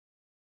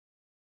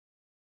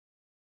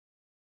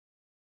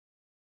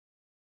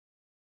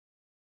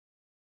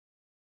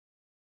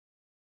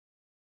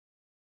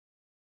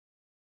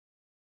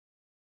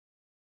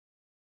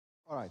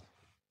All right.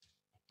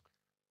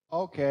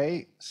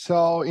 Okay,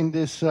 so in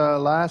this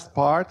last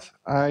part,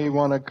 I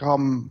want to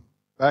come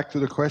back to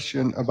the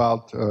question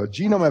about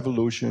genome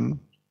evolution,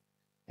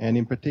 and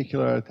in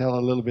particular, tell a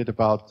little bit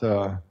about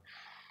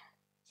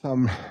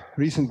some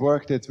recent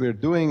work that we're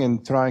doing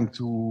and trying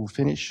to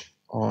finish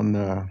on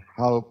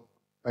how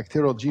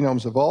bacterial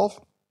genomes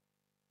evolve.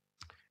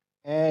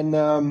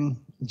 And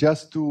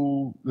just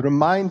to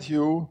remind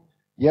you,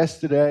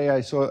 yesterday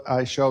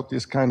I showed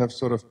this kind of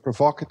sort of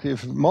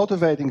provocative,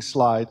 motivating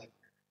slide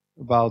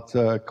about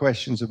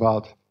questions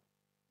about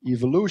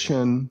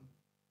evolution,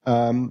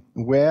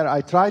 where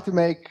I try to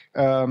make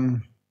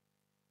an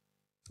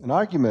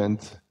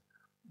argument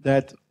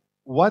that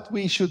what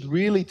we should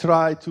really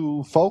try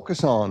to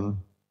focus on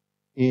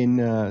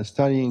in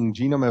studying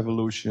genome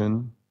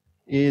evolution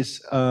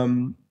is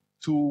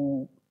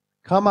to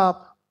come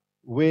up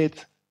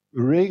with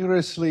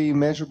rigorously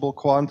measurable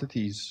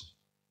quantities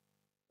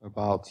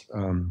about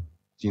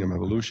genome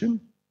evolution,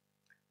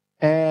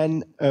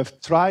 and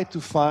try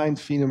to find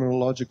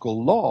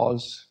phenomenological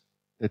laws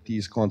that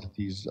these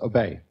quantities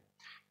obey.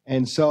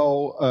 And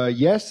so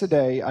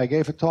yesterday I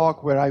gave a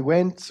talk where I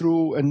went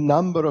through a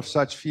number of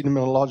such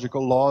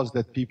phenomenological laws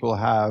that people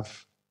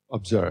have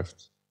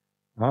observed,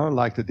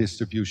 like the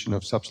distribution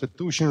of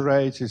substitution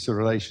rates, its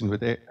relation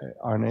with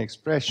RNA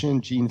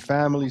expression, gene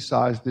family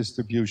size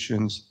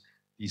distributions,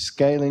 the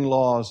scaling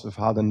laws of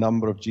how the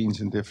number of genes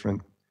in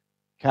different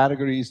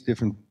categories,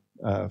 different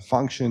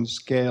functions,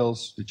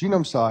 scales, the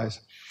genome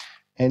size.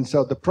 And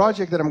so the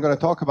project that I'm going to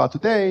talk about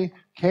today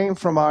came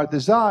from our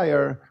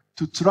desire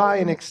to try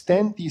and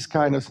extend these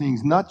kind of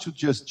things, not to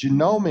just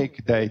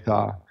genomic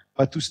data,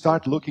 but to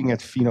start looking at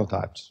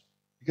phenotypes.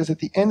 Because at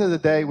the end of the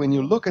day, when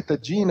you look at the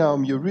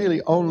genome, you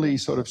really only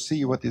sort of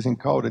see what is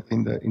encoded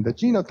in the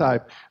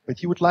genotype,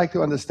 but you would like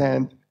to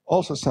understand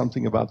also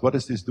something about what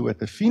does this do at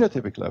the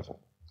phenotypic level.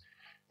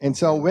 And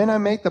so when I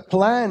made the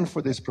plan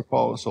for this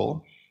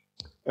proposal,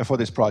 for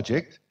this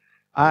project,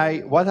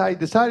 what I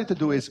decided to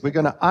do is we're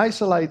going to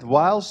isolate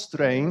wild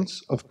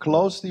strains of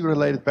closely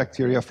related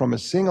bacteria from a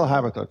single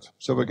habitat.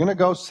 So we're going to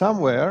go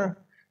somewhere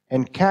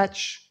and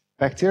catch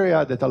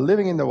bacteria that are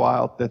living in the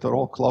wild that are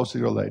all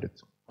closely related.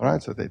 All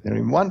right, so they're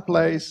in one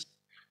place,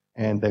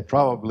 and they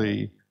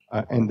probably,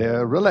 and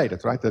they're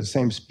related, right? They're the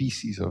same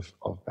species of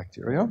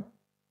bacteria.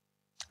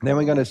 Then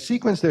we're going to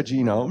sequence their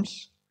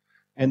genomes.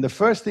 And the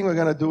first thing we're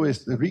going to do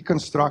is to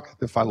reconstruct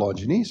the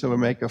phylogeny. So we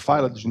make a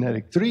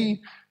phylogenetic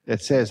tree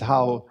that says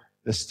how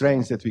the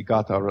strains that we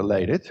got are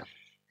related.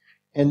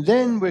 And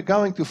then we're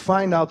going to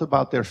find out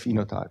about their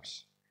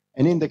phenotypes.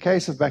 And in the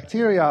case of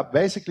bacteria,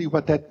 basically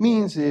what that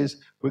means is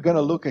we're going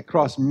to look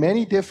across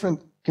many different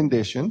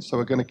conditions. So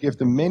we're going to give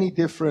them many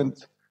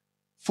different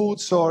food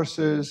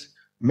sources,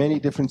 many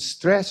different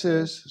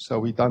stresses. So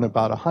we've done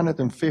about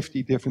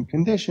 150 different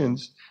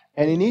conditions.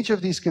 And in each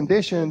of these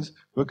conditions,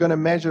 we're going to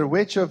measure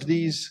which of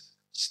these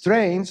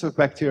strains of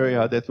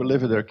bacteria that will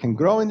live there can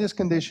grow in this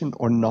condition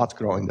or not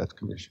grow in that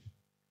condition.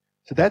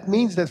 So that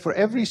means that for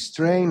every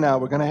strain now,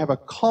 we're going to have a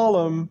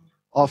column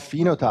of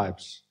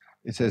phenotypes.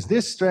 It says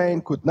this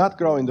strain could not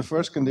grow in the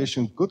first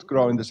condition, could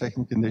grow in the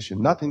second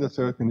condition, not in the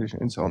third condition,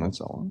 and so on and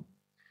so on.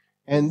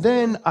 And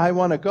then I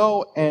want to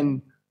go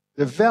and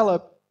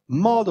develop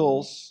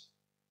models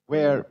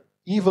where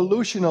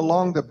evolution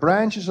along the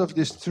branches of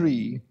this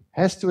tree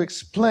has to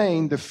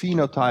explain the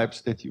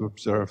phenotypes that you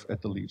observe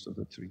at the leaves of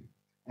the tree.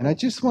 And I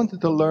just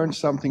wanted to learn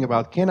something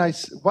about,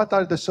 what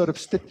are the sort of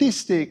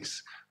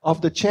statistics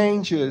of the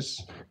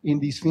changes in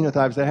these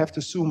phenotypes that have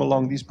to zoom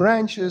along these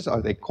branches?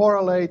 Are they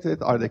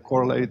correlated? Are they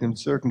correlated in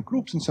certain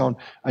groups and so on?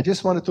 I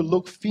just wanted to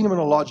look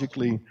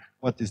phenomenologically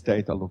what this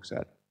data looks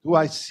at. Do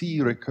I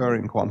see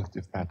recurring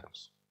quantitative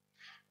patterns?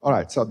 All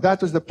right, so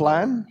that was the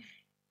plan.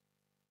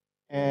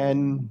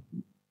 And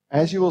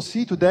as you will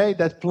see today,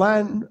 that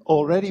plan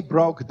already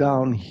broke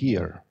down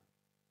here.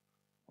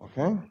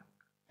 Okay?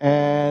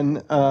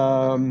 And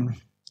I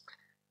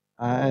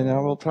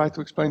will try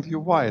to explain to you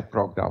why it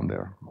broke down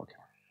there. Okay.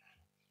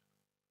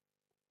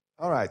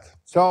 All right,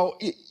 so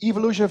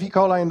evolution of E.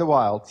 coli in the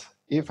wild.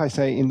 If I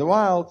say in the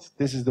wild,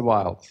 this is the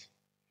wild.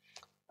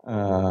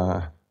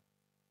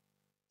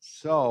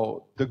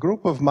 So the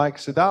group of Mike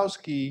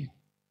Sadowski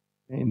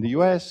in the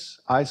US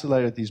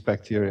isolated these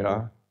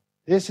bacteria.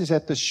 This is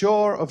at the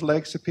shore of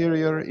Lake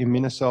Superior in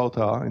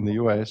Minnesota in the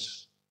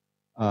US.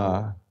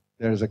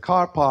 There's a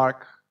car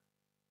park.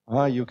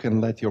 You can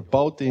let your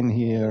boat in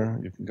here.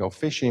 You can go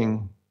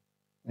fishing.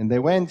 And they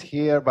went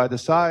here by the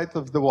side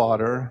of the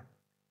water,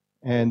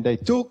 and they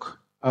took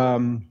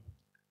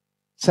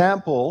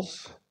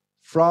samples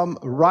from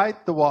right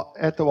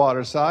at the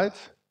water side,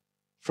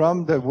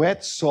 from the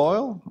wet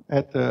soil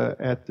at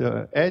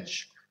the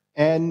edge,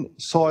 and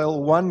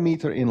soil 1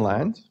 meter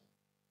inland.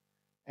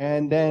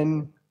 And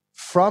then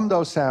from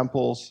those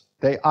samples,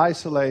 they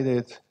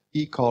isolated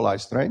E. coli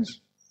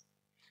strains.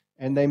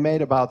 And they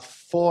made about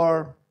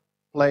 4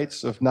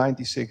 plates of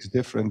 96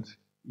 different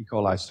E.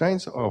 coli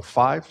strains, or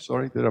 5,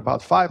 sorry, there are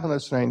about 500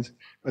 strains.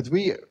 But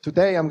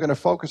today I'm going to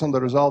focus on the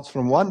results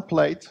from 1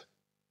 plate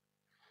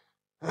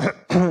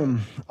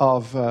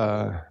of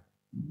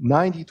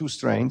 92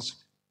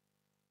 strains,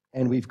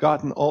 and we've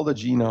gotten all the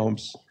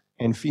genomes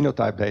and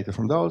phenotype data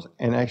from those.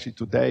 And actually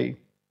today,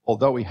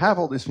 although we have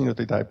all this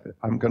phenotype,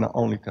 I'm going to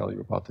only tell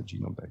you about the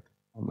genome data.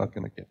 I'm not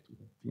going to get to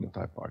the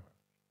phenotype part.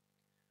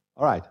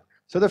 All right.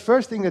 So the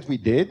first thing that we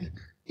did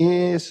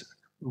is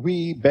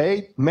we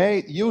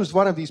used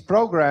one of these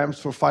programs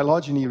for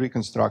phylogeny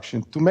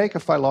reconstruction to make a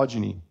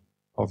phylogeny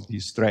of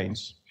these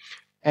strains.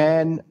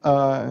 And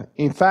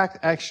in fact,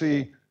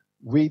 actually,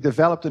 we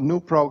developed a new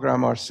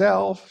program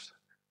ourselves,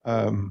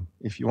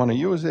 if you want to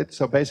use it.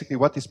 So basically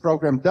what this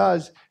program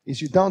does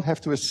is you don't have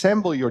to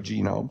assemble your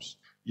genomes.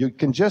 You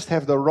can just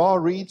have the raw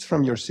reads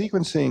from your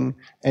sequencing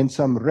and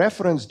some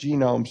reference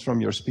genomes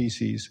from your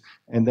species.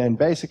 And then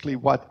basically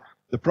what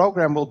the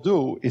program will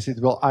do is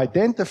it will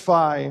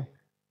identify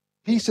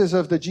pieces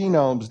of the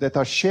genomes that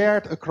are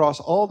shared across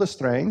all the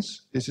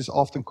strains. This is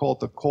often called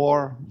the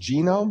core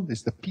genome. This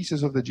is the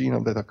pieces of the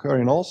genome that occur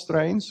in all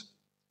strains,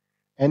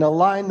 and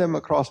align them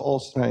across all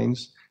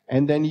strains,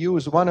 and then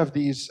use one of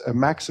these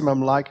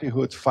maximum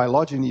likelihood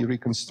phylogeny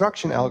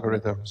reconstruction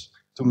algorithms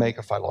to make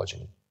a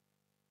phylogeny.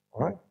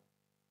 All right?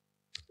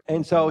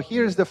 And so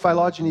here's the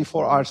phylogeny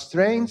for our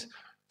strains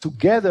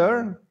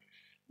together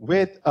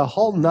with a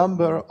whole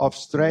number of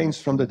strains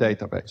from the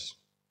database.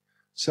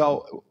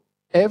 So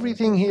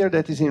everything here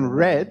that is in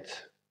red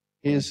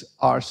is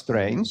our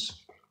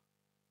strains.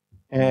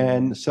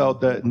 And so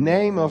the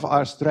name of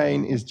our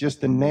strain is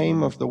just the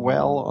name of the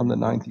well on the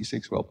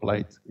 96 well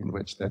plate in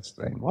which that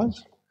strain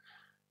was.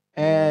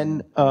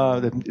 And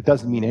it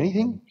doesn't mean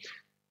anything.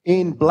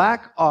 In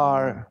black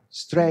are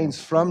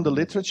strains from the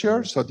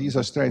literature. So these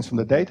are strains from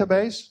the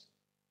database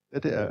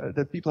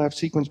that people have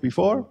sequenced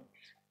before.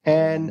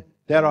 And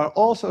there are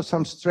also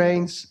some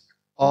strains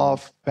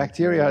of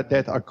bacteria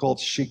that are called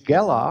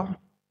Shigella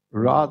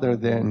rather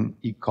than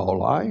E.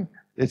 coli.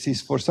 This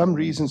is for some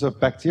reasons of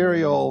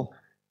bacterial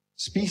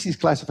species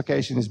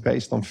classification is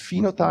based on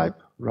phenotype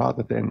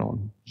rather than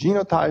on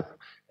genotype.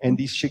 And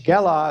these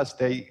Shigellas,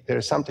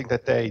 there's something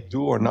that they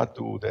do or not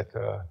do that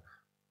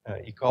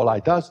E.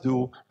 coli does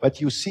do, but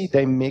you see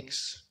they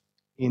mix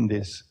in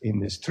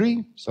this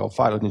tree. So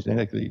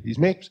phylogenetically these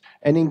mix.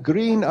 And in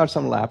green are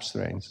some lab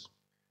strains.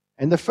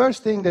 And the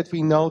first thing that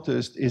we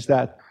noticed is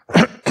that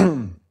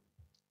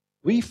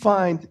we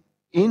find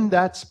in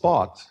that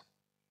spot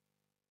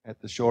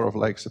at the shore of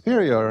Lake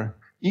Superior,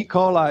 E.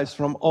 coli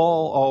from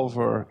all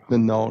over the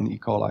known E.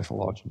 coli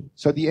phylogeny.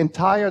 So the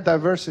entire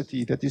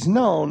diversity that is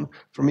known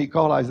from E.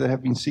 coli that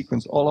have been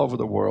sequenced all over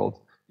the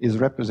world is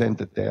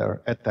represented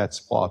there at that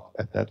spot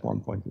at that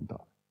one point in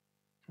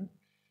time.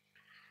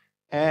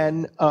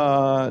 And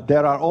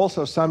there are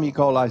also some E.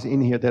 coli in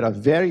here that are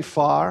very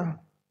far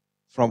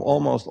from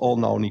almost all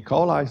known E.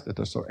 coli, that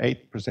are so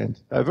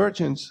 8%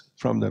 divergence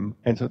from them.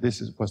 And so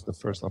this was the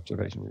first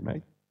observation we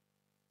made,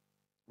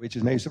 which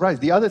is maybe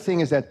surprising. The other thing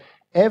is that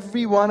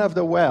every one of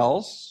the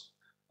wells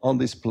on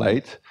this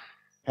plate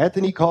had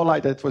an E.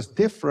 coli that was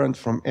different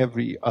from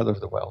every other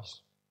of the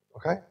wells.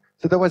 Okay?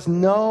 So there was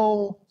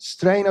no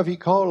strain of E.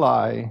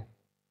 coli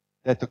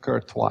that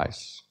occurred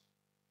twice.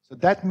 So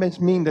that must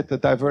mean that the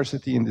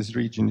diversity in this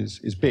region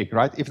is big,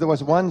 right? If there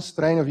was one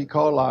strain of E.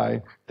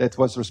 coli that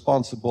was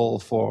responsible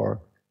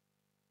for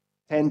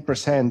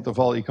 10% of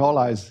all E.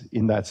 coli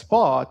in that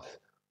spot,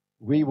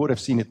 we would have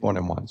seen it more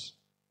than once.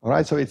 All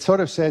right, so it sort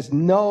of says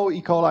no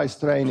E. coli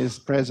strain is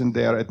present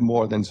there at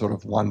more than sort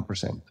of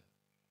 1%.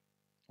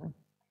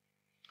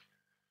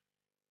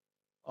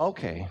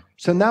 Okay,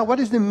 so now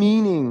what is the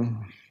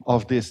meaning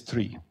of this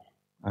tree?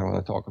 I want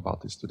to talk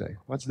about this today.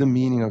 What's the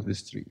meaning of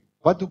this tree?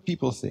 What do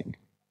people think?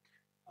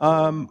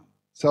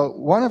 So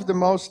one of the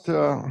most,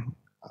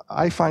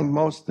 I find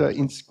most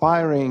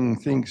inspiring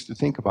things to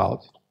think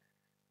about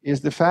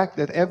is the fact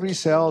that every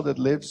cell that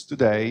lives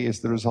today is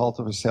the result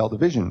of a cell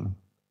division.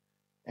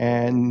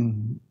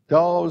 And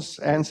those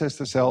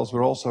ancestor cells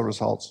were also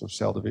results of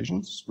cell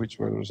divisions, which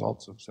were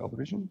results of cell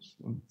divisions,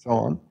 and so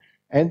on.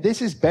 And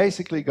this is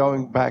basically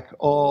going back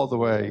all the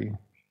way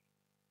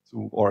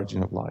to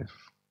origin of life.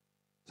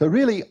 So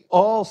really,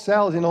 all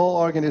cells in all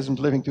organisms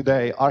living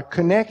today are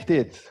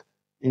connected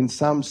in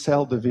some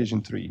cell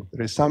division tree.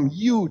 There is some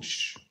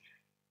huge,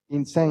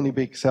 insanely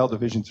big cell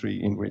division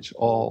tree in which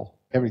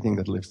everything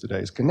that lives today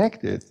is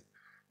connected.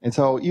 And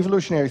so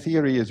evolutionary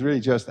theory is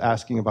really just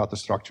asking about the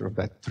structure of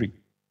that tree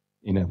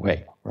in a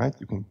way, right?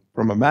 You can,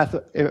 from a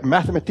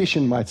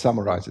mathematician might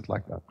summarize it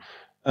like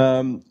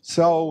that.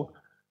 So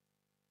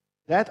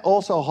that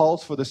also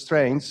holds for the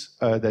strains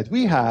that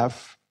we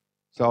have.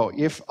 So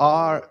if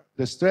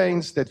the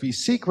strains that we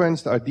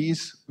sequenced are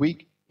these,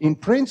 in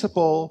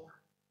principle,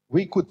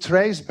 we could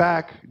trace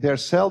back their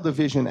cell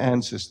division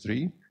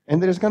ancestry,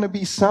 and there's going to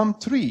be some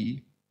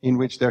tree in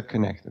which they're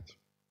connected.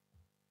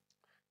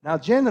 Now,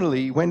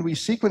 generally, when we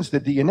sequence the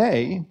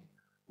DNA,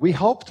 we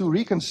hope to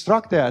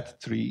reconstruct that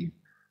tree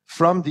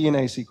from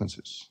DNA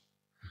sequences,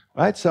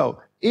 right? So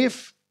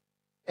if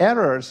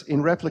errors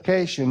in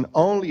replication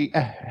only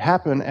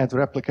happen at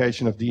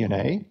replication of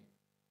DNA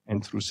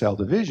and through cell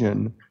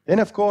division, then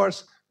of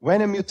course,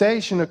 when a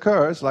mutation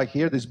occurs, like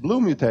here, this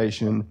blue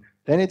mutation,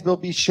 then it will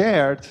be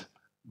shared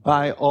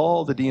by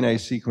all the DNA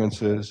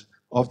sequences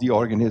of the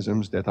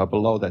organisms that are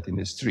below that in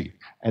this tree.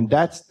 And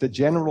that's the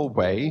general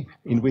way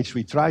in which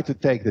we try to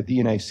take the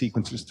DNA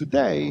sequences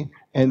today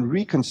and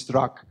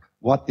reconstruct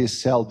what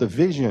this cell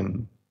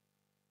division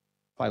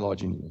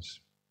phylogeny is.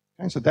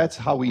 Okay, so that's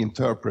how we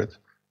interpret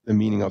the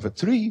meaning of a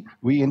tree.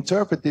 We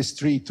interpret this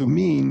tree to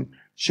mean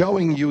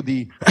showing you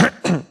the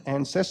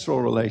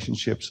ancestral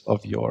relationships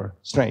of your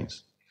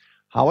strains.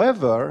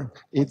 However,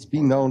 it's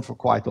been known for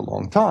quite a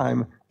long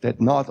time that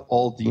not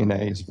all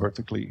DNA is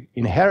vertically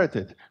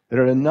inherited.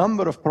 There are a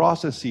number of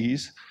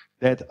processes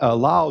that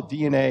allow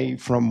DNA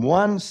from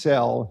one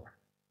cell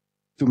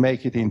to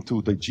make it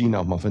into the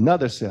genome of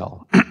another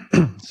cell.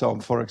 So,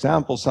 for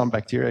example, some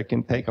bacteria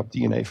can take up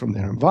DNA from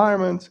their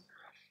environment.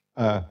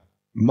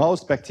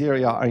 Most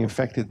bacteria are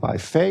infected by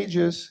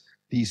phages.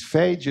 These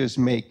phages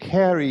may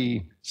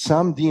carry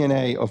some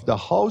DNA of the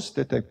host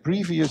that they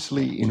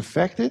previously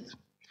infected.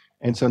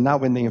 And so now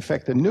when they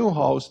infect a new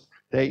host,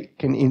 they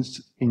can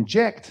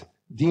inject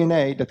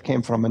DNA that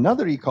came from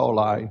another E.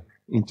 coli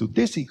into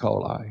this E.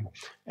 coli.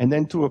 And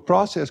then through a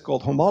process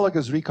called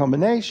homologous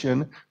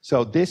recombination,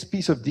 so this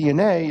piece of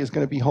DNA is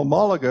going to be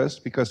homologous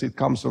because it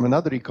comes from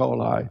another E.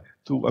 coli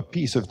to a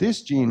piece of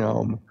this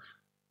genome.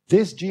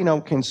 This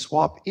genome can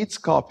swap its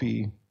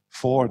copy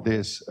for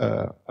this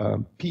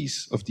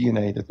piece of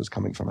DNA that was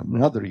coming from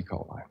another E.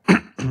 coli.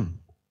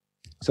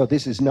 So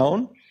this is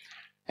known.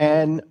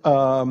 And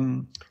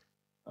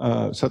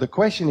so the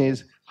question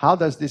is, how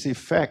does this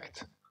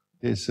affect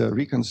this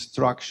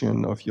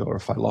reconstruction of your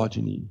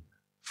phylogeny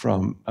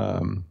from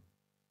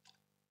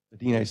the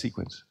DNA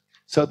sequence?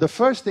 So the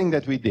first thing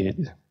that we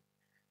did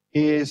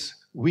is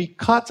we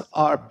cut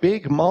our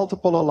big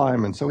multiple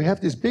alignment. So we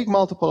have this big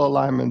multiple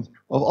alignment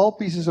of all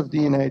pieces of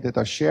DNA that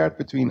are shared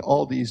between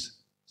all these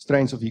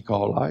strains of E.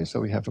 coli. So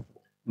we have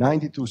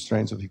 92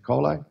 strains of E.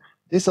 coli.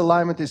 This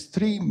alignment is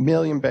 3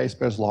 million base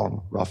pairs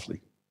long,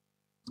 roughly.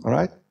 All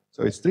right?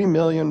 So it's 3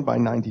 million by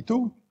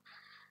 92.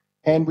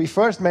 And we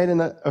first made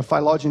a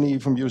phylogeny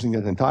from using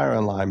that entire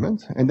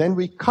alignment. And then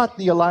we cut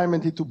the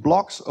alignment into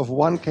blocks of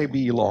 1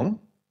 kb long.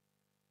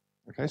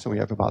 Okay, so we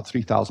have about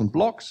 3,000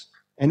 blocks.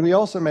 And we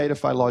also made a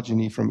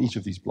phylogeny from each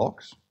of these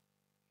blocks.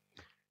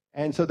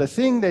 And so the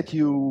thing that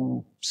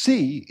you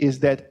see is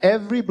that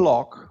every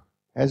block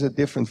has a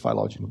different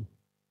phylogeny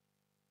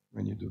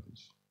when you do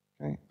this.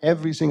 Okay?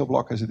 Every single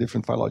block has a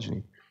different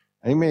phylogeny.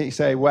 And you may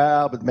say,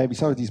 well, but maybe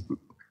some of these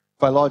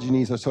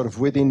phylogenies are sort of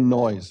within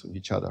noise of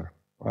each other,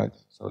 right?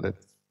 So that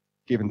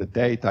given the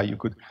data you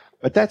could,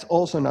 but that's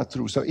also not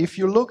true. So if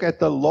you look at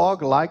the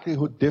log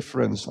likelihood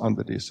difference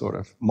under this sort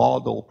of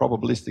model,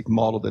 probabilistic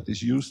model that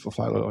is used for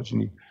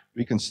phylogeny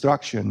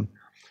reconstruction,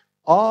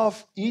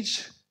 of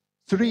each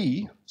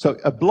tree, so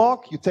a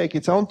block, you take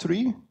its own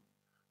tree,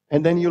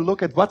 and then you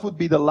look at what would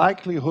be the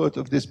likelihood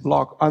of this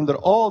block under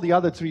all the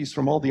other trees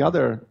from all the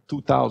other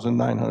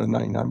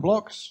 2,999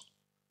 blocks.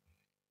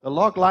 The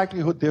log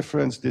likelihood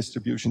difference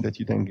distribution that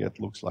you then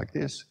get looks like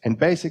this. And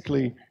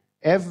basically,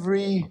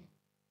 every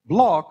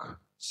block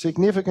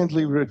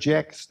significantly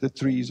rejects the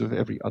trees of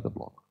every other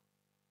block.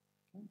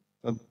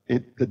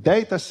 The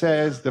data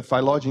says the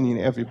phylogeny in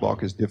every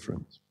block is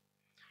different.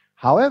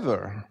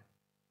 However,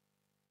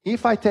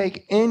 if I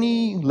take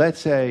any,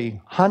 let's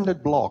say,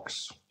 100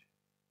 blocks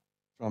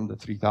from the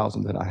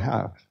 3,000 that I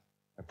have,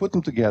 I put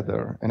them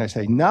together, and I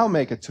say, now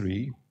make a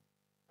tree,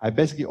 I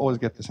basically always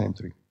get the same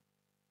tree.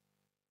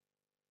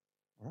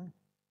 All right?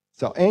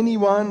 So any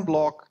one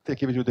block, they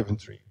give you a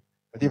different tree.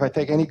 But if I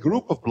take any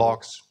group of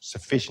blocks,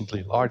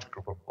 sufficiently large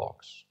group of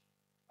blocks,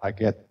 I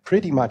get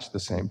pretty much the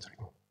same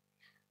tree.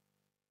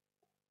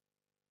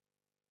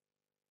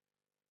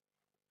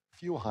 A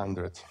few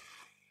hundred.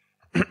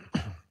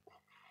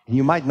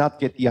 You might not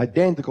get the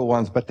identical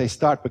ones, but they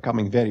start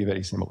becoming very,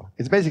 very similar.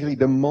 It's basically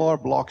the more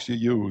blocks you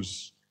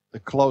use, the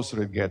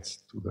closer it gets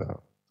to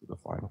the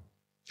final.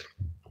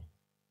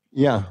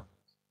 Yeah.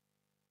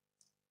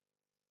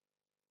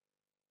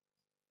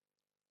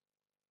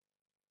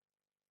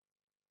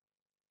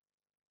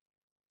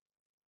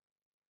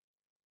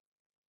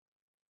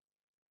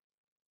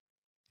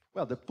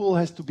 Well, the pool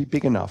has to be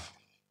big enough,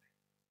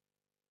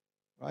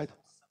 right?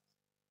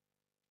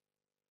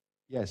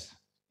 Yes.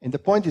 And the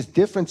point is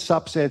different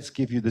subsets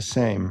give you the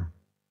same,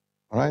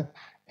 all right?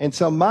 And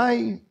so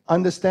my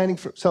understanding,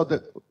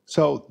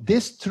 so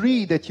this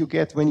tree that you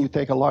get when you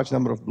take a large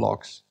number of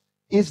blocks,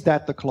 is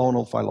that the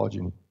clonal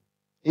phylogeny?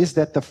 Is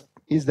that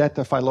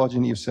the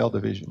phylogeny of cell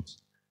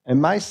divisions?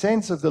 And my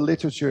sense of the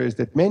literature is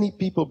that many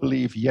people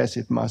believe, yes,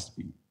 it must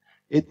be.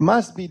 It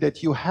must be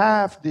that you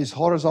have this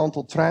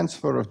horizontal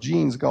transfer of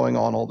genes going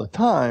on all the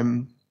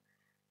time.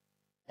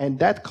 And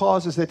that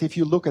causes that if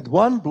you look at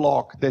one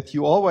block, that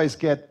you always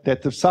get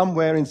that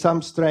somewhere in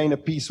some strain a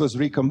piece was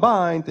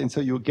recombined, and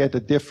so you get a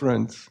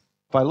different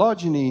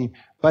phylogeny.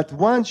 But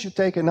once you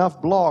take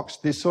enough blocks,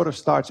 this sort of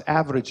starts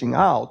averaging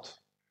out,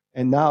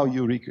 and now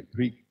you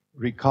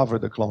recover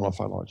the clonal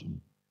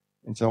phylogeny.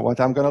 And so what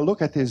I'm going to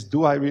look at is,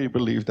 do I really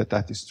believe that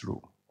that is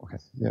true? Okay,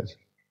 yes.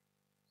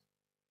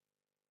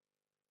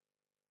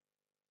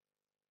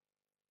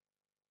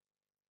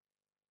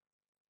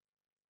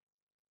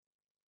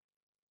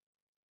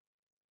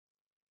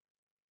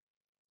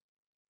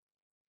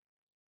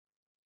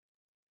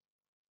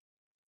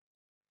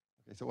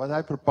 So what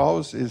I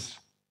propose is,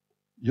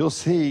 you'll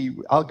see,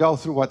 I'll go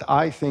through what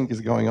I think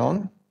is going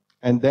on,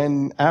 and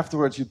then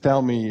afterwards you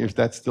tell me if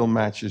that still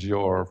matches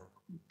your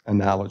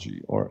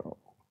analogy, or,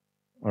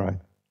 all right.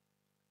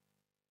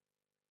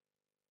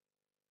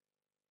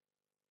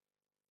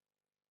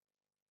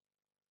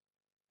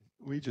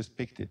 We just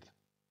picked it.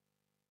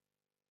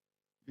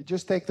 We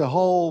just take the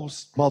whole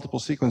multiple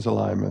sequence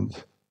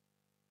alignment,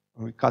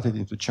 and we cut it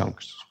into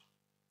chunks.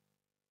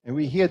 And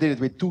we here did it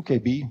with 2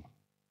 kb.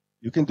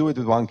 You can do it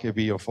with 1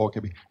 kb or 4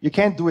 kb. You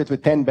can't do it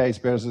with 10 base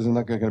pairs. There's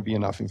not going to be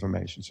enough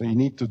information. So you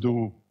need to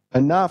do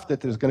enough that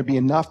there's going to be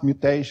enough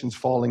mutations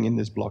falling in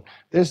this block.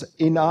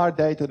 In our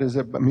data, there's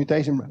a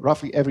mutation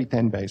roughly every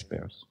 10 base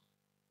pairs.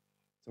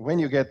 So when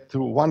you get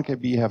to 1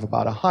 kb, you have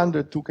about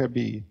 100, 2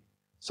 kb,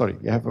 sorry,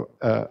 you have,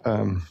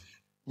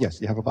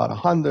 you have about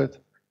 100,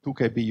 2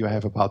 kb, you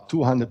have about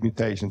 200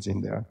 mutations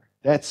in there.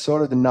 That's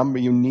sort of the number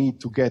you need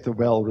to get a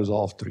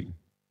well-resolved tree.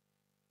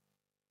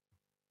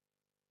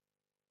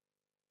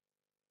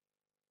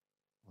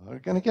 We're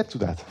going to get to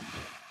that.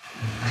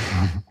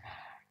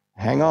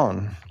 Hang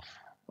on.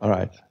 All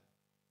right.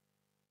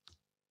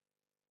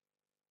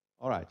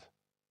 All right.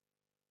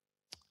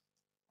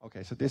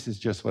 Okay, so this is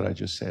just what I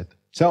just said.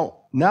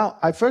 So now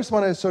I first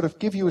want to sort of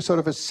give you a sort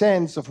of a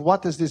sense of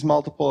what does this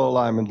multiple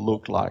alignment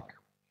look like.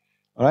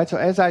 All right, so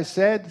as I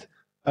said,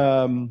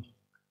 I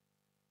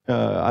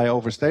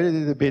overstated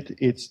it a bit.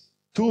 It's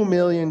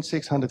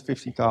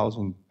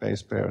 2,650,000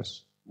 base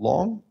pairs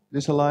long,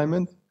 this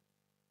alignment,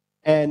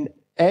 and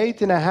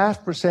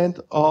 8.5%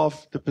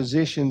 of the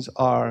positions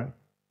are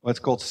what's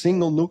called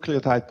single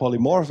nucleotide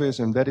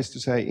polymorphism. That is to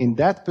say, in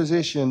that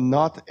position,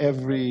 not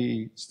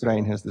every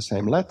strain has the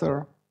same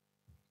letter.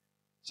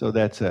 So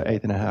that's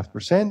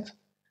 8.5%.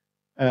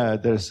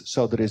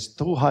 So there is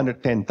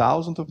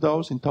 210,000 of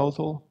those in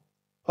total.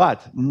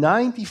 But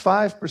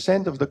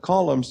 95% of the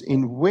columns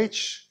in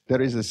which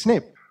there is a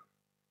SNP,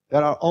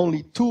 there are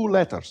only 2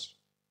 letters.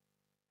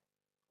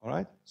 All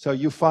right? So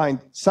you find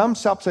some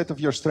subset of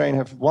your strain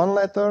have 1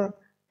 letter,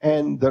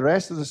 and the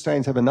rest of the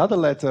strains have another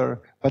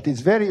letter, but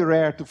it's very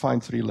rare to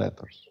find 3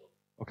 letters.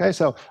 Okay,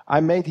 so I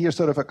made here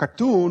sort of a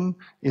cartoon,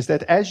 is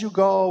that as you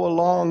go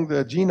along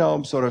the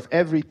genome, sort of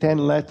every 10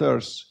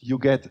 letters, you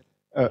get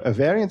a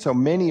variant, so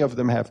many of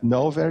them have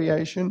no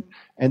variation,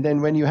 and then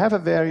when you have a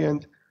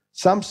variant,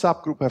 some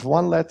subgroup have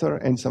 1 letter,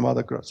 and some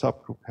other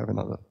subgroup have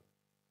another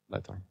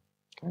letter.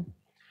 Okay?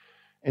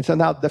 And so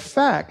now the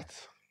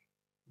fact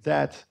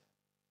that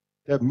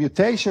the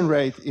mutation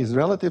rate is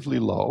relatively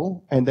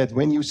low, and that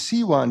when you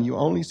see one, you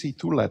only see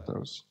 2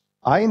 letters.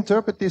 I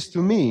interpret this to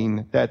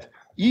mean that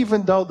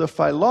even though the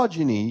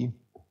phylogeny,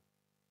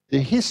 the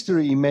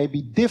history may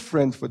be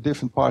different for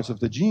different parts of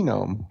the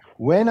genome,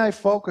 when I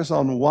focus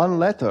on 1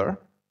 letter,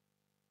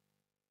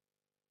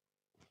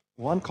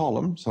 1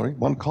 column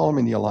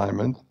in the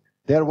alignment,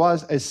 there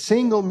was a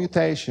single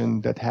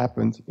mutation that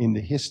happened in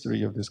the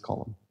history of this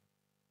column.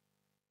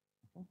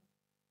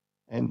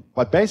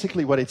 But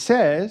basically what it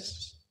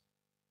says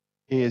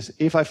is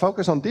if I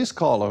focus on this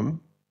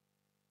column,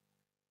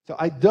 so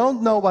I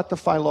don't know what the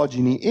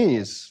phylogeny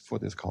is for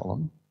this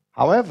column.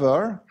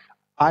 However,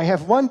 I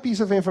have one piece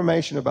of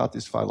information about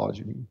this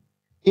phylogeny.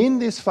 In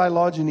this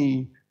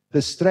phylogeny,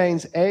 the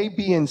strains A,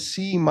 B, and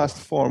C must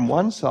form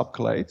 1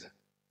 subclade,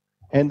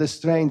 and the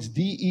strains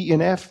D, E,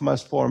 and F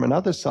must form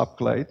another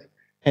subclade,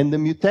 and the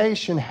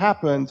mutation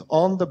happened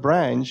on the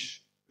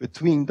branch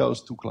between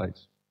those 2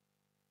 clades.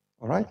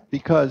 All right?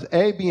 Because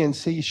A, B, and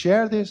C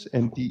share this,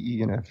 and D,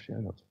 E, and F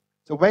share those.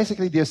 So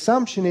basically, the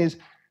assumption is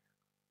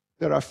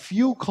there are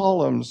few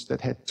columns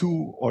that had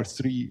 2 or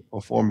 3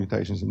 or 4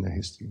 mutations in their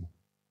history.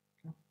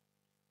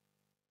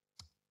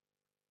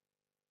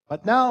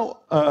 But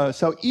now,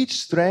 so each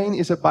strain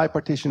is a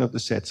bipartition of the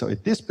set. So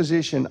at this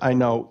position, I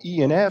know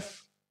E and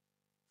F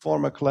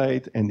form a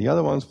clade, and the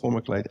other ones form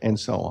a clade, and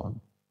so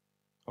on.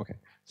 Okay.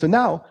 So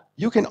now,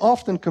 you can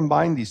often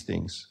combine these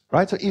things,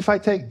 right? So if I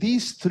take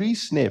these 3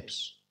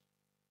 SNPs,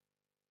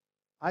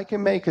 I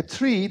can make a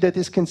tree that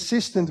is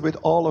consistent with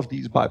all of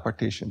these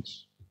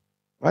bipartitions.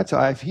 Right? So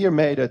I've here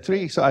made a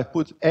tree, so I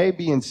put A,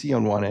 B, and C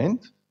on one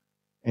end,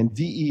 and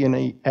D, E,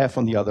 and F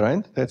on the other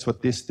end. That's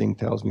what this thing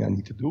tells me I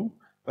need to do.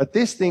 But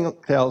this thing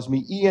tells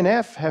me E and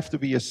F have to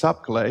be a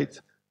subclade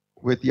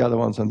with the other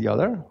ones on the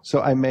other.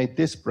 So I made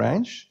this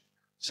branch.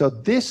 So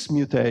this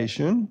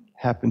mutation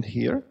happened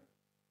here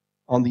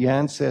on the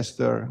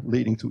ancestor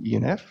leading to E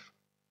and F.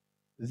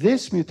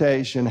 This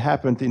mutation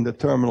happened in the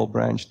terminal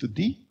branch to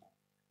D.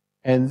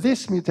 And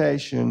this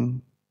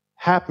mutation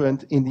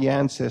happened in the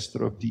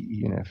ancestor of D,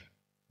 E, and F.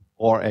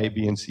 Or A,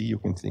 B, and C, you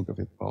can think of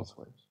it both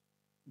ways.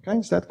 Okay,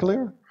 is that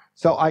clear?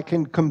 So I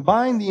can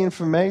combine the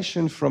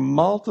information from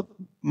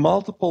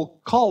multiple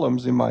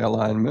columns in my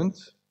alignment,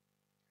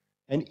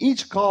 and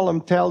each column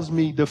tells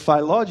me the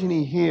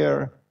phylogeny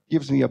here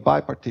gives me a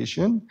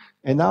bipartition,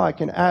 and now I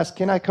can ask,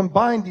 can I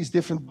combine these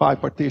different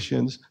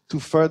bipartitions to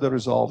further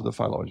resolve the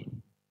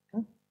phylogeny?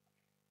 Okay?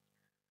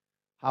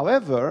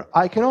 However,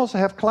 I can also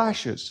have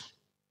clashes.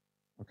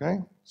 Okay,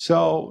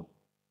 so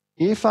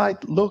if I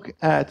look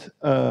at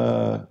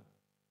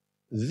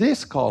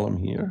this column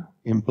here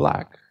in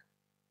black,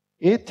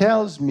 it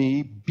tells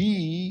me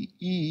B,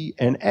 E,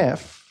 and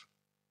F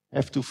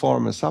have to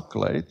form a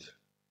subclade,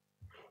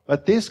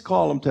 but this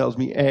column tells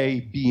me A,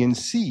 B, and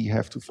C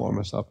have to form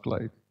a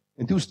subclade.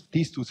 And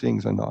these two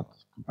things are not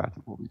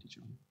compatible with each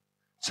other.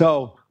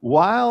 So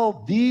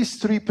while these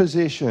three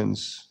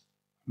positions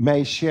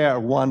may share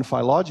one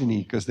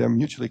phylogeny because they're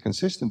mutually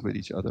consistent with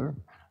each other,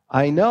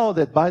 I know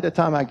that by the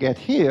time I get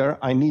here,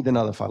 I need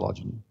another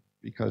phylogeny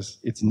because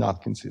it's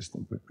not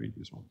consistent with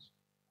previous ones.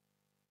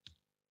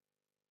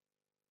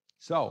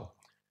 So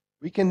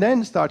we can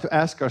then start to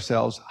ask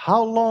ourselves,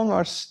 how long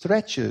are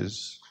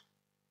stretches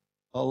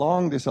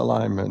along this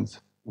alignment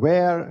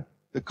where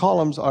the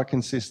columns are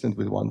consistent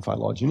with one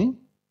phylogeny?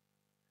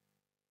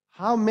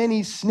 How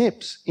many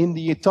SNPs in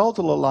the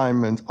total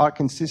alignment are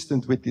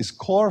consistent with this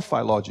core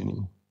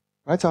phylogeny?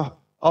 Right? So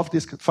of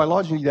this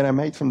phylogeny that I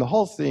made from the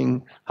whole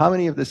thing, how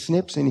many of the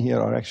SNPs in here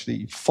are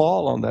actually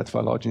fall on that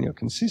phylogeny or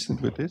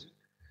consistent with it?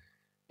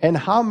 And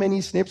how many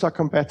SNPs are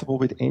compatible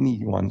with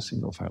any one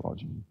single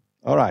phylogeny?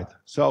 All right,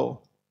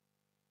 so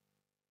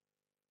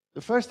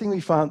the first thing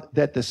we found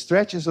that the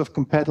stretches of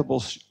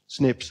compatible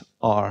SNPs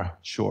are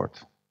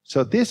short.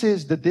 So this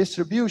is the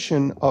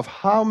distribution of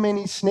how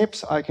many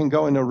SNPs I can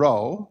go in a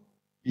row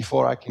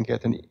before I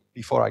get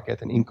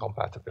an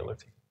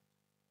incompatibility.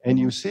 And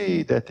you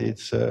see that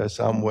it's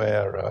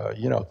somewhere,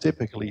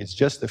 typically it's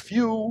just a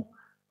few,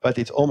 but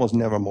it's almost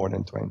never more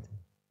than 20.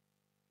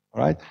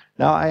 All right?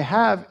 Now I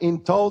have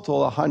in total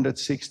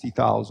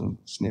 160,000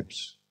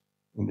 SNPs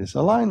in this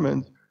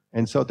alignment,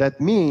 and so that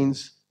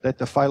means that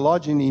the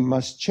phylogeny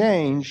must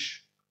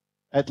change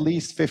at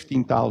least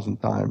 15,000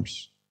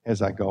 times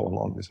as I go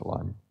along this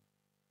alignment.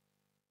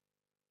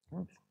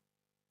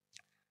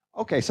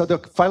 Okay, so the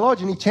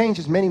phylogeny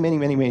changes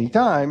many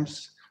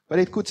times, but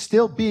it could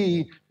still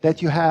be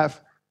that you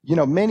have,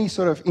 many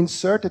sort of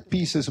inserted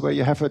pieces where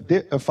you have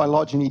a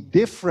phylogeny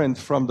different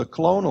from the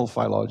clonal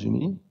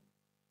phylogeny,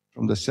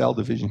 from the cell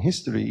division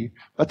history,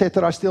 but that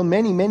there are still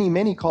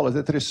many columns,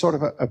 that there is sort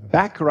of a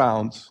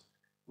background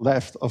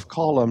left of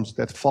columns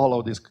that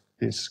follow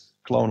this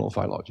clonal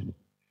phylogeny.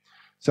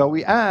 So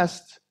we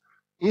asked,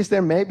 is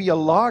there maybe a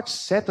large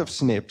set of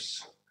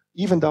SNPs,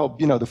 even though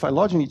the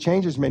phylogeny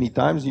changes many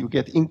times, you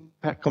get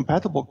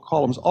incompatible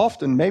columns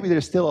often, maybe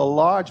there's still a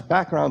large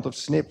background of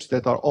SNPs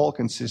that are all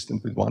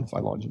consistent with one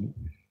phylogeny.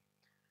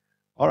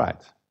 All right.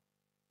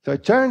 So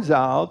it turns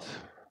out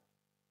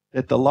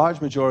that the large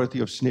majority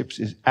of SNPs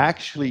is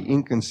actually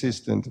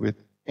inconsistent with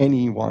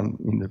any one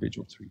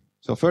individual tree.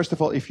 So first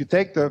of all, if you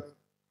take the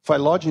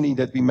phylogeny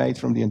that we made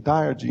from the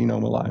entire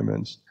genome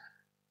alignments,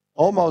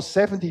 almost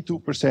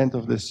 72%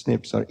 of the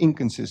SNPs are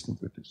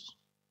inconsistent with this.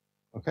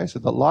 Okay, so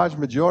the large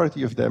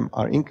majority of them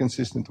are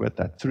inconsistent with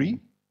that tree.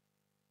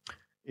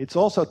 It's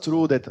also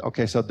true that,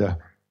 okay, so the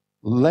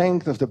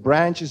length of the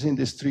branches in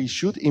this tree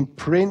should in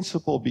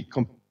principle be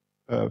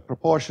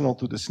proportional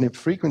to the SNP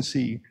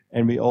frequency,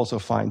 and we also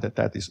find that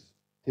that is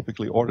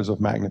typically orders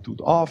of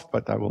magnitude off,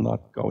 but I will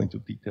not go into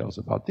details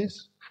about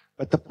this.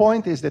 But the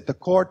point is that the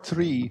core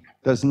tree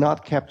does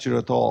not capture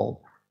at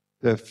all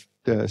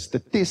the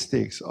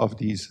statistics of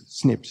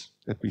these SNPs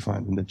that we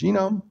find in the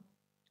genome.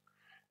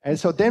 And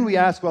so then we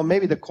ask, well,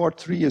 maybe the core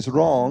tree is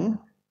wrong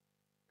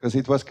because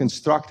it was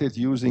constructed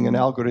using an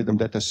algorithm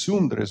that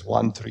assumed there is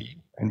one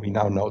tree, and we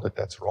now know that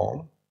that's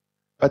wrong.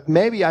 But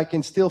maybe I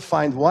can still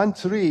find one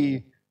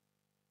tree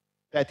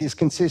that is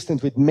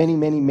consistent with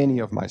many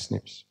of my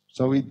SNPs.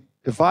 So we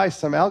devised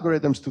some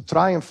algorithms to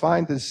try and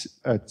find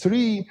this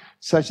tree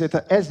such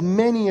that as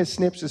many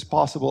SNPs as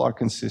possible are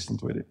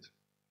consistent with it.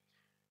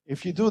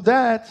 If you do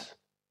that,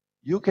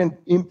 you can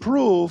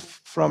improve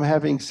from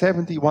having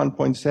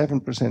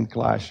 71.7%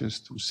 clashes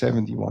to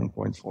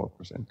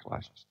 71.4%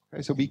 clashes.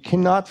 Okay, so we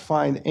cannot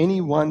find any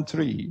one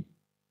tree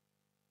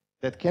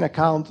that can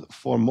account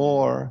for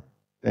more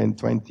than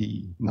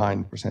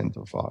 29%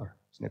 of our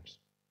SNPs.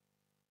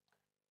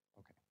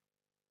 Okay.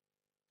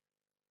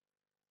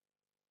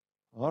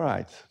 All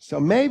right, so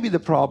maybe the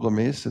problem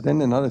is,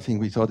 then another thing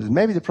we thought is,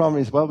 maybe the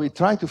problem is, well, we're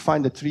trying to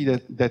find a tree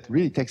that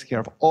really takes care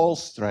of all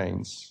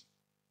strains.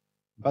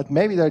 But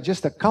maybe there are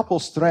just a couple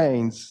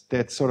strains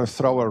that sort of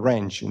throw a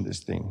wrench in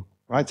this thing,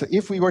 right? So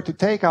if we were to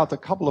take out a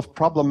couple of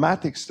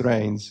problematic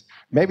strains,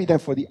 maybe then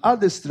for the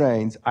other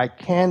strains, I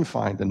can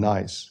find a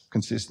nice,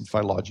 consistent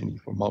phylogeny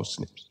for most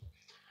SNPs.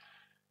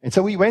 And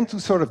so we went to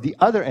sort of the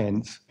other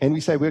end, and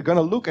we say we're going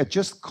to look at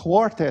just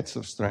quartets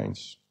of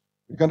strains.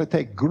 We're going to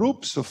take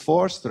groups of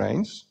 4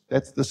 strains.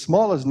 That's the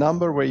smallest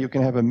number where you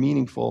can have a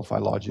meaningful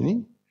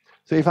phylogeny.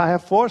 So if I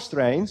have 4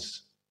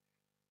 strains,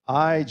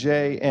 I,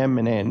 J, M,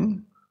 and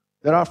N,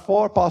 there are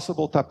 4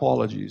 possible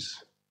typologies.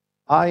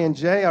 I and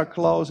J are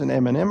close and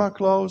M and M are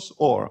close,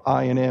 or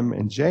I and M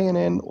and J and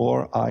N,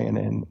 or I and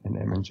N and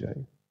M and J.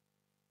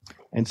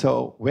 And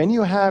so when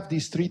you have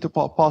these 3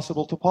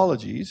 possible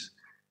topologies,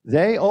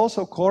 they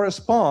also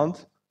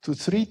correspond to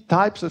 3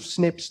 types of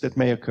SNPs that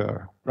may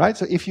occur, right?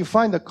 So if you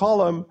find a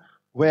column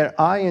where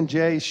I and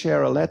J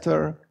share a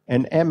letter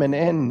and M and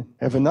N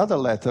have another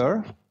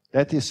letter,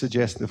 that is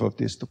suggestive of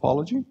this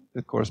topology,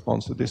 that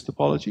corresponds to this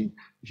topology.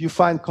 If you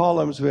find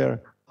columns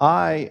where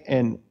I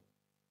and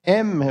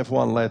M have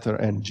one letter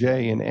and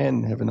J and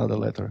N have another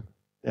letter,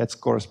 that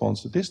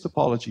corresponds to this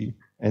topology,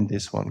 and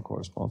this one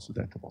corresponds to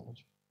that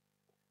topology.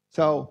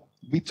 So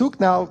we took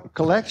now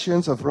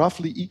collections of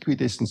roughly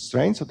equidistant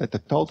strains so that the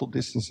total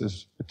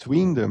distances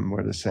between them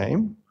were the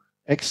same,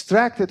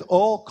 extracted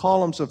all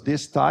columns of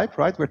this type,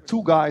 right, where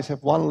two guys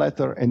have one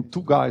letter and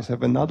two guys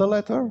have another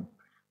letter,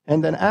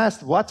 and then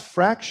asked what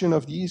fraction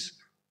of these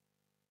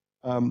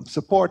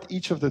support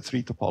each of the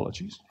three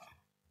topologies.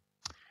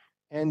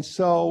 And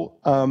so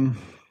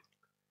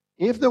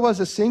if there was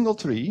a single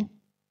tree,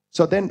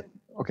 so then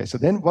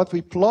what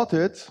we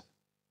plotted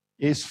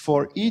is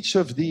for each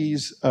of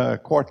these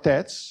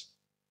quartets,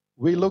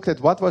 we looked at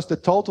what was the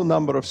total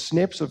number of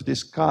SNPs of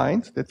this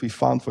kind that we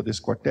found for this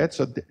quartet.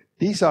 So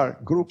these are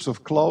groups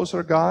of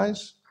closer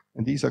guys,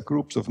 and these are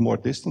groups of more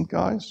distant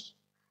guys.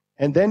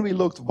 And then we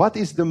looked, what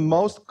is the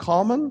most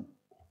common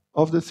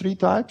of the three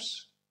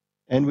types?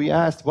 And we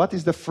asked, what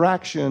is the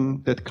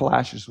fraction that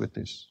clashes with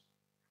this?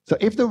 So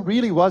if there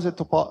really was a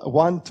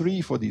one tree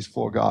for these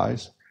four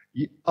guys,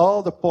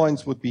 all the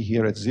points would be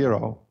here at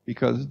 0,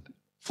 because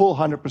full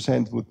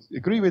 100% would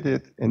agree with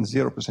it and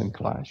 0%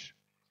 clash.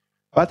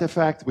 But in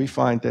fact, we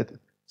find that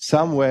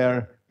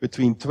somewhere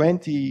between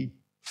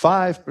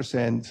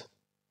 25%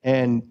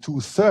 and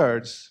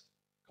 2/3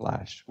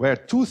 clash, where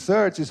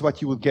 2/3 is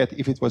what you would get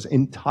if it was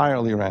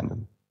entirely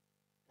random.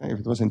 If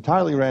it was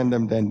entirely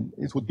random, then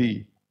it would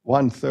be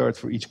 1/3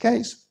 for each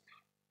case.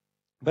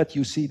 But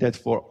you see that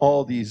for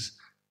all these,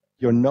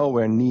 you're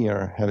nowhere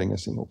near having a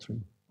single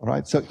tree. All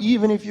right? So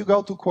even if you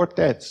go to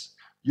quartets,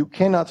 you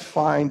cannot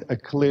find a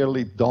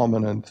clearly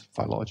dominant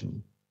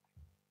phylogeny.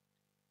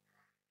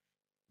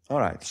 All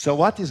right, so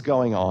what is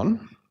going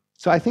on?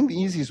 So I think the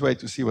easiest way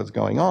to see what's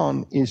going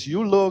on is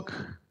you look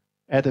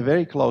at a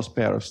very close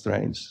pair of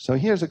strains. So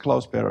here's a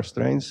close pair of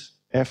strains,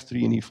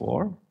 F3 and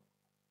E4.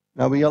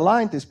 Now we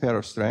aligned this pair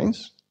of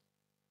strains,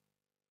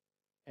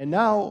 and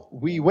now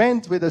we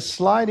went with a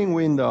sliding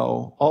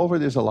window over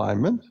this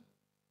alignment,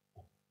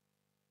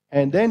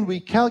 and then we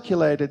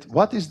calculated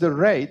what is the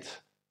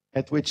rate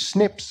at which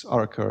SNPs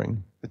are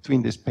occurring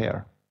between this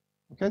pair.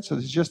 Okay, so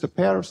it's just a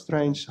pair of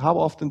strains. How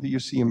often do you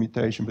see a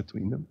mutation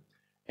between them?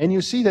 And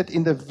you see that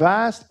in the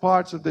vast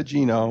parts of the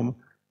genome,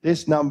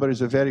 this number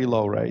is a very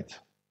low rate.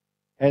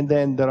 And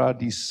then there are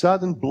these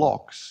sudden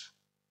blocks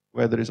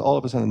where there is all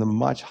of a sudden a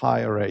much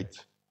higher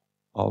rate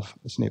of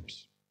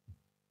SNPs.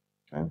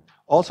 Okay?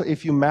 Also,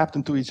 if you map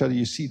them to each other,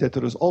 you see that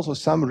there is also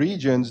some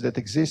regions that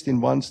exist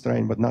in one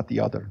strain but not the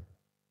other.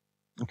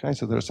 Okay,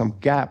 so there are some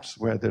gaps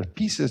where there are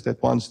pieces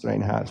that one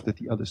strain has that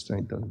the other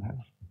strain doesn't have.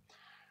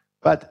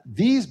 But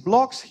these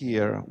blocks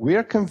here,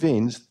 we're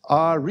convinced,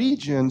 are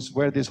regions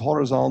where this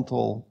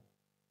horizontal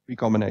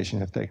recombination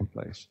have taken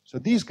place. So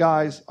these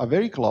guys are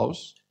very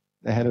close.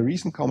 They had a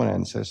recent common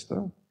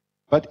ancestor.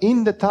 But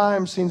in the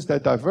time since they're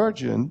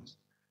divergent,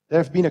 there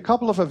have been a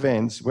couple of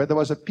events where there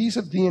was a piece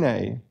of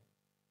DNA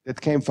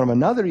that came from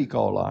another E.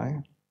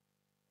 coli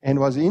and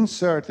was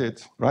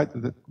inserted, right,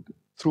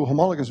 through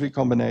homologous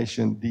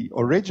recombination. The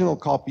original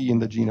copy in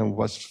the genome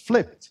was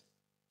flipped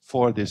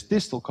for this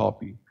distal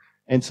copy.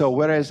 And so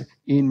whereas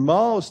in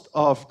most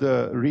of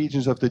the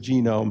regions of the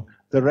genome,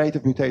 the rate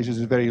of mutations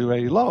is very,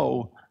 very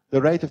low,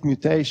 the rate of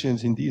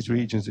mutations in these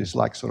regions is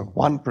like sort of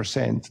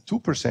 1%,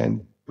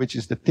 2%, which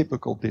is the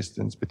typical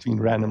distance between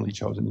randomly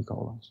chosen E.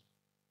 colis.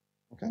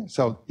 Okay,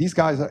 so these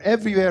guys are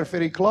everywhere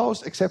very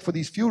close, except for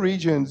these few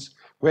regions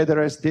where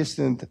they're as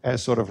distant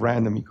as sort of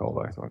random E.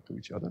 coli are to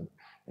each other.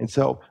 And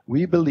so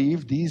we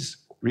believe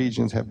these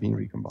regions have been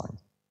recombined.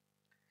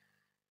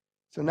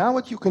 So now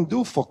what you can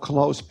do for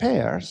close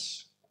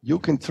pairs, you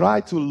can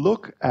try to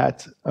look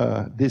at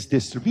this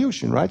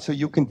distribution, right? So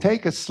you can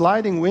take a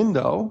sliding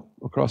window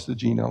across the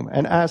genome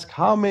and ask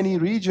how many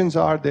regions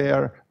are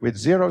there with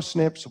 0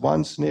 SNPs,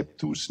 1 SNP,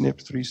 2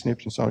 SNPs, 3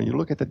 SNPs, and so on. You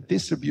look at the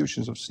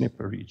distributions of SNP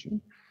per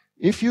region.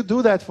 If you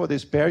do that for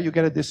this pair, you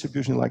get a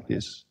distribution like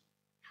this.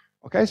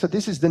 Okay, so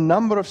this is the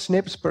number of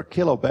SNPs per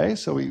kilobase.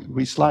 So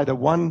we slide a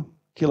 1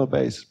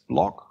 kilobase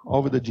block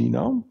over the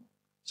genome.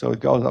 So it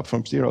goes up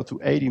from 0 to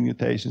 80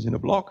 mutations in a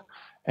block.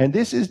 And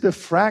this is the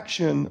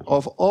fraction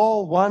of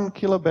all 1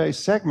 kilobase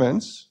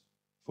segments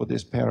for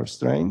this pair of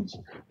strains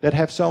that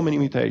have so many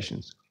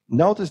mutations.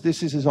 Notice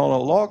this is on a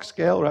log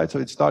scale, right? So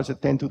it starts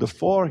at 10 to the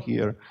 4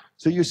 here.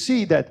 So you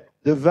see that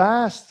the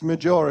vast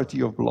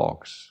majority of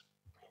blocks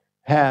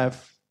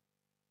have,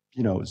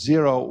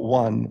 0,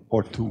 1,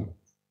 or 2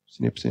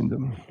 SNPs in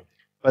them.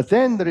 But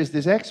then there is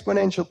this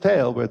exponential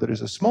tail where there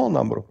is a small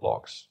number of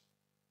blocks,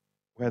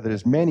 where there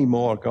is many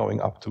more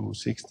going up to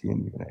 60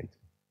 and even 80.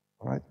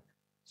 All right?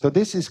 So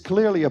this is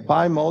clearly a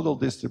bimodal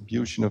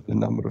distribution of the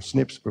number of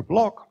SNPs per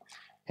block.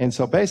 And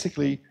so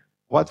basically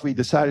what we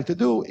decided to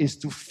do is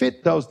to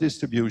fit those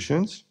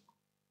distributions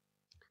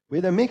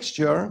with a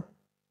mixture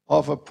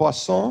of a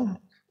Poisson.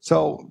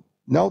 So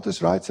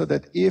notice, right, so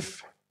that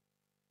if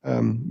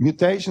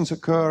mutations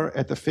occur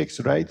at a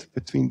fixed rate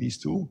between these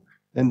two,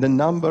 then the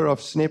number of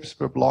SNPs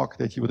per block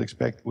that you would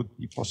expect would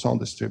be Poisson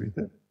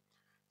distributed.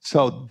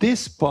 So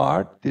this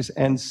part, this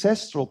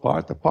ancestral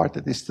part, the part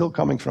that is still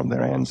coming from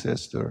their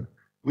ancestor,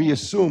 we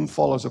assume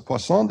follows a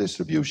Poisson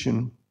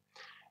distribution.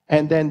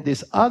 And then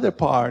this other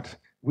part,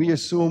 we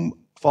assume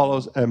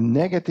follows a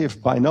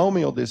negative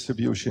binomial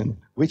distribution,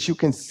 which you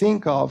can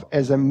think of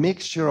as a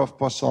mixture of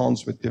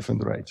Poissons with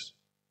different rates.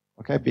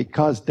 Okay,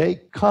 because they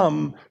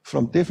come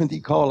from different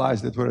E.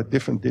 coli that were at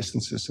different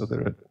distances, so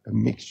they're a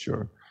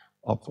mixture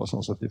of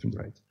Poissons at different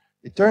rates.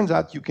 It turns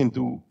out you can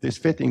do, this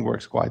fitting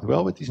works quite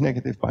well with these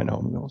negative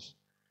binomials.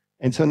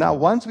 And so now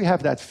once we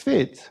have that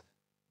fit,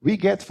 we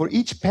get for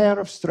each pair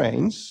of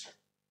strains,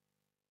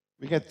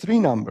 we get three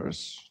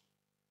numbers.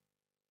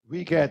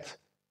 We get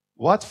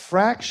what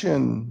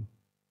fraction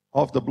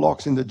of the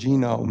blocks in the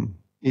genome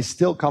is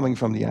still coming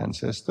from the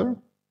ancestor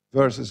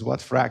versus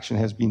what fraction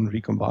has been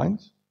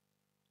recombined.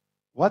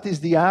 What is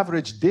the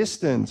average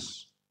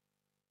distance,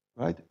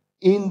 right,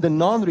 in the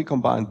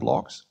non-recombined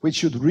blocks, which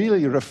should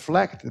really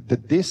reflect the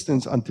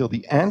distance until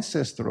the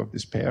ancestor of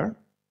this pair,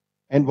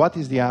 and what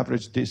is the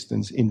average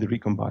distance in the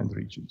recombined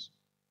regions.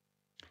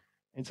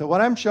 And so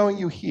what I'm showing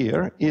you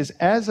here is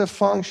as a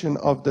function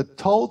of the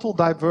total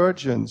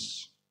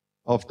divergence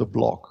of the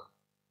block,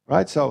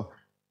 right? So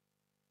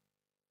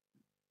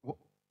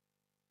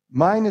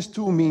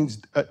 -2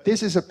 means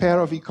this is a pair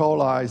of E.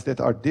 coli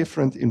that are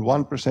different in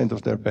 1%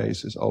 of their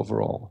bases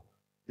overall.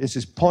 This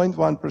is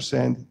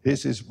 0.1%,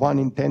 this is 1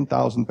 in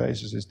 10,000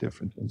 bases is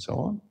different, and so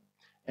on.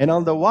 And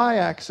on the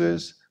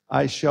y-axis,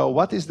 I show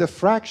what is the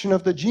fraction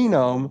of the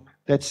genome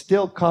that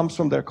still comes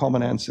from their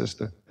common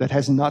ancestor, that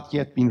has not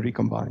yet been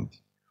recombined.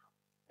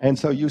 And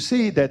so you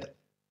see that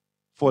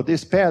for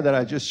this pair that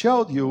I just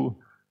showed you,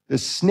 the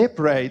SNP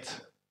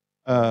rate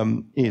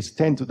is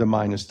 10 to the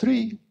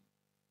 -3,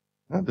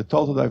 the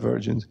total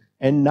divergence,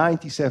 and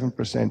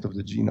 97% of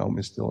the genome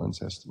is still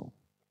ancestral.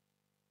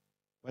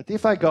 But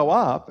if I go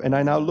up and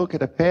I now look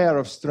at a pair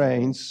of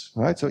strains,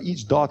 right? So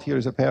each dot here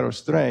is a pair of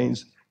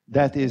strains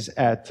that is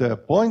at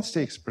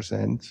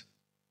 0.6%.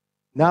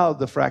 Now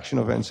the fraction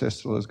of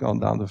ancestral has gone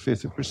down to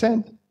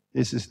 50%.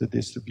 This is the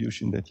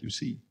distribution that you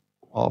see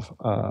of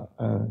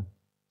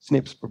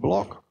SNPs per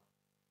block.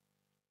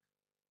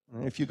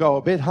 If you go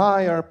a bit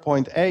higher,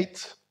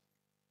 0.8,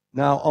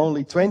 now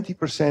only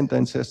 20%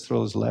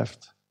 ancestral is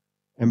left.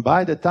 And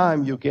by the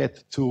time you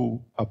get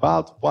to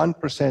about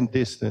 1%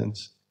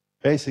 distance,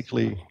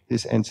 basically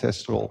this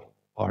ancestral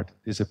part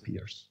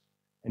disappears.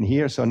 And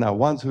here, so now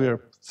once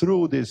we're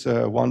through this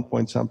 1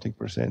 point something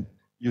percent,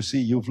 you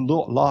see you've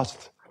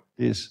lost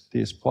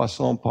this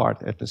Poisson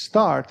part at the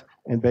start,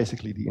 and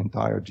basically the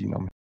entire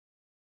genome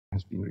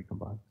has been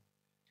recombined.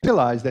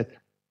 Realize that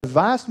the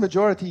vast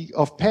majority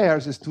of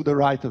pairs is to the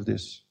right of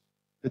this.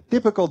 The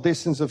typical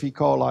distance of E.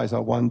 coli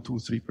are 1, 2,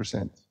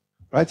 3%.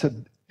 Right? So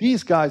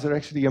these guys are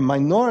actually a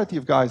minority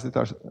of guys that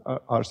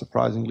are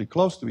surprisingly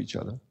close to each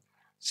other.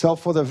 So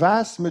for the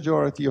vast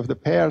majority of the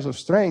pairs of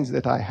strains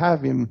that I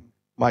have in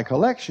my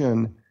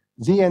collection,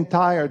 the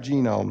entire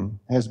genome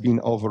has been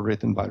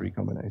overwritten by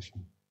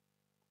recombination.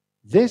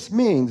 This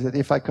means that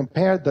if I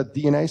compare the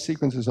DNA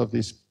sequences of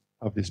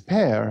this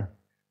pair,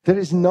 there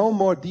is no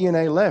more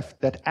DNA left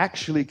that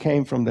actually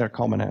came from their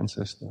common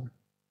ancestor.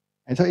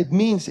 And so it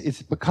means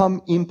it's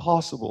become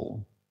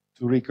impossible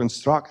to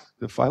reconstruct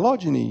the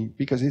phylogeny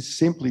because it's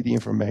simply the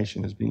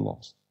information has been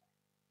lost.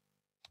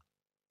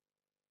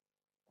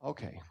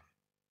 Okay,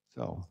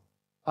 so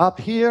up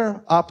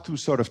here, up to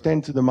sort of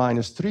 10 to the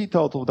 -3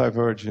 total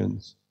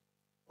divergence,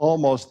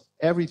 almost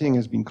everything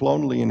has been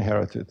clonally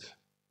inherited.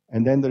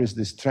 And then there is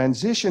this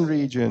transition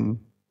region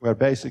where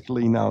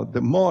basically now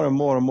the more and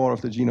more and more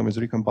of the genome is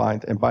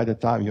recombined, and by the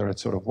time you're at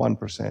sort of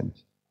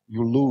 1%,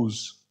 you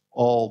lose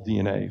all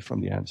DNA from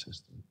the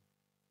ancestor.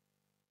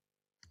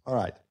 All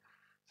right,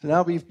 so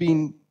now we've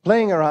been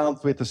playing around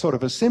with a sort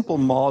of a simple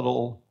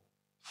model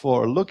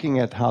for looking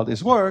at how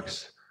this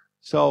works.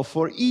 So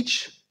for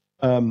each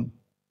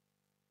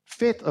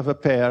fit of a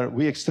pair,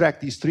 we extract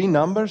these three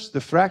numbers: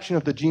 the fraction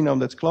of the genome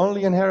that's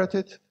clonally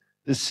inherited,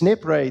 the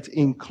SNP rate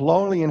in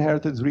clonally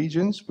inherited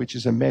regions, which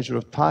is a measure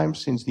of time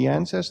since the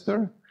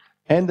ancestor,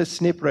 and the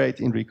SNP rate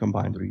in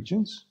recombined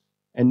regions.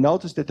 And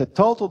notice that the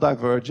total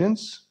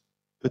divergence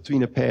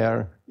between a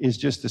pair is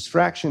just this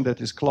fraction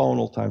that is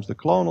clonal times the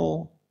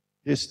clonal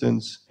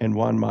distance, and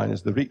 1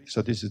 minus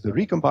so this is the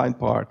recombined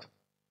part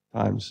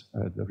times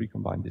the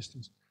recombined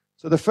distance.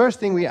 So the first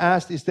thing we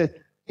asked is that,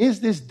 is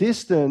this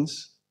distance,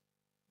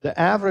 the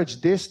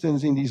average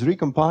distance in these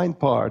recombined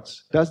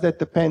parts, does that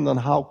depend on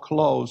how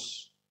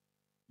close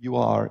you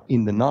are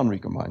in the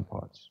non-recombined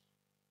parts?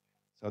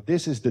 So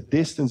this is the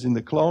distance in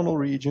the clonal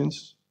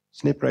regions,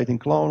 SNP rate in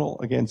clonal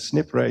against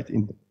SNP rate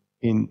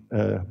in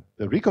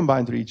the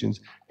recombined regions.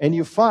 And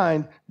you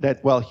find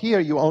that, well, here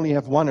you only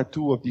have 1 or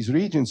 2 of these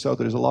regions, so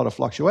there's a lot of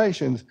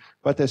fluctuations.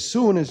 But as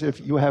soon as if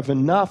you have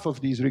enough of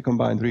these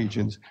recombined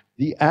regions,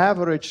 the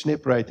average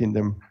SNP rate in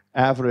them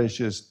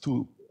averages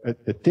to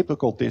a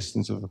typical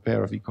distance of a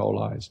pair of E.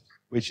 coli,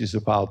 which is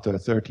about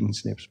 13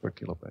 SNPs per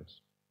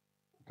kilobase.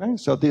 Okay,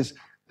 so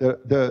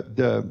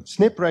the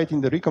SNP rate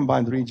in the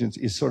recombined regions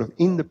is sort of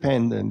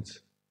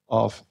independent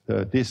of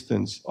the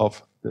distance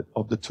of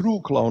the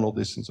true clonal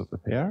distance of the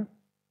pair.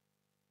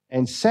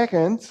 And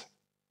second,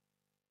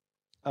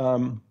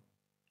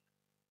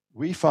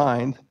 we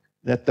find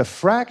that the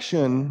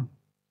fraction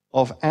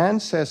of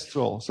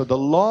ancestral, so the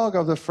log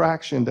of the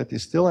fraction that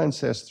is still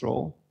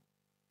ancestral,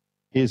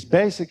 is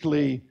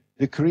basically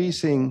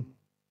decreasing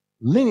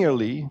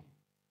linearly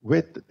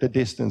with the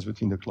distance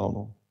between the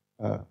clonal,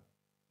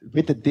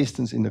 with the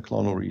distance in the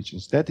clonal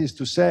regions. That is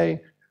to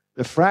say,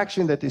 the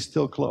fraction that is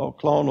still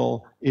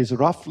clonal is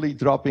roughly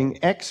dropping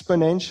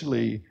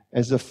exponentially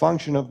as a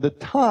function of the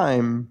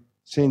time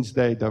since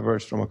they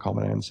diverged from a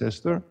common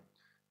ancestor.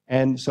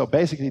 And so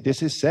basically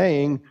this is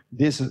saying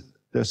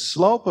the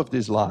slope of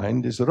this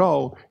line, this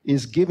rho,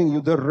 is giving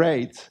you the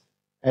rate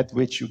at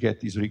which you get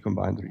these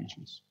recombined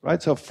regions,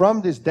 right? So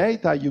from this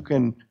data, you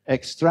can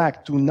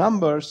extract two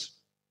numbers,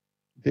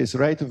 this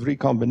rate of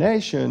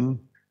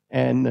recombination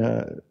and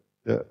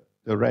the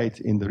rate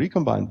in the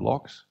recombined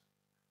blocks.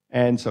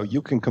 And so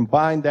you can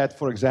combine that,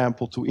 for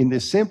example, to, in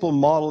this simple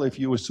model, if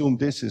you assume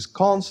this is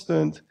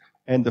constant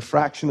and the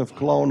fraction of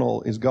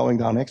clonal is going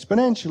down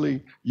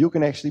exponentially, you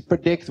can actually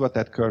predict what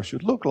that curve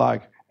should look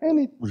like, and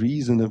it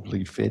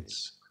reasonably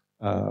fits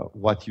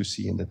what you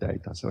see in the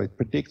data. So it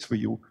predicts for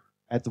you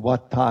at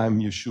what time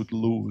you should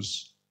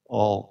lose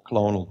all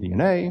clonal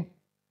DNA.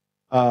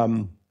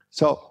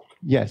 So,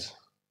 yes.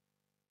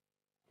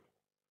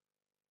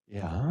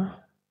 Yeah.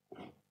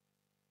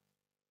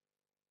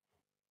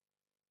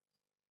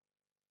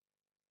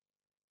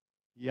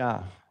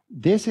 Yeah,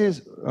 this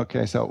is,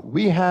 okay, so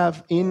we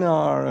have in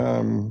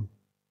our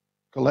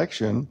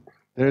collection,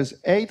 there's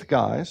 8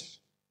 guys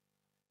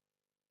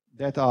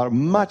that are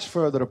much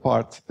further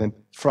apart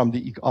from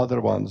the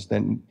other ones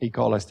than E.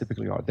 coli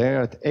typically are.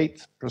 They're at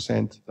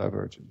 8%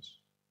 divergence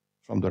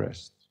from the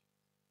rest.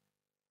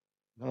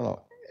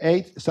 No,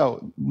 8,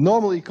 so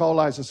normally E.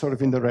 coli is sort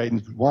of in the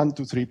range 1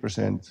 to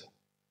 3%,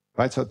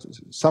 right? So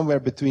somewhere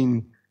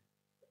between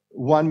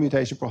 1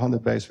 mutation per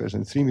 100 base pairs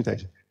and 3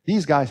 mutations.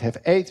 These guys have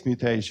 8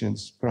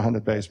 mutations per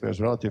 100 base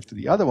pairs relative to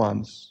the other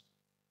ones.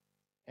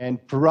 And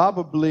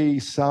probably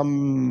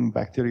some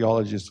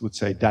bacteriologists would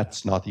say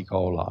that's not E.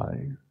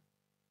 coli.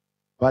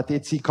 But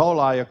it's E.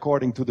 coli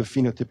according to the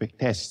phenotypic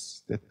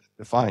tests that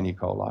define E.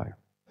 coli.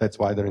 That's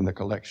why they're in the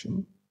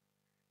collection.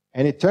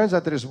 And it turns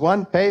out there is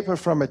one paper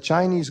from a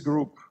Chinese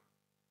group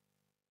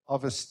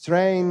of a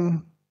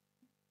strain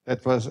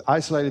that was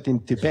isolated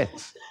in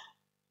Tibet.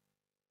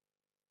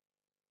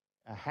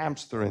 A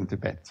hamster in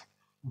Tibet.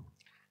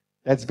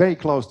 That's very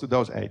close to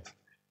those 8.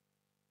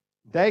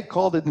 They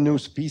called it a new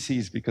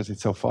species because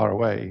it's so far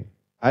away.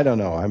 I don't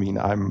know. I mean,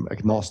 I'm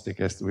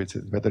agnostic as to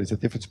whether it's a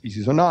different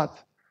species or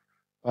not.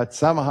 But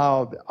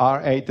somehow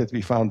our 8 that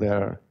we found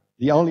there,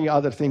 the only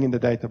other thing in the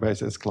database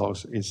that's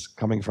close is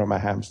coming from a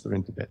hamster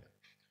in Tibet.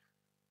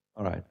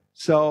 All right.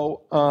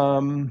 So,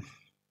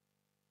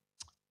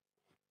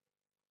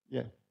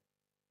 yeah.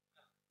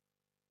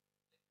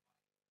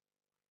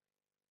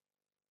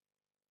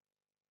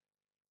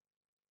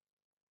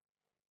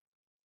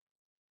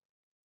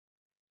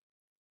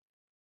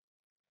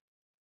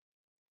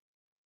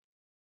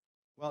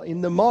 Well,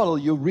 in the model,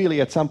 you really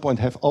at some point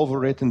have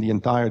overwritten the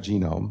entire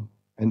genome,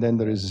 and then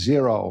there is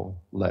 0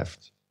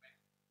 left.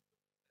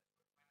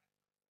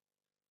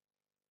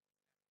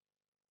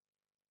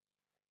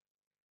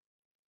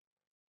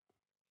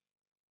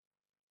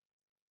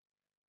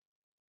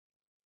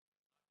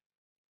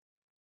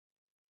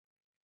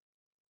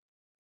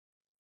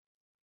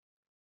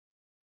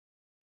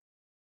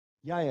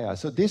 Yeah.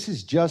 So this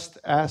is just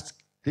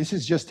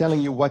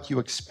telling you what you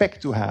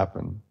expect to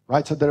happen,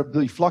 right? So there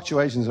will be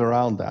fluctuations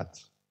around that.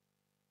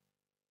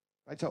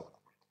 Right, so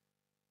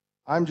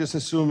I'm just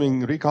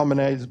assuming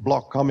recombinase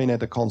block come in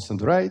at a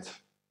constant rate,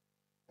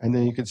 and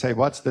then you can say,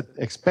 what's the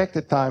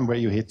expected time where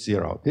you hit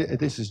 0?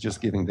 This is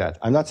just giving that.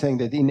 I'm not saying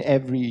that in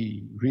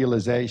every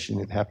realization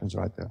it happens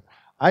right there.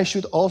 I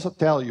should also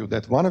tell you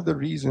that one of the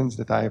reasons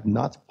that I have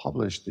not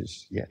published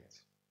this yet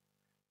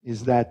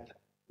is that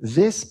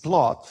this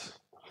plot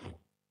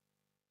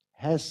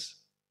has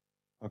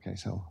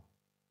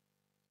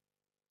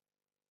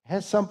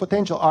some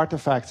potential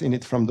artifacts in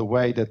it from the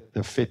way that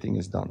the fitting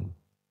is done.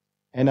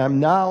 And I'm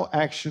now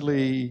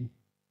actually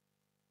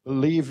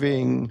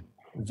believing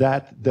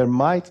that there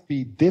might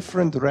be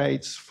different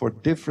rates for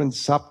different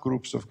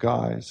subgroups of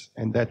guys,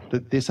 and that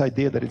this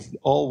idea that it's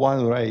all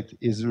one rate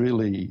is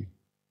really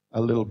a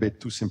little bit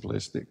too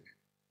simplistic,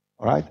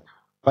 all right?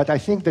 But I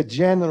think the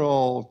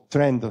general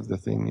trend of the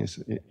thing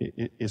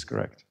is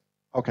correct.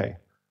 Okay,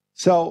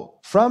 so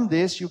from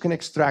this you can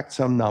extract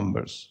some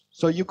numbers.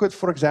 So you could,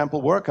 for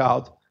example, work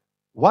out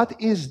what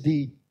is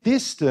the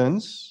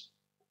distance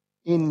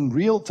in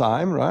real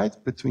time, right,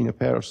 between a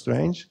pair of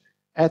strains,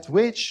 at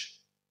which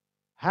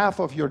half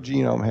of your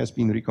genome has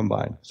been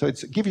recombined. So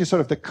it's give you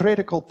sort of the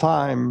critical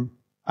time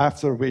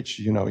after which,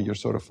 you're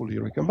sort of fully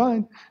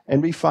recombined.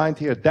 And we find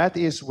here that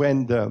is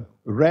when the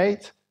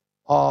rate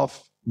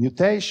of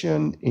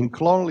mutation in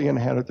clonally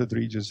inherited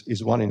regions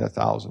is 1 in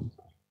 1,000.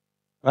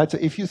 Right? So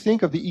if you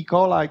think of the E.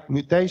 coli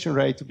mutation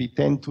rate to be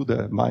 10 to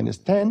the minus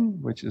 10,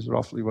 which is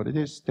roughly what it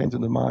is, 10 to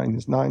the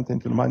minus 9, 10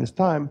 to the minus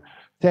 10,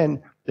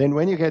 then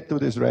when you get to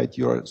this rate,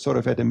 you're sort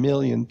of at 1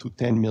 million to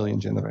 10 million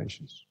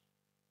generations.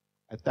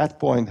 At that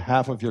point,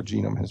 half of your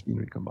genome has been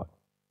recombined.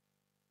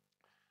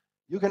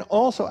 You can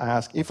also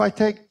ask, if I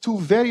take two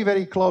very,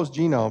 very close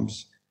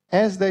genomes,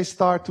 as they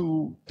start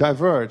to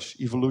diverge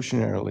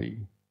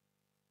evolutionarily,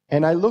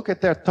 and I look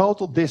at their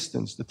total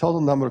distance, the total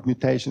number of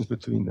mutations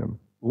between them,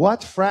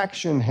 what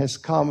fraction has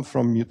come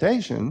from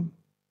mutation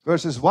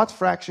versus what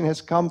fraction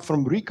has come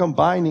from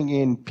recombining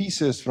in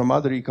pieces from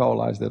other E.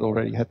 coli that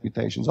already had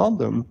mutations on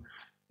them,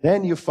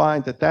 then you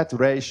find that that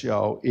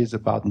ratio is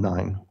about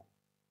 9.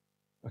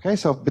 Okay,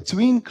 so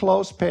between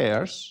close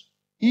pairs,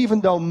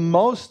 even though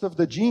most of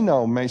the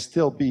genome may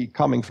still be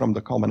coming from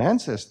the common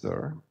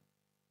ancestor,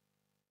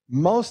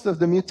 most of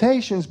the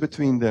mutations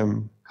between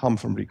them come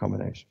from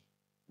recombination.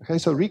 Okay,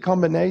 so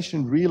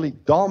recombination really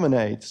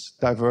dominates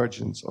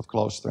divergence of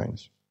close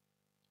strains.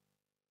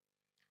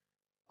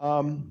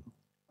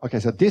 Okay,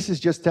 so this is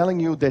just telling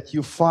you that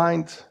you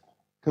find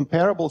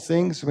comparable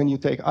things when you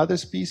take other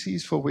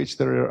species for which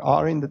there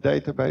are in the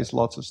database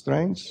lots of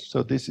strains.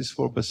 So this is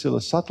for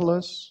Bacillus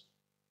subtilis.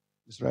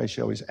 This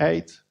ratio is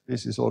 8.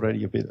 This is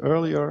already a bit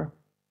earlier.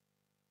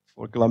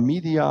 For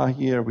Chlamydia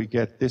here, we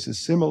get, this is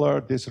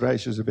similar. This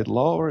ratio is a bit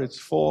lower. It's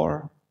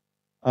 4.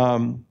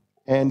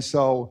 And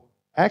so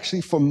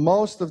actually for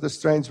most of the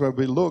strains where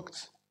we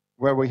looked,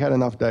 where we had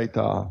enough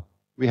data,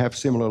 we have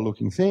similar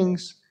looking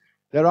things.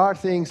 There are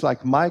things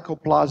like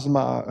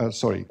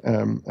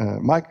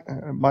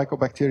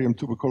Mycobacterium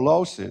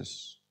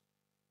tuberculosis,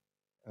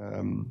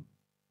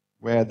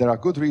 where there are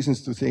good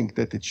reasons to think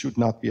that it should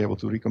not be able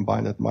to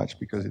recombine that much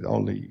because it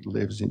only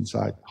lives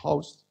inside the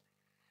host.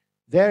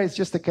 There it's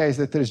just the case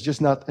that there's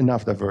just not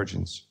enough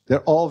divergence.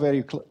 They're all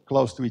very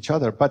close to each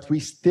other, but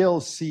we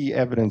still see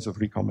evidence of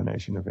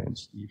recombination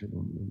events even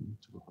in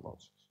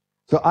tuberculosis.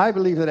 So I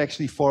believe that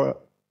actually for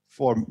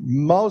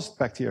most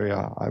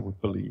bacteria, I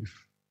would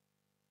believe,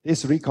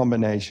 this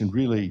recombination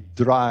really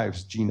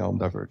drives genome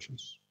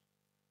divergence.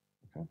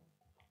 Okay?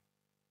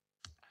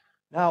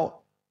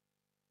 Now,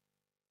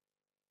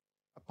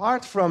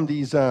 apart from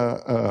these,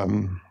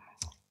 apart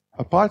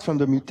from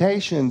the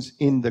mutations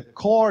in the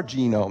core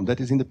genome,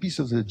 that is in the piece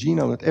of the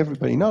genome that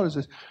everybody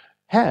notice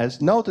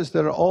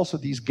there are also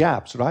these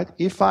gaps, right?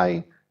 If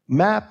I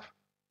map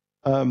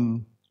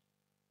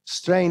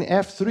strain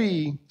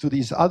F3 to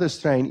this other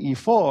strain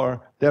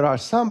E4, there are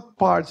some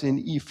parts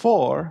in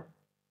E4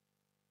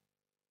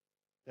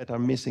 that are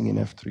missing in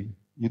F3.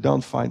 You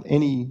don't find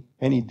any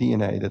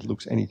DNA that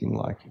looks anything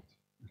like it.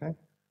 Okay?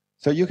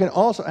 So you can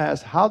also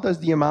ask, how does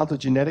the amount of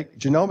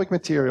genomic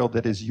material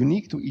that is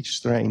unique to each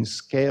strain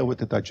scale with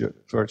the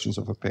divergence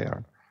of a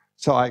pair?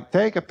 So I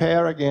take a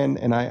pair again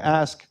and I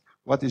ask,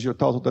 what is your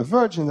total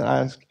divergence? And I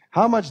ask,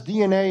 how much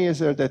DNA is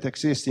there that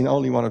exists in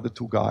only one of the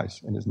two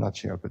guys and is not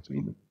shared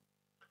between them?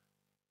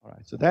 All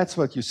right, so that's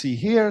what you see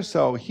here.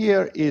 So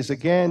here is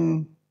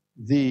again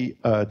the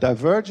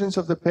divergence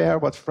of the pair,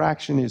 what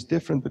fraction is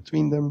different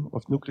between them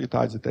of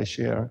nucleotides that they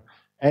share.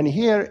 And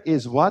here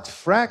is what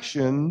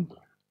fraction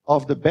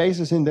of the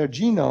bases in their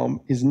genome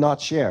is not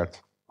shared,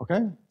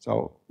 okay?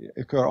 So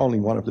occur only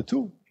one of the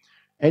two.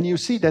 And you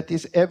see that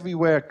is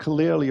everywhere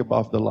clearly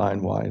above the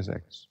line y is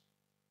x,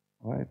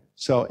 right?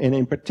 So, and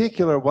in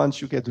particular,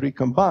 once you get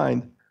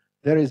recombined,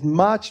 there is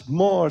much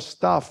more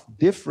stuff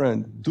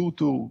different due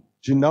to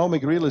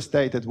genomic real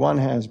estate that one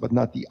has but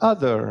not the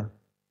other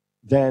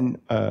than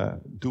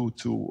due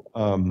to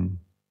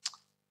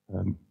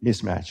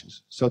mismatches.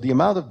 So the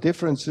amount of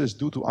differences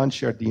due to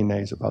unshared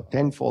DNA is about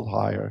 10-fold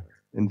higher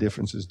than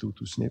differences due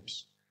to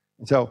SNPs.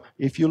 And so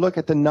if you look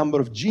at the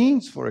number of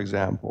genes, for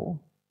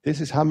example,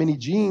 this is how many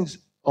genes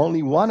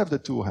only one of the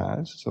two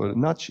has, so they're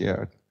not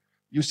shared.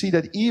 You see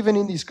that even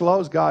in these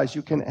close guys,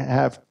 you can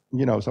have,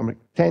 you know, some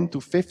 10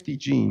 to 50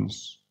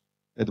 genes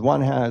that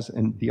one has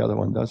and the other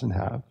one doesn't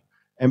have.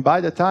 And by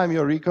the time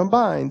you're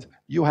recombined,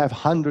 you have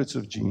hundreds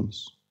of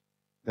genes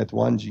that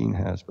one gene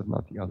has but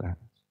not the other has.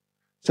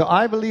 So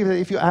I believe that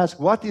if you ask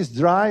what is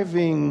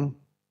driving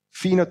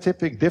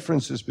phenotypic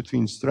differences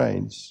between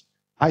strains,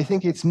 I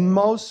think it's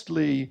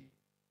mostly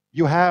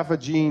you have a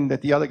gene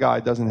that the other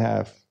guy doesn't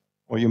have,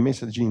 or you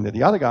miss a gene that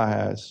the other guy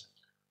has.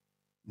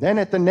 Then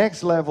at the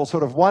next level,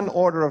 sort of one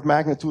order of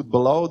magnitude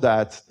below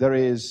that, there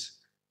is,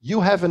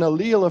 you have an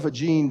allele of a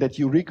gene that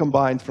you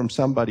recombined from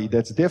somebody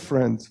that's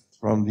different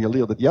from the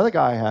allele that the other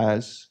guy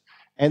has,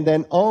 and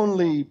then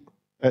only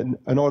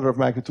an order of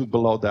magnitude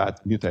below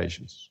that,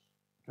 mutations.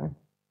 Okay?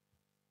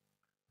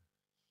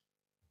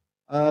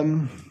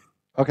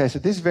 Okay, so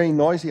this is very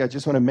noisy. I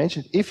just want to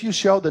mention, if you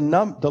show the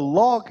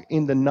log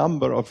in the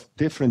number of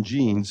different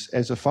genes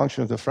as a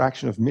function of the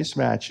fraction of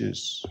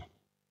mismatches,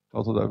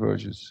 total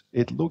divergence,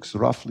 it looks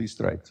roughly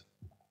straight.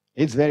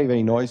 It's very,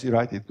 very noisy,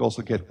 right? It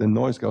also the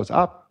noise goes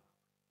up,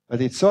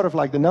 but it's sort of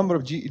like the number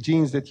of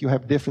genes that you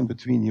have different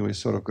between you is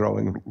sort of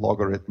growing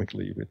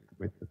logarithmically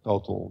with the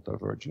total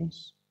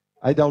divergence.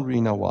 I don't really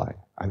know why.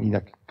 I mean,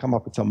 I can come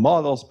up with some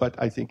models, but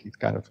I think it's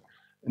kind of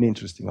an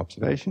interesting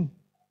observation.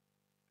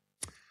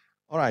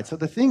 All right, so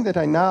the thing that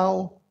I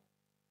now,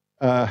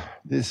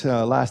 this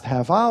last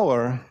half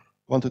hour,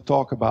 want to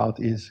talk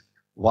about is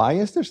why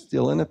is there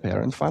still an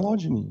apparent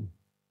phylogeny?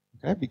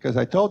 Okay, because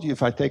I told you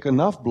if I take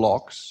enough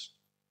blocks,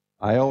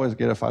 I always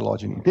get a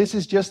phylogeny. This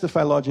is just the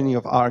phylogeny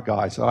of our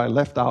guy, so I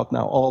left out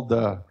now all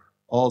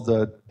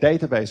the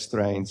database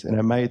strains, and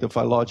I made a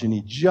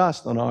phylogeny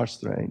just on our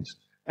strains.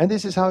 And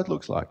this is how it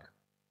looks like.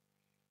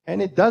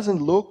 And it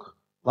doesn't look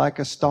like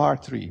a star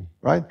tree,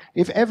 right?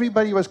 If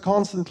everybody was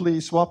constantly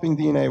swapping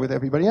DNA with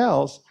everybody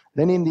else,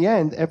 then in the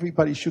end,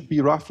 everybody should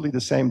be roughly the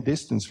same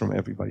distance from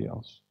everybody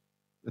else.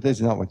 But that's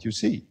not what you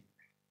see.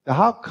 So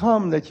how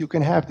come that you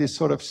can have this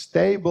sort of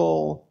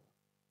stable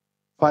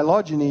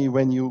phylogeny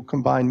when you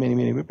combine many,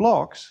 many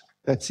blocks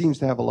that seems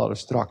to have a lot of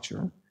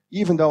structure,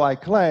 even though I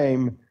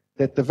claim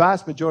that the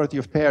vast majority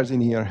of pairs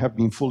in here have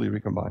been fully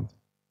recombined?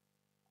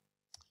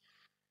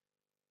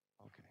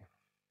 Okay.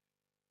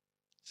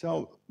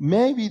 So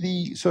maybe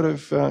the sort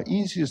of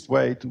easiest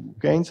way to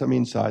gain some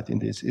insight in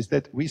this is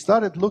that we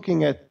started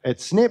looking at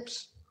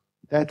SNPs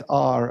that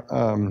are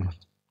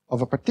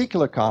of a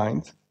particular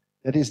kind.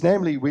 That is,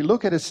 namely, we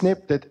look at a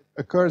SNP that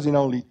occurs in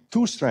only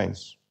 2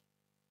 strains.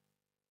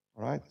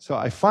 All right? So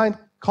I find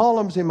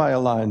columns in my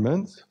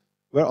alignment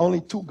where only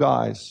 2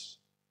 guys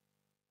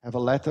have a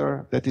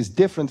letter that is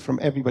different from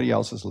everybody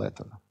else's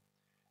letter.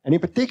 And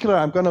in particular,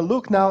 I'm going to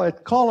look now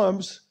at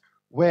columns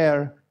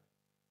where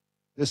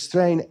the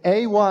strain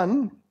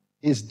A1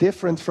 is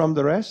different from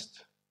the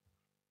rest,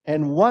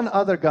 and one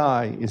other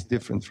guy is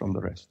different from the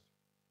rest.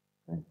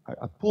 Okay?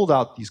 I pulled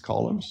out these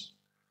columns.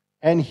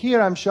 And here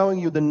I'm showing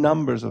you the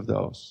numbers of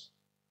those.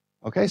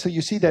 Okay, so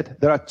you see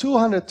that there are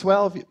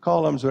 212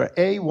 columns where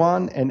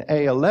A1 and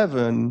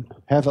A11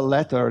 have a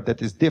letter that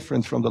is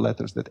different from the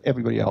letters that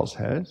everybody else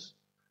has.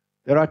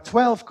 There are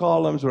 12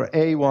 columns where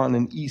A1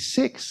 and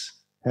E6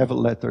 have a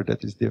letter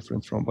that is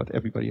different from what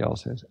everybody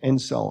else has,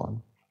 and so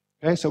on.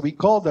 Okay, so we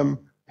call them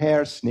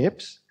pair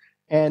SNPs.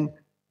 And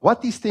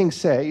what these things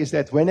say is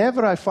that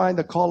whenever I find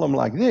a column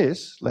like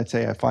this, let's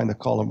say I find a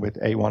column with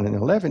A1 and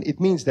 11, it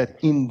means that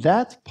in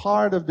that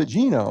part of the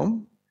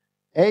genome,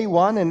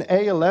 A1 and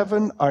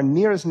A11 are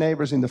nearest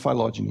neighbors in the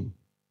phylogeny.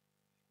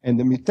 And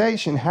the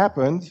mutation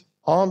happened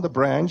on the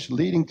branch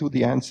leading to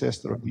the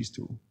ancestor of these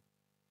 2.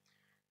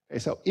 Okay,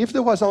 so if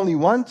there was only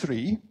one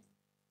tree,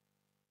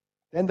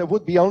 then there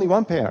would be only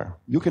one pair.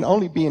 You can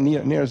only be a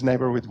nearest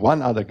neighbor with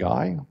one other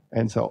guy,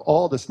 and so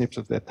all the SNPs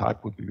of that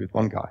type would be with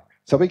one guy.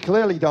 So we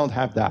clearly don't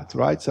have that,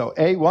 right? So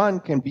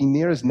A1 can be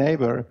nearest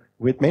neighbor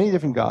with many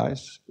different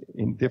guys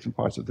in different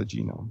parts of the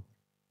genome.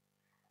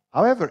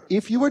 However,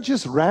 if you were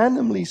just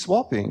randomly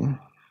swapping,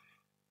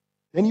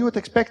 then you would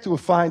expect to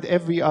find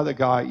every other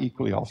guy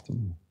equally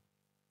often.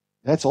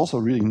 That's also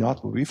really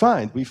not what we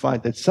find. We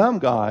find that some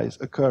guys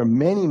occur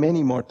many,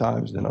 many more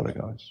times than other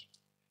guys.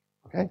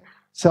 Okay?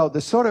 So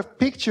the sort of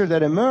picture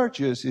that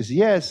emerges is,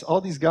 yes, all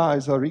these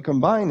guys are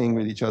recombining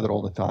with each other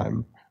all the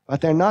time,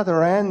 but they're not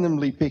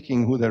randomly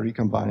picking who they're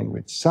recombining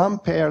with. Some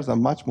pairs are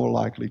much more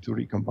likely to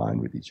recombine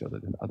with each other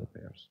than other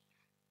pairs.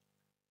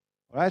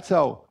 All right,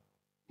 so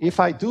if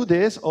I do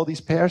this, all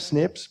these pair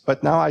SNPs,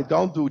 but now I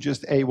don't do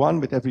just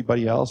A1 with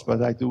everybody else,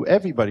 but I do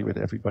everybody with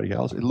everybody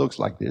else, it looks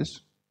like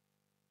this.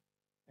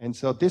 And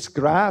so this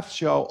graph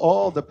shows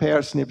all the pair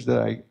SNPs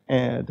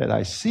that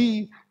I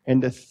see,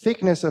 and the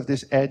thickness of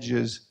these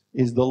edges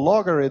is the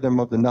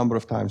logarithm of the number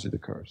of times it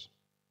occurs.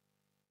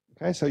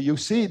 Okay, so you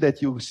see that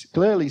you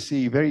clearly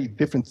see very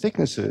different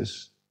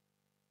thicknesses.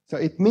 So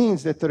it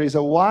means that there is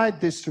a wide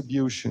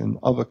distribution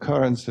of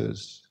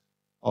occurrences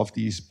of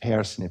these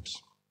pair SNPs.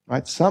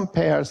 Right? Some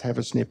pairs have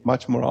a SNP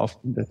much more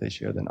often that they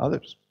share than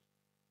others.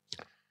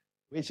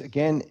 Which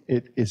again,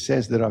 it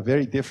says there are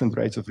very different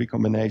rates of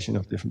recombination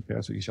of different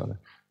pairs with each other.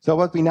 So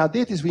what we now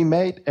did is we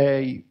made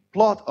a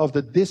plot of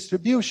the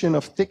distribution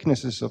of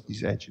thicknesses of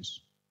these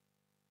edges.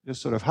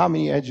 Just sort of how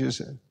many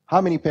edges, how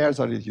many pairs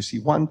are it you see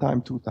 1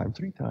 time, 2 time,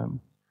 3 time?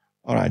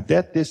 All right,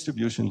 that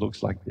distribution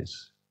looks like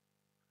this.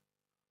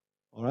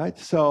 All right,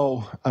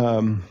 so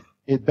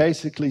it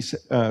basically,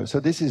 so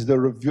this is the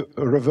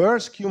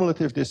reverse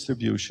cumulative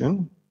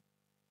distribution.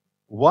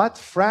 What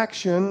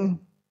fraction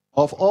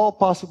of all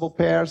possible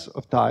pairs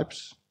of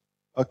types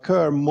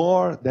occur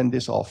more than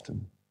this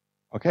often?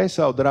 Okay,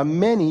 so there are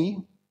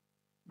many,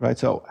 right?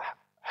 So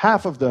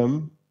half of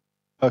them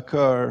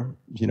occur,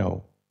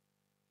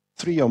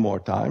 3 or more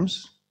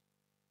times,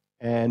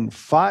 and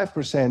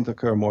 5%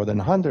 occur more than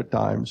 100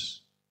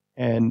 times,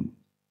 and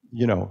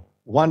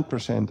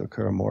 1%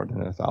 occur more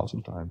than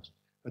 1,000 times.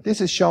 But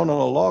this is shown on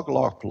a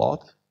log-log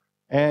plot,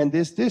 and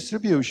this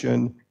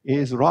distribution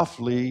is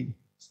roughly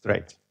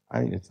straight.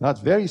 It's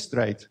not very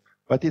straight,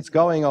 but it's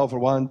going over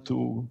 1,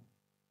 2,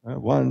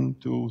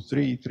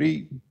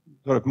 3,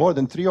 sort of more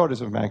than 3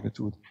 orders of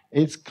magnitude.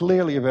 It's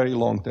clearly a very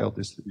long-tail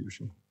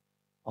distribution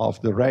of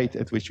the rate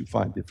at which you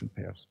find different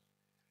pairs.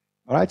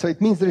 All right, so it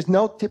means there is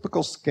no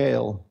typical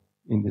scale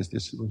in this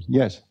distribution.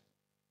 Yes?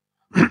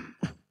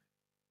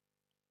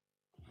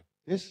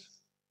 This?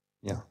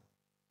 Yeah.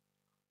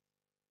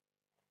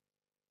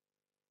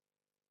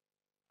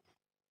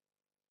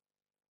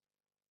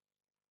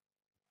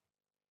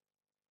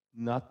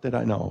 Not that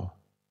I know.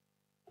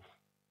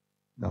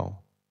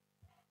 No.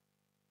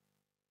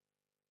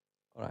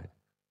 All right.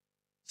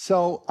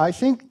 So I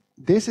think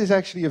this is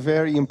actually a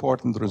very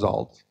important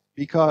result,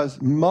 because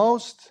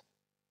most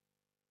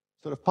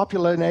sort of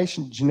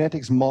population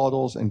genetics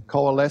models and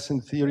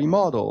coalescent theory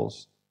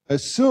models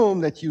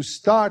assume that you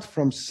start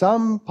from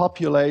some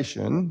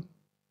population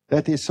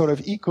that is sort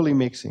of equally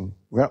mixing,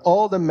 where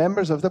all the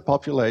members of the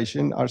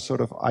population are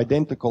sort of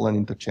identical and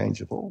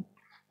interchangeable.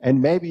 And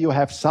maybe you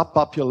have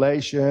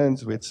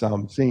subpopulations with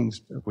some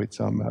things, with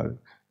some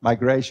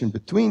migration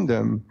between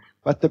them,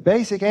 but the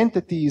basic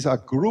entities are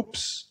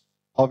groups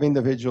of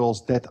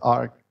individuals that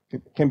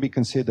can be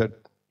considered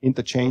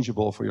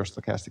interchangeable for your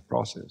stochastic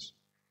process.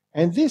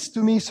 And this,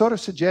 to me, sort of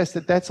suggests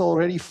that that's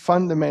already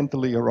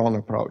fundamentally a wrong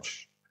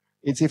approach.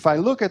 It's if I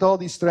look at all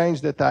these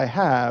strains that I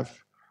have,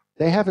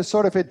 they have a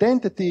sort of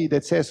identity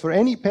that says for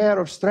any pair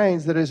of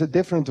strains, there is a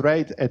different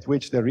rate at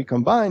which they're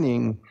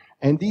recombining,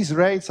 and these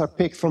rates are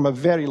picked from a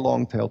very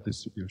long-tail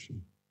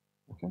distribution.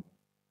 Okay?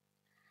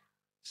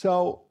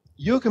 So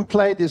you can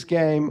play this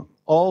game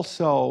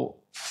also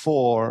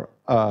for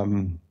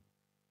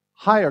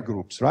higher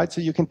groups, right?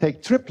 So you can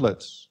take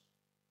triplets,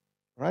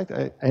 right?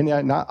 And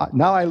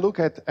now I look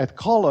at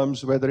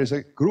columns where there is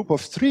a group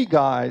of 3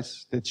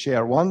 guys that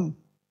share one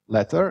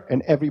letter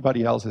and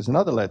everybody else has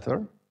another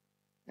letter.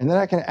 And then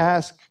I can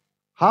ask,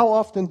 how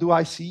often do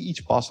I see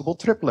each possible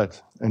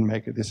triplet, and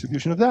make a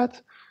distribution of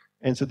that?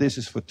 And so this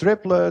is for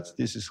triplets,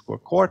 this is for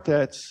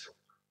quartets,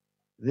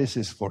 this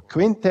is for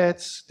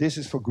quintets, this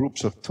is for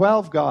groups of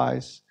 12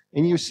 guys.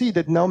 And you see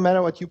that no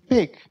matter what you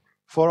pick,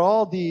 for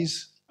all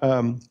these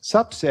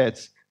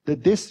subsets, the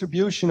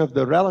distribution of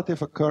the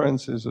relative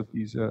occurrences of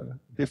these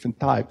different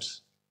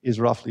types is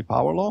roughly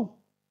power law,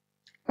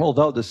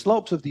 although the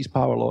slopes of these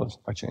power laws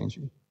are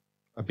changing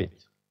a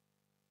bit.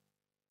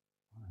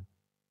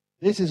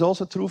 This is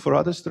also true for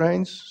other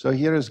strains. So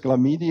here is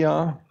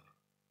Chlamydia.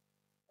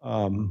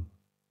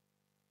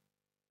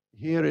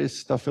 Here is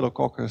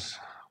Staphylococcus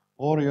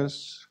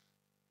aureus,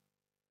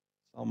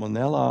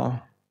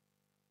 Salmonella.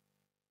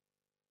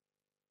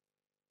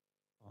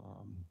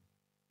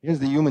 Here's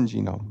the human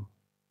genome.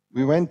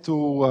 We went to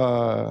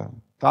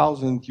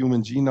 1,000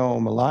 human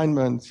genome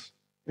alignments.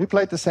 We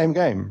played the same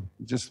game.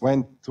 We just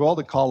went to all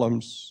the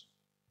columns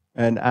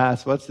and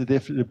asked, what's the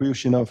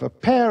distribution of a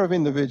pair of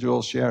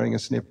individuals sharing a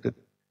SNP that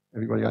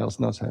everybody else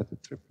knows how to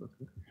triplet.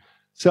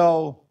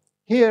 So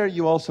here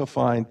you also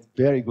find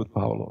very good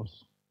power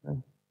laws. Okay?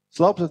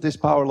 Slopes of this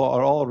power law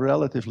are all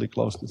relatively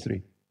close to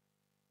 3.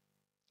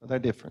 So they're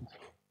different.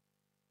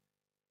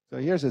 So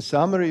here's a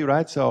summary,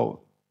 right?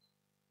 So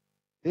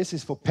this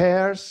is for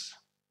pairs,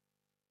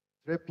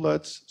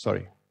 triplets,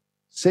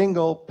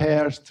 single,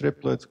 pairs,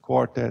 triplets,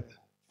 quartet,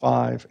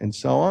 5, and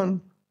so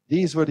on.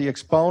 These were the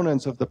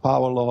exponents of the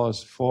power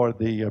laws for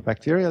the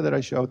bacteria that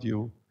I showed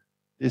you.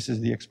 This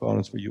is the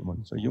exponents for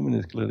human. So human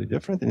is clearly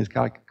different and it's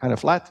kind of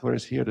flat,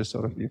 whereas here the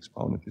sort of the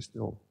exponent is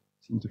still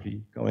seem to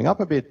be going up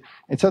a bit.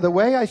 And so the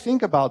way I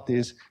think about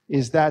this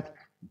is that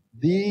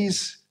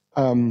these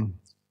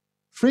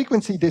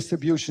frequency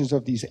distributions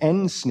of these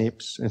N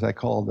SNPs, as I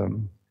call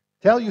them,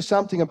 tell you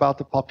something about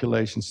the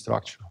population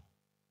structure.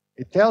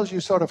 It tells you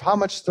sort of how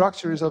much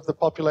structure is of the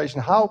population,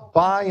 how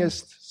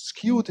biased,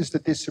 skewed is the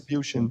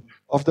distribution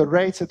of the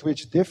rates at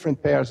which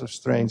different pairs of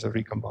strains are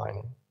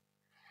recombining.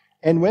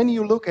 And when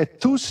you look at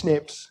 2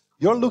 SNPs,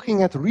 you're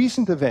looking at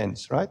recent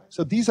events, right?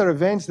 So these are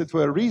events that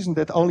were recent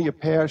that only a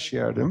pair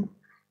shared them.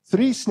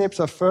 3 SNPs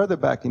are further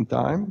back in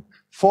time.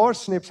 4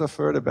 SNPs are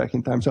further back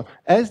in time. So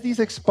as these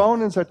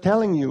exponents are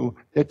telling you,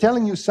 they're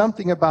telling you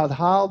something about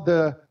how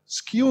the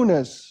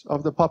skewness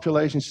of the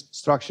population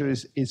structure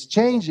is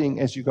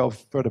changing as you go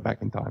further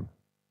back in time.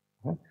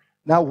 Okay?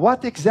 Now,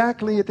 what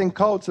exactly it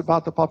encodes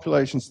about the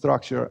population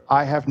structure,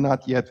 I have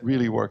not yet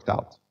really worked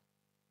out.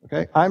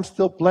 Okay? I'm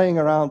still playing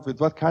around with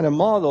what kind of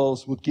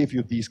models would give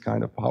you these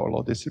kind of power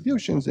law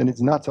distributions, and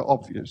it's not so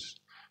obvious.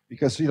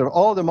 Because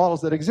all the models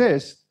that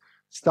exist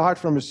start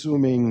from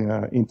assuming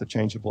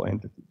interchangeable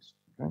entities.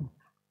 Okay?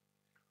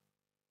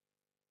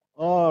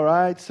 All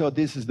right, so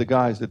this is the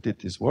guys that did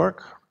this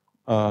work.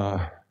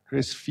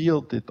 Chris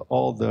Field did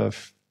all the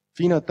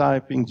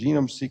phenotyping,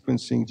 genome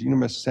sequencing,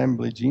 genome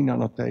assembly, gene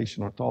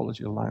annotation,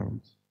 orthology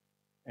alignment.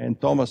 And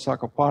Thomas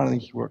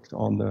Sakoparnik worked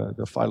on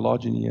the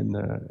phylogeny and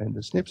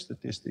the SNP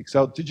statistics.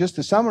 So just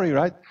a summary,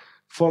 right?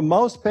 For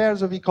most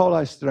pairs of E.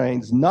 coli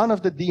strains, none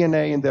of the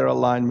DNA in their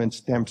alignment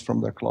stems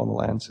from their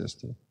clonal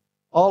ancestor.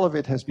 All of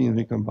it has been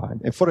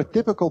recombined. And for a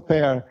typical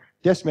pair,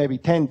 just maybe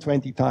 10,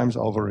 20 times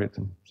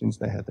overwritten since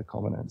they had the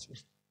common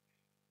ancestor.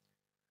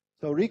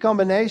 So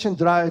recombination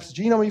drives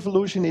genome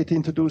evolution. It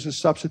introduces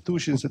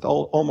substitutions at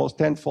almost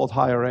 10-fold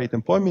higher rate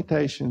than point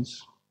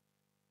mutations.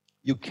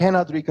 You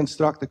cannot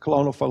reconstruct the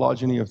clonal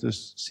phylogeny of the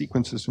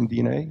sequences from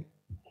DNA.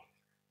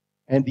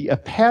 And the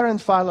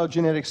apparent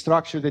phylogenetic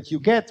structure that you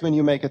get when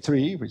you make a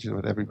tree, which is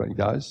what everybody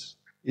does,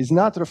 is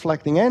not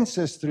reflecting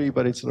ancestry,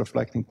 but it's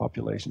reflecting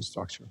population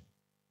structure.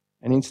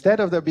 And instead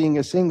of there being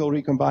a single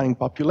recombining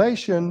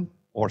population,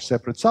 or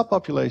separate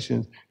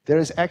subpopulations, there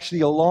is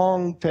actually a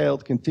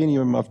long-tailed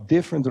continuum of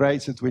different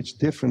rates at which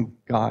different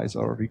guys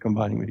are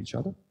recombining with each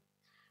other.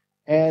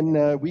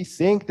 And we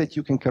think that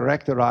you can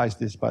characterize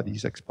this by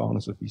these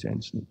exponents of these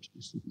n-SNP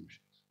distributions.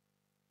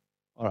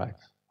 All right,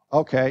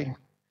 okay.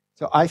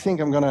 So I think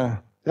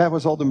that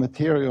was all the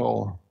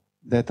material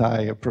that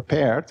I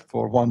prepared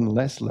for one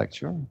less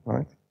lecture,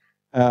 right?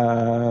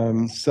 I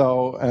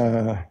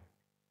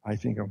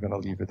think I'm gonna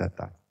leave it at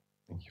that.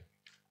 Thank you.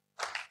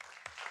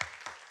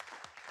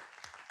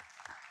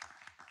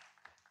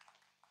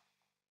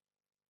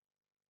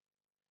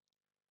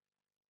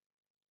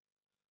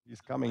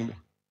 He's coming.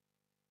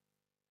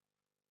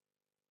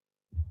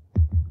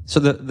 So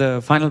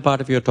the final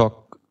part of your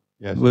talk,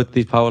 yes, with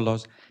the power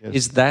laws, yes,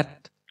 is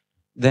that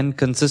then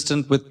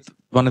consistent with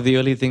one of the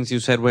early things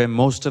you said, where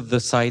most of the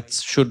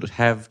sites should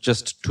have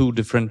just two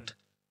different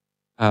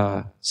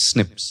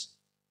SNPs?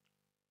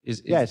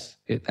 Yes,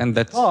 and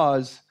that's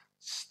because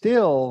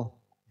still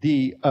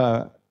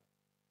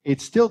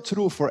it's still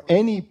true for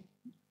any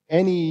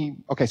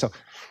okay. So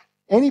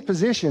any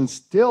position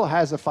still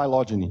has a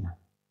phylogeny.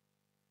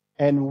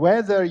 And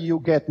whether you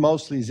get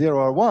mostly 0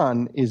 or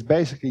 1 is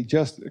basically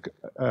just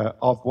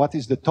of what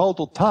is the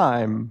total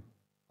time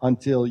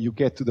until you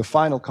get to the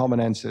final common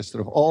ancestor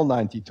of all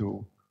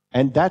 92.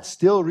 And that's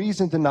still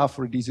reason enough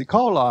for these E.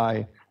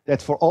 coli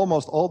that for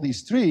almost all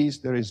these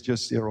trees, there is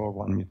just 0 or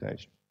 1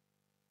 mutation.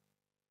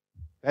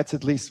 That's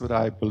at least what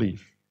I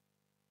believe.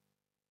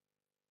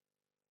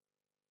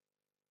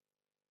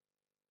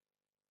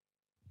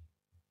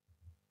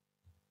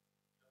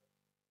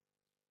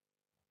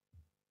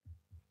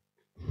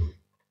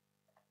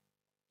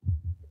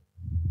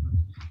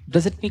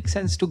 Does it make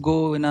sense to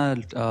go in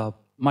a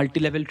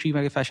multi-level tree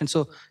fashion?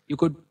 So you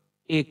could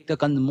take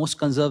the most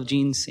conserved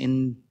genes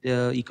in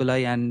the E.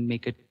 coli and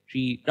make a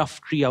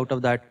rough tree out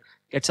of that,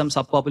 get some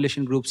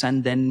subpopulation groups,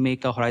 and then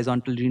make a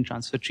horizontal gene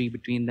transfer tree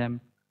between them.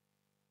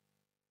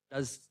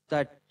 Does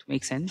that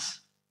make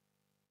sense?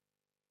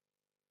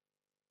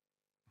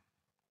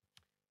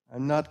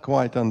 I'm not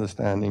quite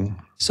understanding.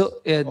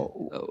 So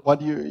what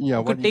do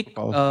you could take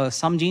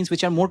some genes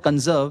which are more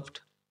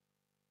conserved,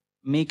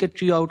 make a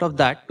tree out of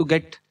that to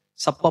get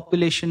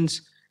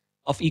subpopulations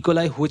of E.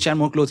 coli which are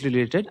more closely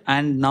related,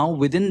 and now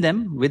within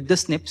them, with the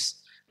SNPs,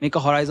 make a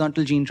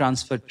horizontal gene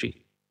transfer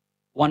tree.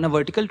 One a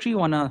vertical tree,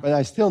 one a... But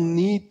I still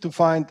need to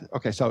find,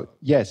 okay, so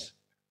yes.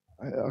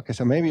 Okay,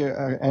 so maybe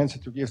an answer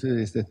to give to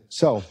this is that,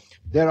 so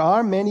there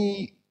are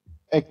many,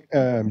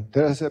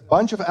 there's a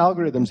bunch of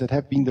algorithms that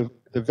have been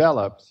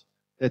developed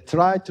that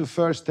try to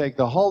first take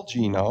the whole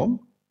genome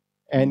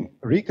and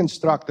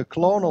reconstruct the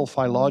clonal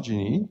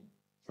phylogeny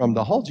from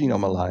the whole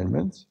genome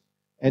alignment,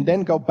 and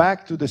then go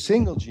back to the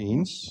single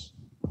genes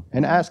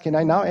and ask, can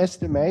I now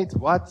estimate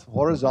what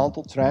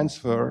horizontal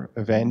transfer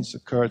events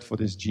occurred for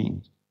this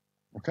gene?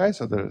 Okay,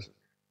 so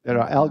there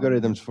are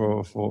algorithms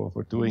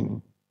for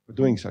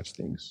doing such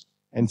things,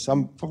 and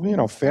some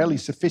fairly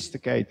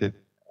sophisticated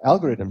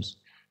algorithms.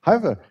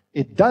 However,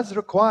 it does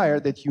require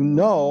that you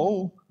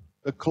know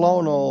the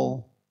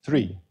clonal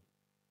tree.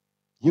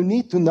 You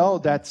need to know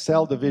that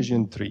cell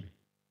division tree.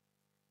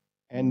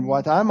 And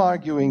what I'm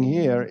arguing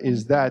here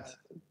is that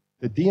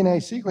the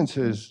DNA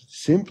sequences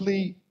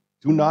simply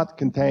do not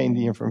contain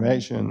the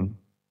information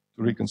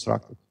to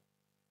reconstruct it.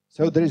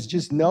 So there is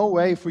just no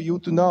way for you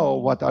to know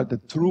what are the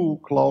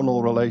true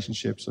clonal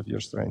relationships of your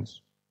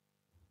strains.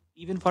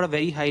 Even for a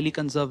very highly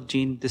conserved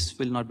gene, this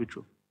will not be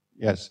true.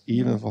 Yes,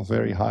 even for a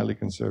very highly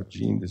conserved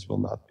gene, this will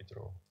not be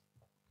true.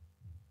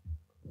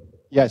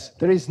 Yes,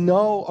 there is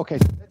no, okay,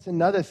 so that's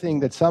another thing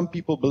that some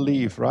people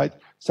believe, right?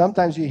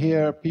 Sometimes you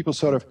hear people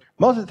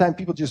most of the time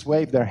people just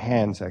wave their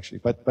hands actually,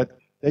 but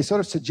they sort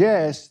of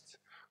suggest,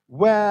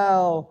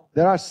 well,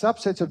 there are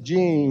subsets of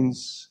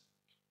genes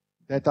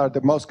that are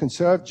the most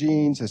conserved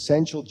genes,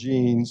 essential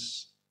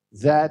genes,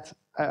 that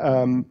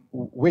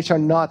which are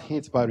not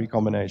hit by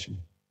recombination.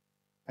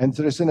 And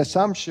there is an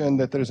assumption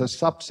that there is a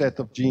subset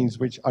of genes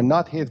which are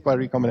not hit by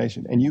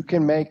recombination, and you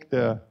can make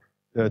the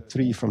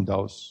tree from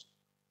those.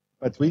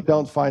 But we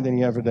don't find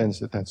any evidence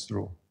that that's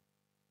true.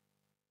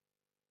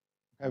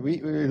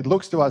 It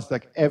looks to us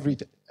like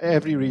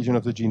every region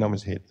of the genome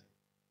is hit.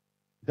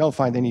 We don't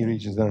find any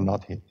regions that are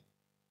not hit.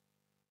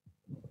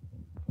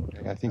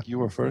 Okay, I think you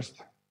were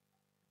first.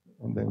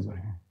 And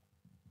then...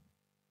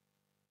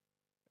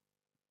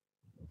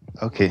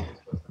 Okay.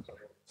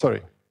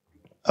 Sorry.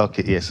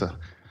 Okay, yes, sir.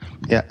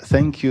 Yeah,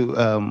 thank you.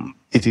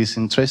 It is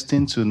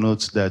interesting to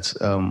note that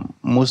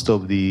most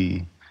of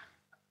the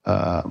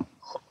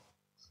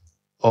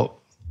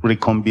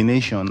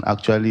recombination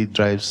actually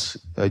drives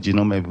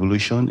genome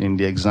evolution in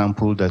the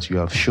example that you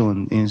have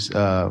shown,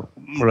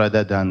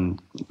 rather than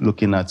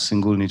looking at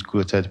single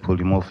nucleotide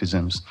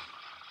polymorphisms,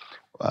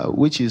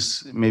 which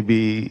is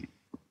maybe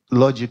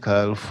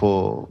logical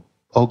for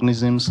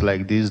organisms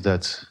like this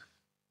that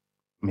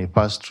may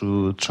pass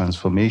through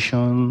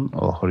transformation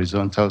or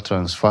horizontal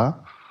transfer,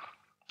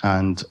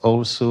 and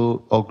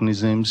also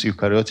organisms,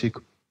 eukaryotic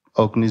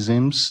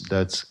organisms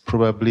that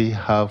probably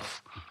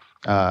have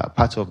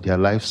part of their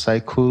life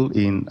cycle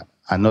in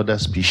another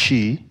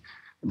species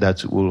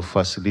that will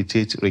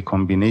facilitate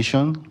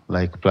recombination,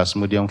 like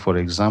Plasmodium, for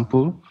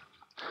example.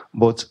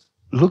 But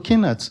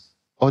looking at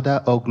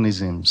other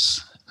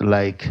organisms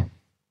like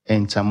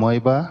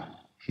Entamoeba,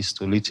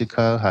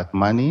 histolytical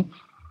Hartmanni,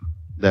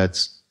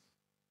 that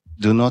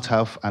do not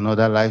have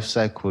another life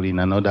cycle in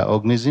another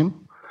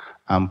organism,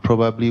 and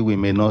probably we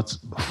may not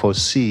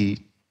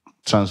foresee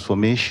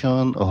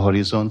transformation or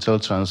horizontal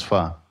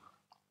transfer.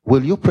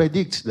 Will you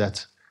predict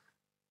that?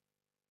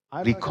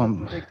 I'm not going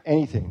to predict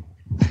anything.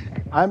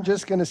 I'm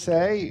just going to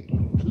say,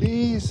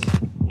 please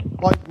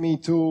point me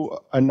to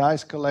a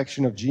nice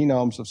collection of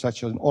genomes of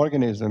such an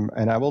organism,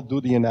 and I will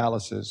do the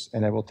analysis,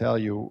 and I will tell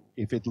you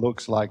if it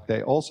looks like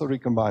they also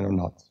recombine or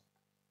not.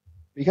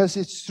 Because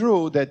it's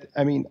true that,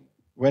 I mean,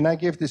 when I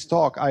give this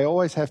talk, I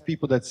always have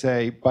people that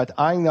say, but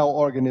I know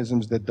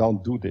organisms that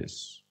don't do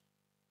this.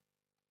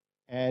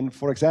 And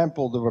for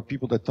example, there were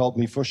people that told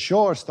me, for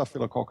sure,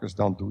 Staphylococcus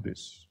don't do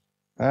this.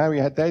 We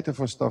had data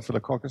for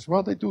Staphylococcus.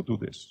 Well, they do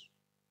this.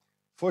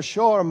 For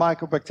sure,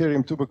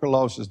 Mycobacterium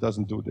tuberculosis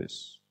doesn't do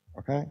this.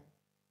 Okay?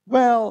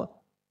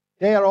 Well,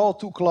 they are all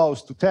too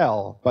close to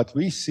tell, but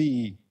we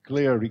see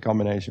clear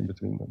recombination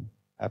between them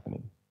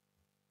happening.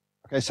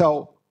 Okay,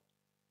 so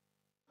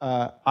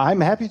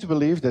I'm happy to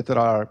believe that there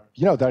are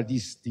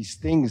these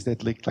things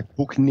that look like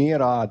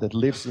Buchnera that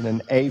lives in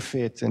an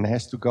aphid and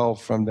has to go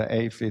from the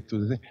aphid to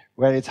the thing,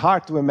 where it's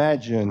hard to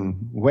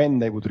imagine when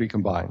they would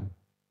recombine.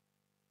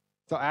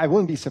 So I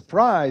wouldn't be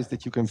surprised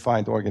that you can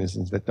find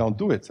organisms that don't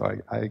do it. So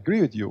I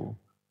agree with you,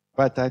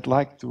 but I'd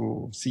like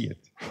to see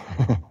it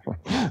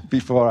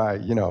before I,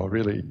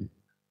 really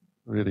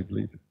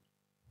believe it.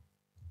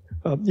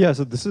 Yeah,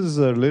 so this is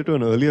related to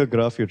an earlier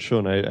graph you'd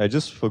shown. I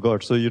just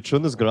forgot. So you'd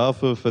shown this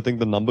graph of, I think,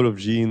 the number of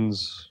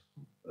genes.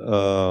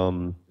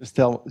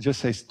 Just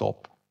say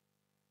stop.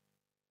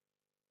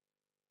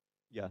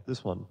 Yeah,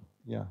 this one.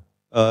 Yeah.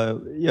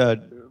 Yeah.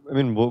 I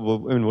mean,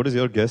 what is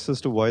your guess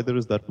as to why there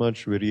is that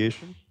much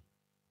variation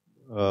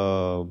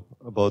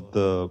about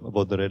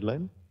the red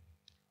line?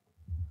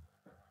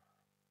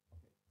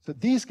 So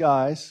these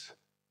guys,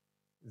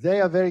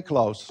 they are very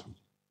close.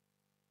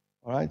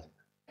 All right.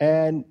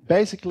 And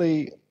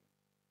basically,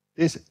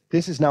 this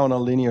is now on a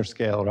linear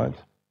scale, right?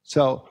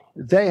 So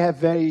they have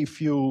very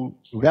few,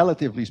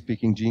 relatively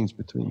speaking, genes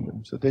between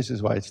them. So this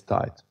is why it's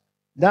tight.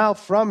 Now,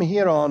 from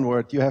here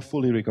onward, you have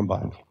fully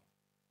recombined.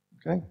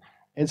 Okay?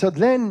 And so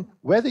then,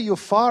 whether you're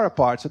far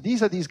apart, so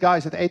these are these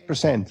guys at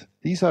 8%.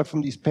 These are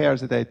from these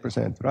pairs at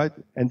 8%, right?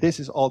 And this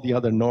is all the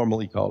other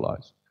normal E. coli.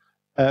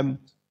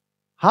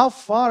 How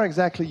far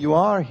exactly you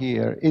are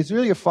here is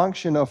really a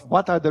function of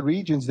what are the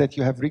regions that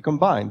you have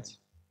recombined.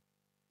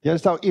 Yeah,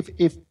 so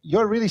if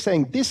you're really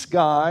saying this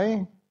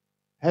guy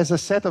has a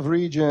set of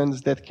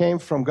regions that came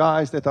from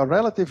guys that are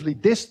relatively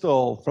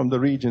distal from the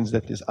regions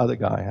that this other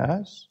guy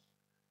has,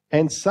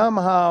 and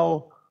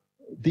somehow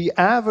the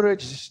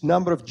average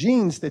number of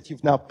genes that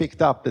you've now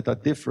picked up that are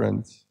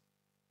different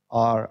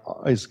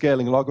is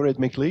scaling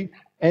logarithmically,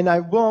 and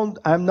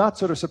I'm not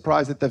sort of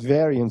surprised that the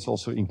variance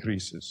also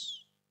increases.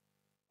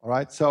 All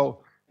right,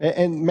 so,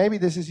 and maybe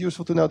this is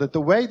useful to know that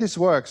the way this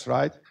works,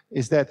 right,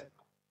 is that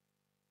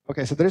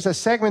okay, so there is a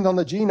segment on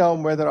the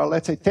genome where there are,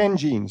 let's say, 10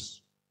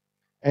 genes.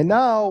 And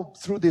now,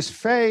 through this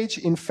phage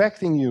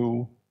infecting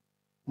you,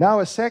 now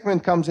a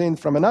segment comes in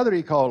from another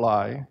E.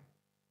 coli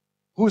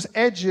whose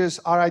edges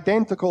are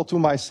identical to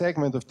my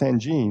segment of 10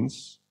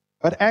 genes,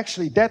 but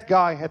actually that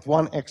guy had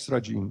one extra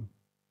gene.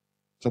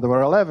 So there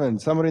were 11,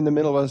 somewhere in the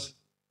middle was,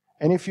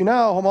 and if you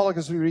now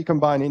homologously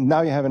recombine it,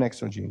 now you have an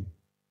extra gene,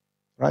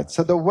 right?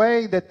 So the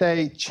way that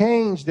they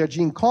change their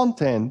gene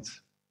content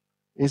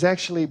is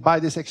actually by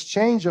this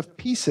exchange of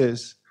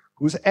pieces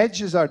whose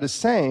edges are the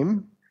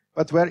same,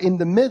 but where in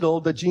the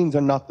middle the genes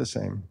are not the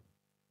same.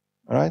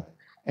 All right?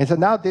 And so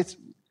now this,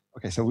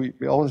 okay, so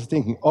we're always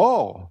thinking,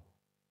 oh,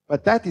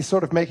 but that is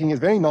sort of making it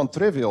very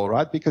non-trivial,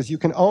 right? Because you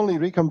can only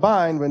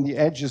recombine when the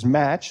edges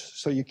match,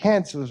 so you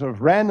can't sort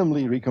of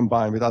randomly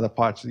recombine with other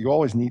parts. You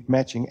always need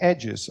matching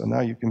edges. So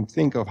now you can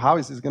think of how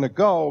is this going to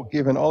go,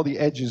 given all the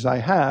edges I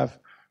have,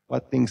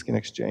 what things can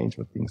exchange,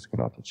 what things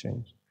cannot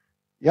exchange.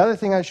 The other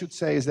thing I should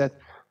say is that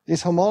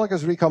this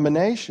homologous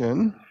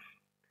recombination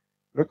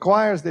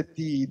requires that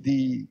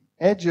the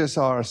edges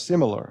are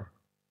similar.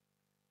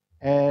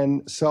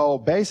 And so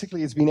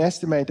basically it's been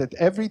estimated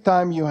every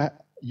time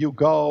you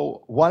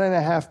go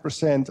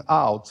 1.5%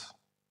 out,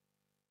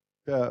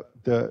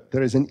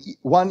 there is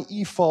one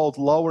E-fold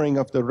lowering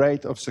of the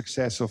rate of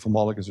success of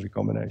homologous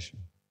recombination.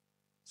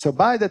 So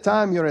by the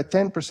time you're at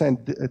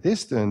 10%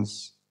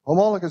 distance,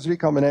 homologous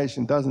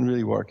recombination doesn't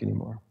really work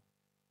anymore.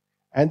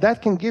 And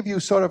that can give you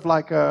sort of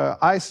like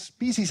a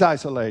species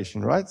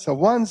isolation, right? So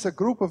once a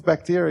group of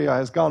bacteria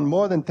has gone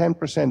more than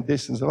 10%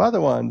 distance of other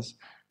ones,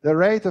 the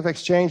rate of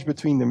exchange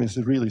between them is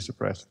really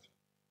suppressed.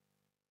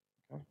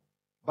 Okay?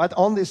 But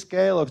on this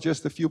scale of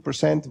just a few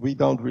percent, we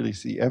don't really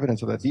see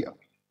evidence of that.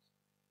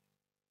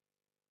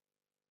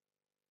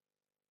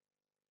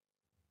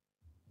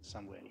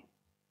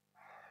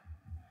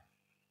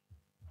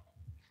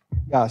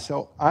 Yeah,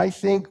 so I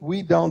think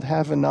we don't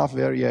have enough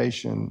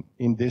variation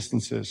in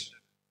distances.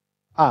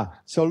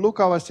 So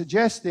Luca was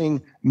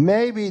suggesting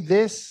maybe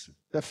the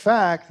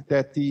fact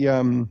that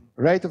the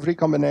rate of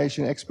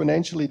recombination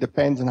exponentially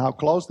depends on how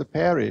close the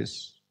pair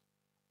is,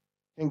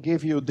 can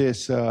give you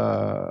this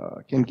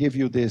power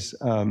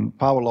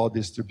law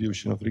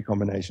distribution of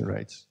recombination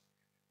rates.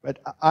 But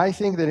I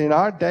think that in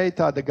our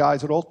data, the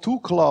guys are all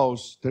too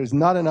close. There's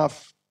not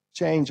enough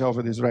change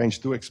over this range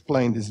to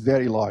explain this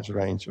very large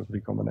range of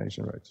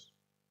recombination rates.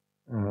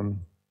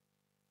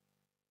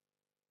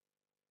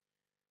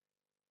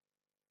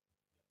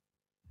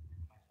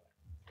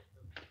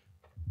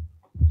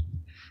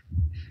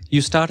 You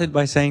started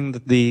by saying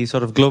that the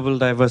sort of global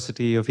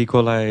diversity of E.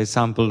 coli is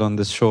sampled on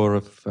this shore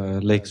of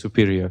Lake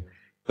Superior.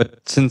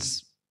 But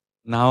since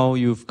now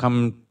you've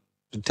come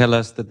to tell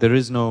us that there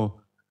is no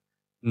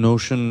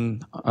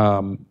notion,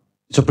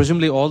 so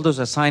presumably all those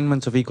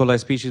assignments of E. coli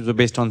species were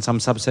based on some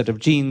subset of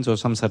genes or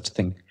some such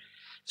thing.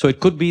 So it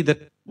could be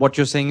that what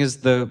you're saying is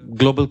the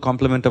global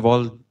complement of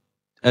all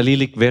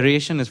allelic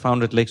variation is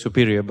found at Lake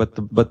Superior, but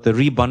the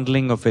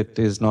rebundling of it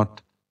is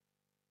not.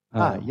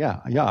 Yeah,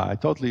 I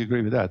totally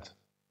agree with that.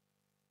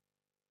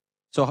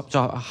 So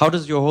how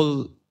does your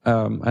whole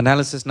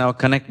analysis now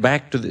connect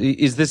back to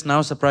is this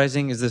now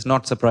surprising? Is this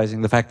not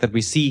surprising? The fact that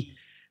we see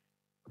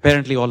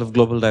apparently all of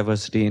global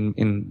diversity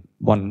in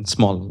one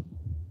small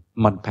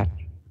mud patch.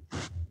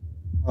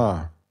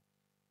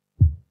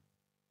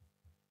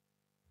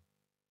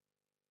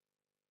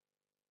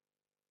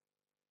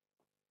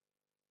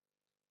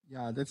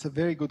 Yeah, that's a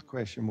very good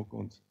question,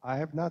 Mukund. I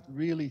have not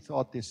really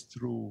thought this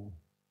through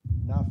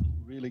enough to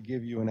really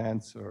give you an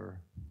answer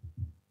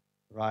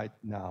right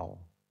now.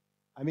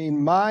 I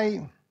mean,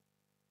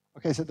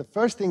 okay, so the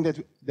first thing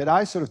that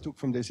I sort of took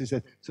from this is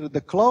that so the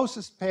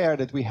closest pair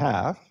that we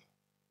have,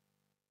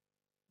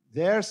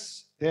 their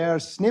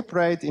SNP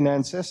rate in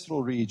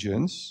ancestral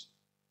regions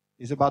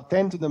is about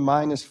 10 to the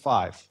minus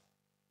 5,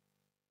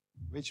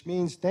 which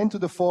means 10 to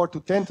the 4 to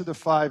 10 to the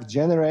 5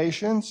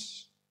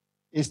 generations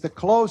is the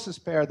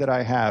closest pair that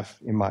I have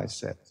in my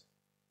set.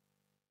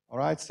 All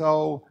right,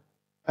 so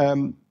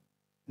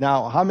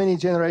now how many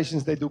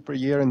generations they do per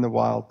year in the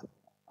wild,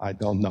 I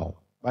don't know.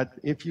 But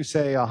if you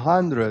say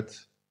 100,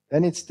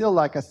 then it's still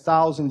like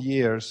 1,000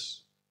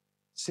 years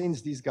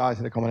since these guys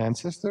had a common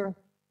ancestor.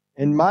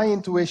 And my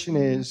intuition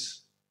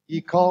is E.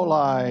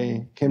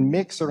 coli can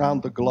mix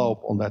around the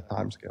globe on that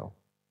timescale.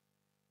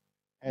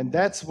 And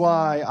that's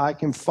why I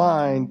can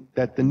find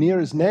that the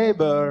nearest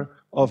neighbor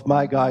of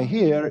my guy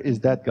here is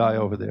that guy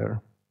over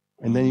there.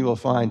 And then you will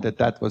find that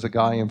that was a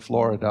guy in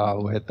Florida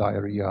who had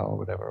diarrhea or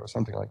whatever, or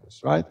something like this,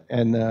 right?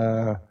 And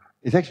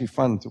it's actually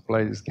fun to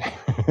play this game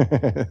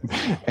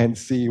and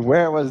see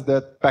where was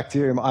that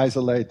bacterium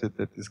isolated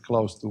that is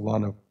close to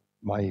one of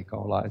my E.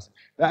 coli's.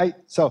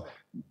 So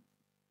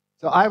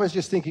I was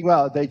just thinking,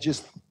 well,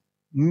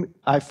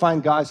 I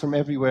find guys from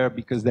everywhere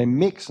because they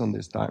mix on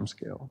this time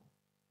scale.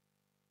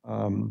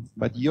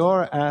 But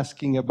you're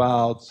asking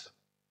about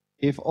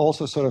if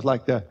also sort of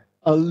like the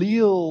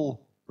allele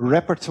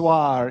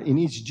repertoire in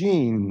each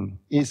gene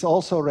is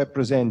also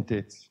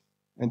represented.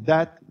 And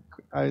that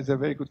is a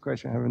very good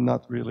question. I have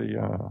not really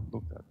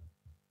looked at.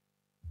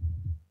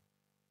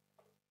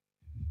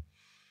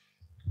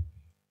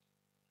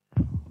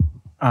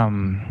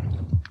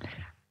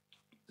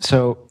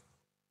 So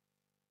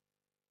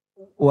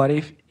what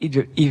if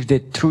the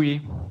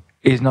tree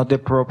is not the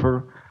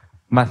proper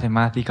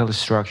mathematical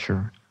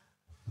structure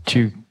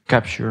to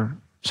capture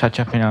such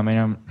a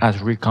phenomenon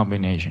as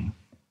recombination?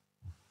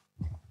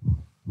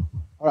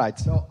 All right,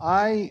 so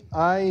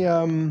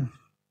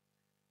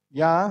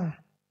yeah,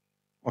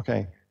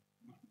 okay,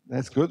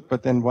 that's good,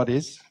 but then what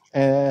is?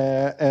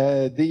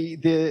 I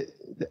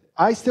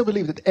still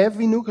believe that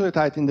every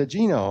nucleotide in the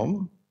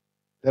genome,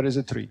 there is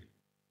a tree.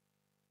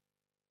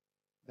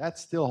 That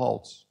still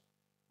holds.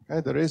 Okay?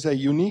 There is a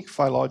unique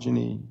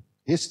phylogeny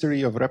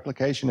history of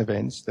replication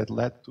events that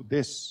led to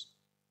this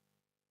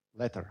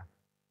letter,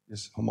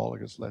 this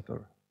homologous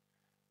letter.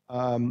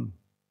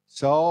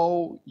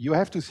 So you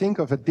have to think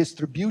of a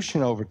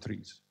distribution over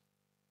trees.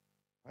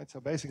 Right? So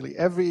basically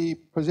every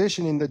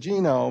position in the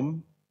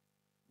genome,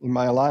 in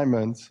my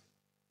alignment,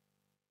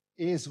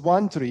 is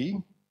one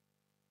tree,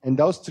 and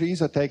those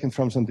trees are taken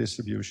from some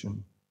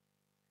distribution.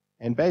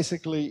 And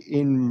basically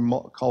in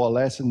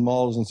coalescent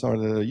models and so on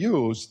that are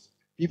used,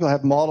 people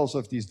have models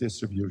of these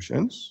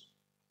distributions.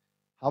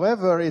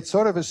 However, it's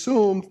sort of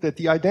assumed that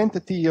the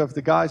identity of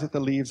the guys at the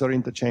leaves are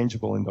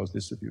interchangeable in those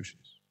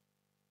distributions.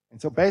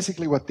 And so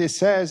basically what this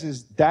says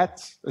is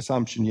that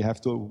assumption you have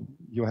to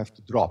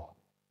drop.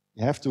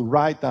 You have to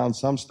write down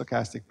some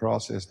stochastic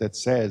process that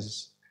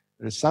says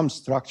there is some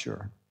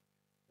structure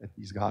that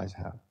these guys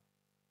have.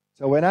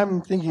 So when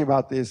I'm thinking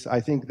about this,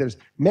 I think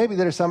maybe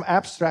there's some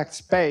abstract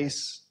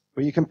space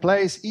where you can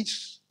place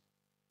each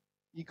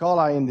E.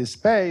 coli in this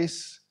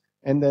space,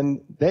 and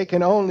then they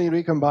can only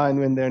recombine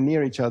when they're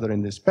near each other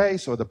in this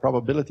space, or the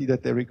probability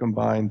that they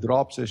recombine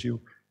drops as you,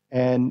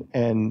 and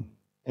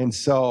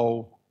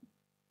so,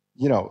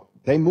 you know,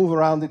 they move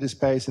around in the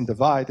space and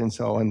divide and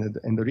so on,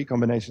 and the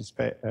recombination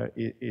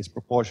is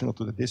proportional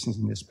to the distance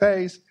in the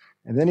space.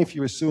 And then if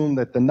you assume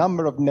that the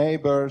number of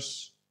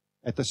neighbors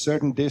at a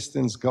certain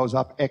distance goes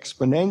up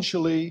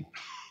exponentially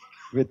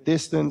with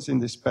distance in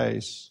the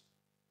space,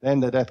 then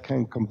that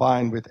can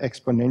combine with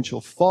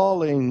exponential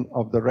falling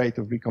of the rate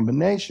of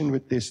recombination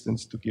with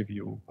distance to give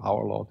you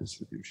power law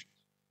distributions.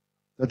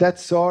 So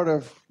that's sort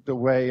of the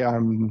way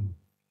I'm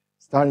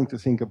starting to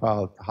think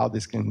about how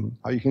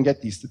you can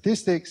get these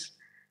statistics,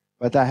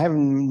 but I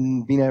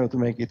haven't been able to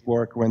make it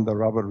work when the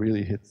rubber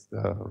really hits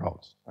the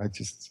road. I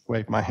just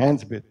wave my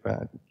hands a bit, but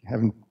I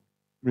haven't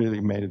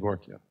really made it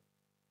work yet.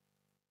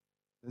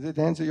 Does it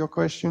answer your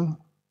question?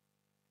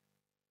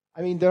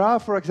 I mean, there are,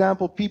 for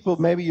example, people,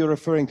 maybe you're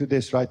referring to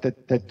this, right,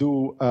 that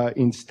do,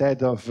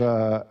 instead of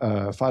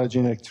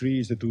phylogenetic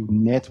trees, that do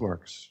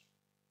networks,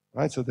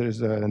 right? So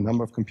there's a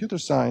number of computer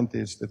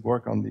scientists that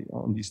work on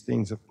these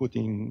things of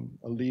putting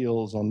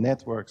alleles on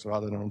networks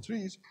rather than on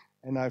trees.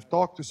 And I've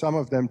talked to some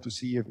of them to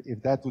see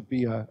if that would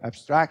be an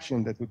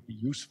abstraction that would be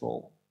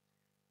useful.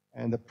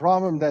 And the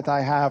problem that I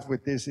have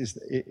with this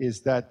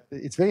is that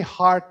it's very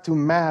hard to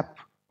map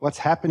what's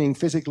happening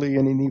physically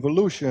and in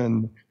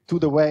evolution to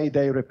the way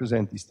they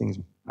represent these things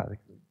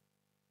mathematically.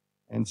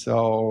 And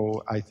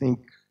so I think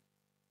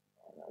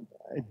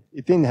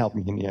it didn't help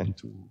me in the end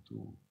to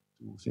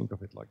think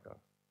of it like that.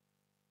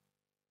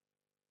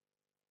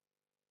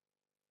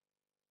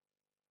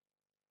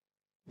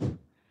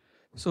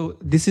 So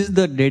this is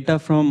the data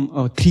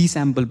from 3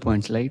 sample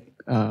points, right?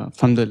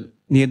 From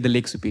near the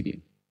Lake Superior.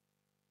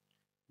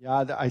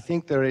 Yeah, I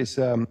think there is,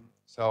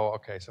 so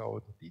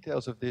the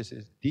details of this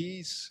is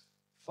these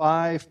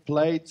 5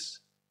 plates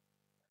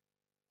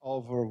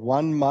over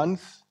 1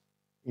 month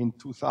in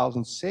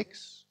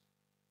 2006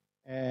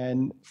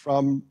 and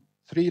from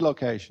 3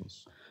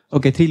 locations.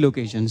 Okay, 3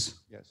 locations.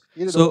 Yes,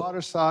 either the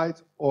water side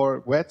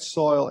or wet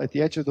soil at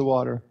the edge of the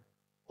water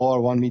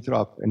or 1 meter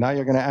up. And now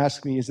you're going to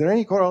ask me, is there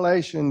any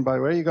correlation by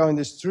where you go in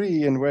this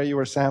tree and where you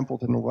were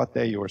sampled and what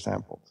day you were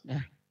sampled?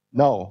 Yeah.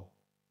 No.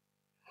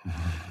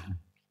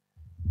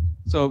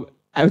 So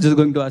I was just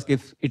going to ask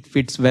if it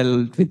fits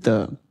well with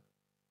the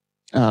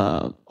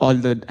all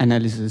the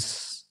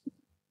analysis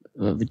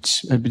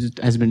which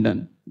has been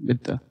done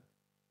with the.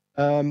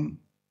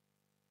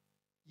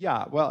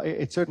 Yeah, well,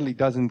 it certainly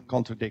doesn't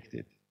contradict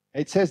it.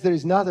 It says there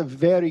is not a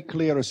very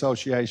clear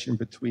association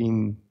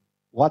between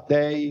what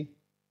day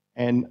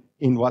and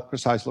in what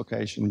precise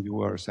location you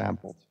were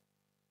sampled.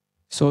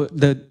 So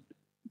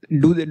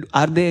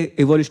are they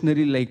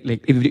evolutionary, like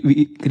if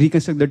we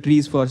reconstruct the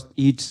trees for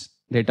each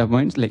data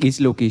points, like each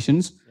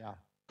locations, yeah.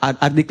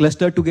 Are they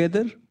clustered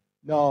together?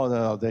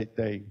 No,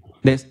 they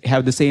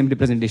have the same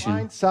representation.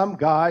 Find some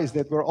guys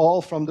that were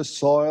all from the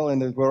soil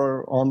and that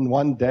were on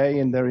one day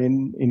and they're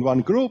in one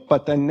group,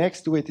 but then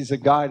next to it is a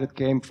guy that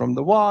came from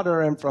the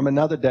water and from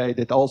another day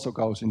that also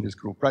goes in this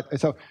group, right?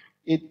 So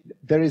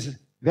there is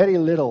very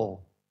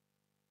little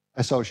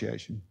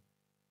association.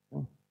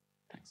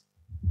 Thanks.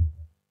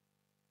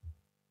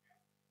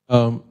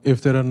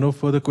 If there are no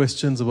further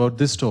questions about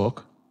this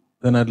talk,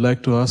 then I'd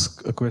like to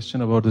ask a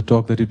question about the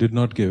talk that you did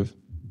not give,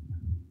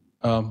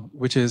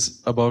 which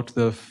is about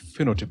the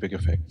phenotypic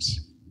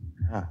effects.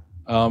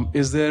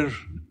 Is there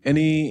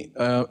any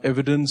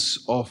evidence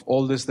of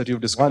all this that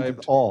you've described? You want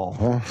it all,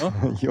 huh?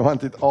 Huh? You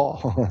want it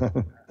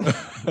all.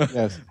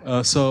 Yes.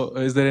 So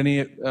is there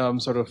any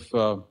sort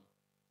of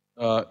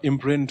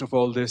imprint of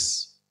all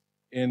this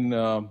in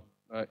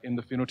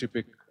the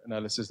phenotypic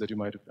analysis that you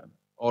might have done?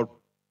 Or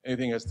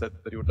anything else that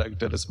you would like to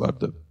tell us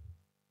about them?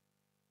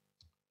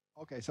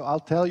 Okay, so I'll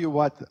tell you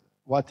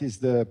what is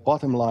the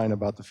bottom line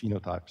about the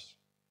phenotypes.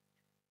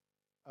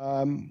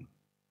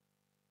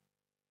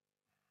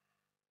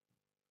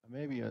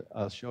 Maybe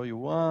I'll show you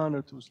 1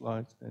 or 2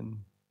 slides, then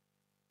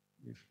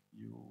if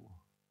you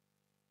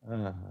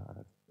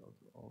let's go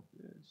to all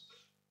this.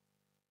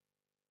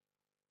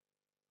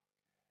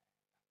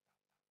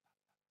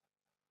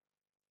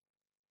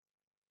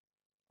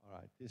 All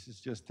right, this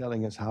is just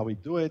telling us how we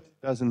do it.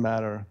 Doesn't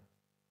matter.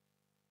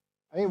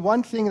 I mean,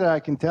 one thing that I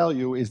can tell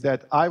you is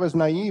that I was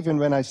naive, and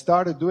when I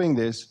started doing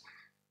this,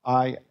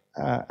 I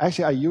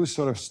used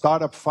sort of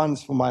startup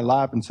funds for my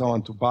lab and so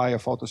on to buy a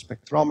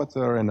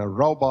photospectrometer and a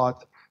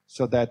robot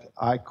so that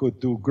I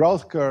could do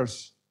growth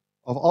curves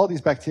of all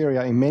these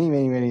bacteria in many,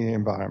 many, many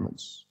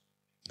environments.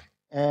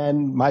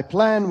 And my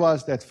plan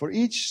was that for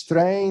each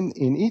strain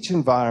in each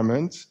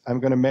environment, I'm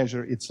going to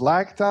measure its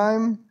lag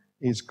time,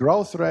 its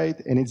growth rate,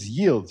 and its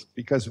yield.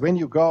 Because when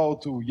you go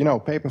to,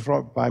 paper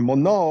by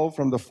Monod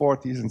from the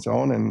 40s and so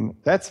on, and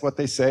that's what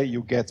they say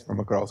you get from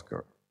a growth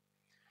curve.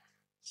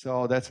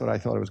 So that's what I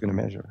thought I was going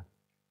to measure.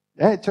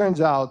 And it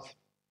turns out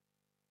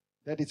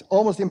that it's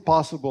almost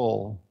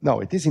impossible,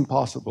 no, it is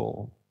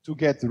impossible to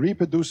get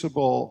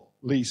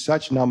reproducibly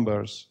such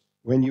numbers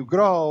when you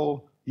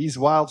grow these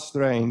wild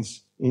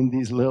strains in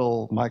these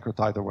little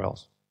microtiter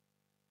wells.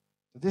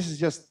 So this is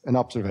just an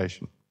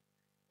observation.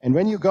 And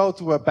when you go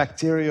to a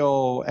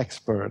bacterial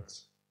expert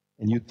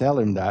and you tell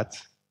him that,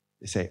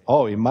 They say,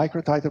 oh, in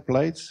microtiter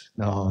plates?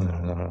 No,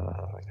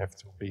 it has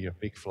to be a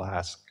big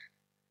flask.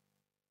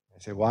 I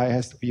say, why it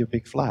has to be a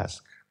big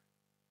flask?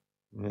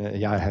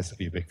 Yeah, it has to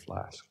be a big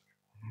flask.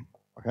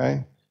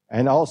 Okay?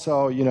 And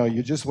also,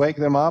 you just wake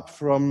them up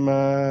from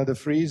the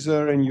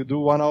freezer and you do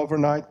one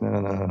overnight?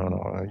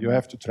 No. You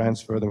have to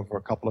transfer them for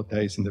a couple of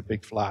days in the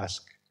big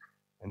flask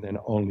and then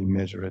only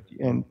measure at the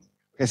end.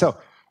 Okay, so,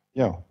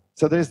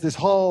 so there's this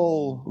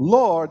whole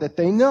lore that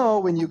they know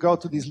when you go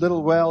to these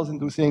little wells and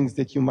do things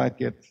that you might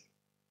get.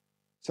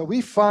 So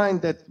we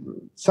find that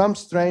some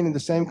strain in the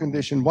same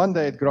condition, one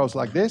day it grows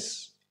like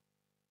this,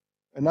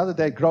 another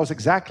day it grows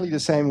exactly the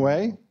same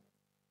way.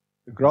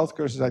 The growth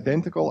curve is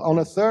identical. On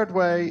a third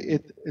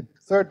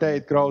day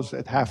it grows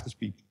at half the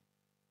speed.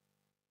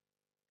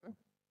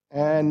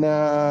 And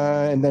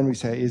then we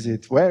say, is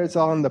it where it's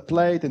on the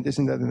plate and this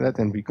and that and that,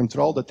 and we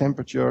control the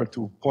temperature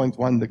to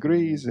 0.1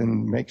 degrees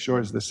and make sure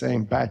it's the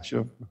same batch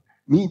of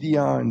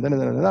media and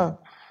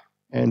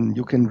and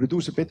you can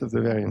reduce a bit of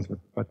the variance.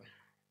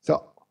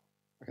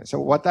 So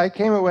what I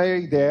came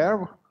away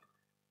there,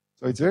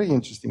 so it's very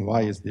interesting.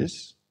 Why is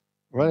this?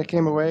 What I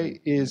came away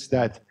is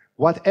that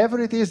whatever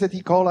it is that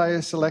E. coli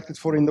is selected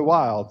for in the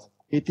wild,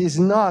 it is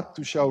not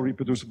to show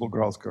reproducible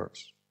growth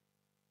curves.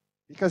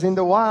 Because in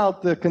the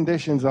wild, the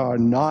conditions are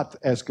not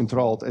as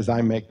controlled as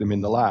I make them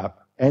in the lab.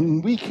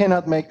 And we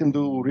cannot make them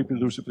do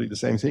reproducibly the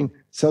same thing,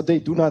 so they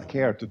do not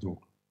care to do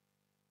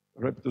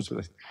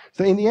reproducibly.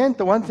 So in the end,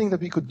 the one thing that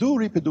we could do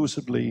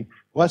reproducibly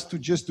was to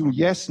just do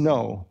yes,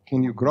 no.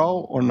 Can you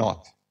grow or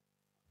not?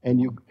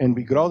 And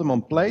we grow them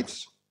on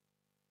plates,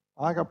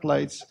 agar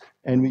plates,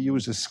 and we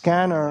use a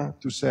scanner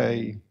to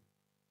say,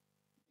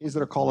 is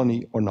there a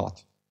colony or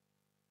not?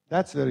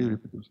 That's very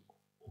reproducible.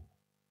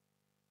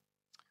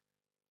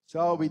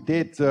 So we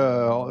did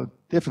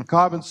different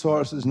carbon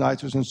sources,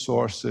 nitrogen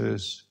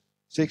sources,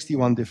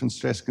 61 different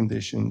stress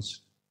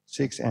conditions,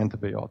 6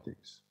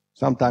 antibiotics,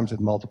 sometimes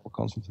at multiple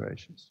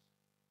concentrations.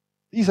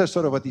 These are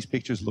sort of what these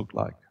pictures look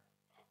like.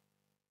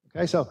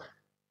 Okay, so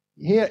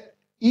here,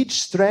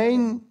 each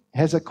strain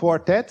has a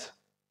quartet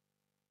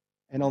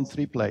and on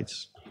 3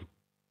 plates.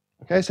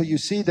 Okay, so you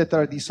see that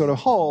there are these sort of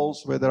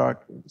holes where there are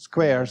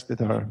squares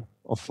that are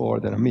of 4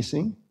 that are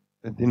missing,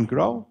 that didn't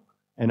grow,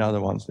 and other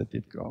ones that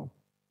did grow.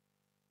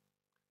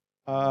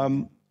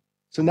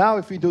 So now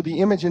if we do the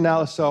image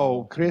analysis,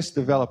 so Chris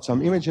developed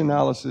some image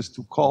analysis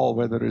to call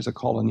whether there is a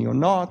colony or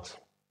not.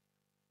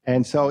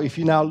 And so if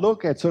you now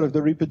look at sort of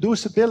the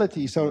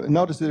reproducibility, so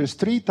notice there is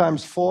 3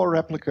 times 4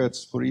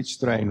 replicates for each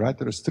strain, right?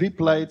 There is 3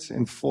 plates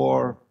and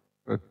 4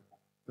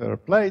 per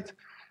plate,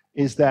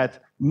 is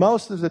that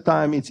most of the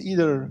time it's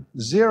either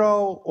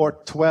 0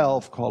 or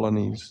 12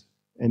 colonies,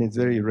 and it's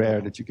very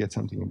rare that you get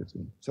something in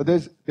between. So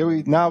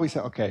now we say,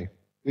 okay,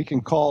 we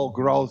can call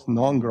growth,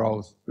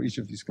 non-growth for each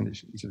of these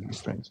conditions, each of these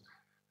strains.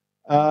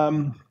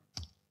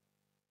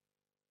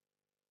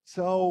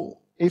 So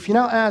if you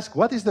now ask,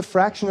 what is the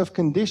fraction of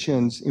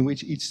conditions in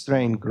which each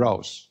strain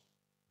grows?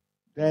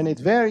 Then it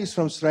varies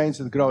from strains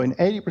that grow in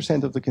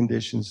 80% of the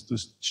conditions to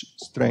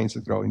strains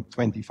that grow in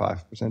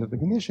 25% of the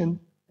condition.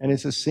 And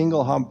it's a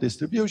single hump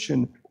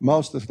distribution.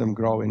 Most of them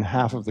grow in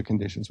half of the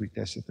conditions we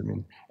tested them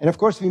in. And of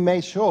course, we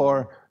made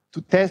sure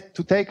to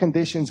take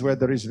conditions where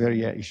there is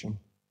variation.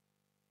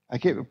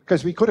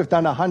 Because we could have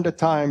done 100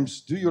 times,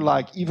 do you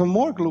like even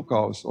more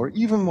glucose or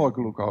even more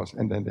glucose?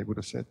 And then they would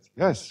have said,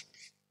 yes,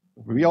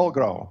 we all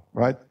grow,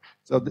 right?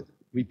 So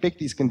we pick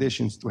these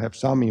conditions to have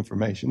some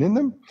information in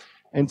them.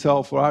 And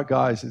so for our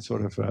guys, it's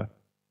sort of,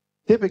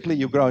 typically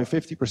you grow in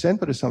 50%,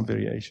 but there's some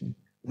variation.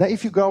 Now,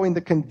 if you go in the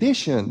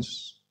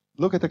conditions,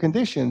 look at the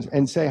conditions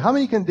and say, how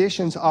many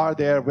conditions are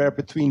there where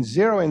between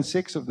 0 and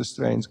 6 of the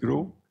strains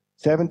grew,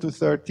 7 to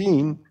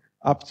 13,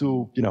 up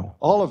to,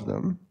 all of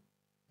them,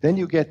 then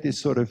you get this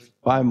sort of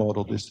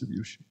bimodal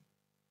distribution.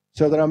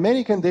 So there are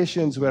many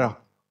conditions where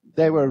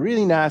they were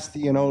really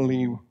nasty and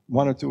only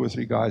 1 or 2 or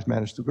 3 guys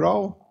managed to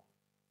grow.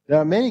 There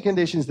are many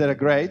conditions that are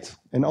great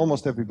and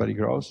almost everybody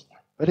grows,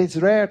 but it's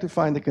rare to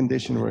find a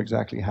condition where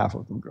exactly half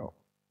of them grow.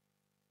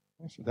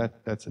 So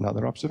that's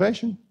another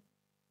observation.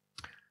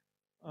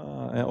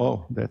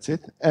 That's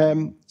it.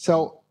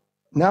 So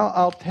now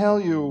I'll tell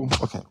you,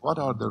 okay, what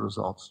are the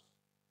results?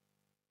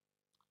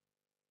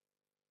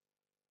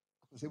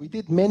 So we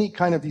did many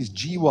kind of these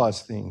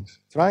GWAS things,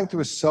 trying to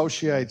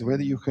associate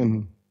whether you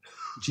can,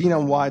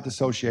 genome-wide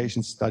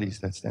association studies,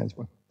 that stands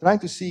for, trying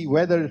to see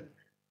whether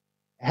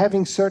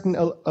having certain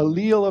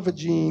allele of a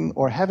gene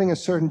or having a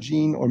certain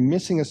gene or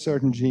missing a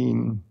certain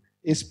gene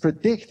is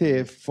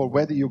predictive for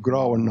whether you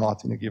grow or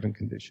not in a given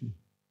condition.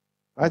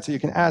 Right? So you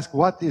can ask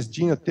what is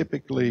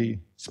genotypically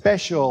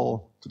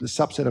special to the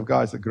subset of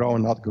guys that grow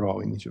and not grow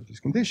in each of these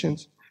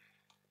conditions.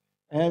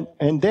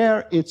 And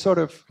there it's sort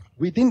of,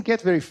 we didn't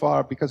get very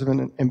far because of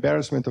an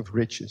embarrassment of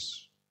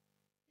riches.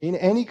 In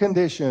any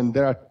condition,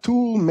 there are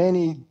too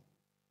many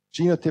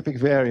genotypic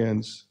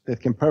variants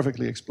that can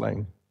perfectly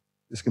explain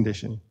this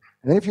condition.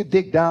 And then if you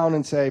dig down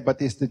and say,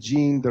 but is the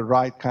gene the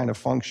right kind of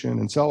function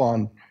and so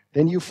on,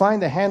 then you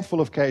find a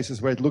handful of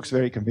cases where it looks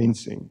very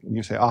convincing. And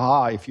you say,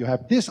 aha, if you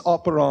have this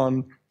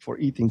operon for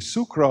eating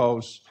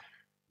sucrose,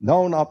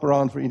 known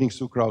operand for eating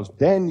sucrose,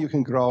 then you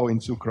can grow in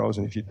sucrose,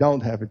 and if you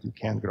don't have it, you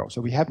can't grow.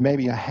 So we have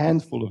maybe a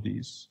handful of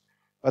these,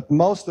 but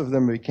most of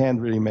them we can't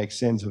really make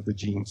sense of the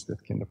genes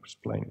that can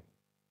explain it.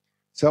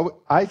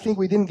 So I think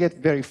we didn't get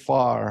very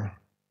far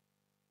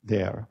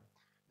there.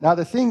 Now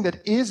the thing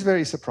that is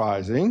very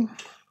surprising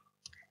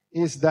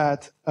is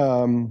that,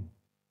 so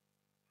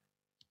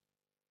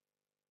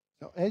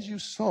as you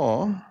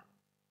saw,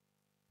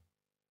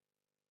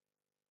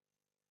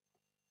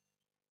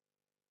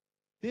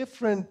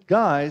 different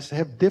guys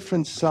have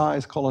different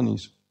size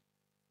colonies.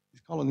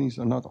 These colonies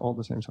are not all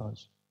the same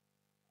size.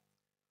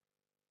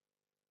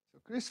 So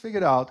Chris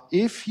figured out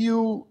if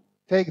you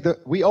take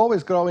we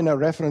always grow in a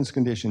reference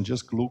condition,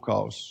 just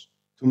glucose,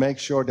 to make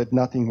sure that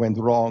nothing went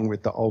wrong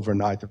with the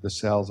overnight of the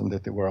cells and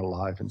that they were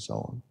alive and so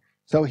on.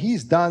 So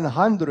he's done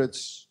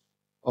hundreds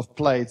of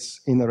plates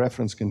in the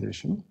reference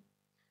condition,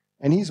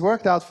 and he's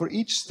worked out for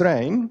each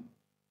strain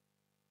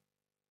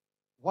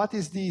what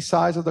is the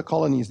size of the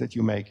colonies that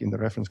you make in the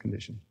reference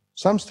condition.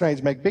 Some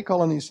strains make big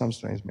colonies, some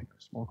strains make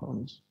small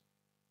colonies.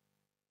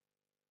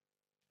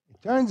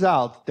 It turns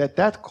out that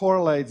that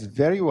correlates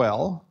very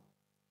well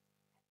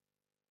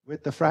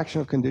with the fraction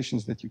of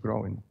conditions that you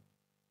grow in.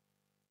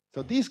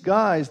 So these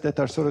guys that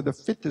are sort of the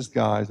fittest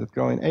guys that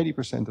grow in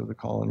 80% of the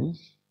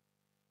colonies,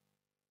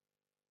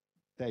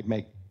 they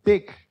make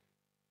big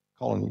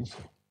colonies.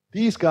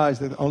 These guys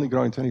that only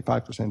grow in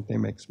 25%, they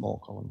make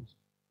small colonies.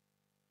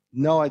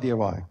 No idea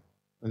why.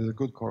 There's a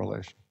good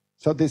correlation.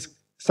 So this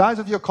size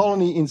of your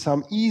colony in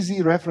some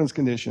easy reference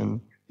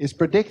condition is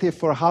predictive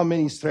for how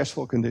many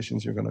stressful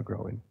conditions you're going to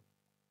grow in.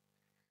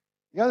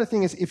 The other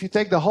thing is, if you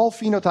take the whole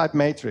phenotype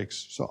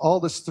matrix, so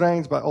all the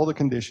strains by all the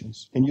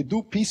conditions, and you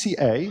do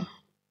PCA,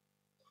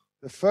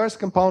 the first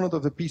component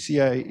of the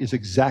PCA is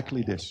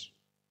exactly this: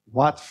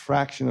 what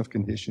fraction of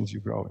conditions you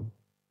grow in.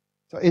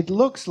 So it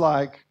looks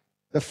like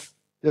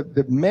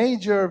the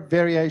major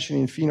variation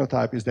in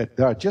phenotype is that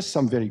there are just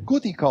some very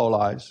good E.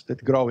 coli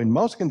that grow in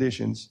most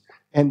conditions,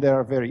 and there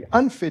are very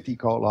unfit E.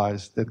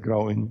 coli that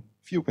grow in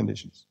few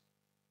conditions.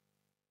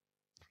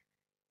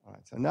 All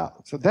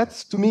right, so that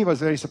to me was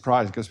very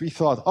surprising, because we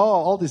thought, oh,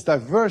 all this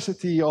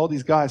diversity, all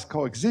these guys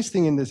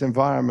coexisting in this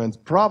environment,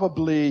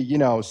 probably, you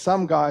know,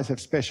 some guys have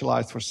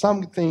specialized for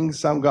some things,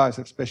 some guys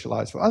have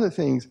specialized for other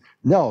things.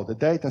 No, the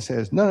data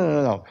says,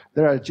 no.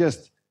 There are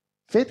just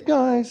fit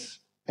guys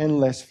and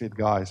less fit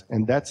guys,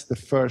 and that's the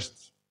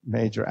first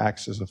major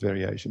axis of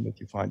variation that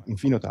you find in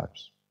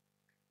phenotypes.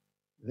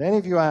 Then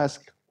if you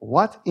ask,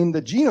 what in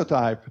the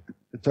genotype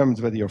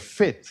determines whether you're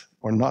fit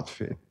or not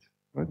fit,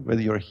 right?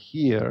 Whether you're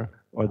here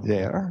or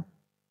there,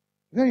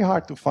 very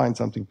hard to find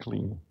something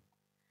clean.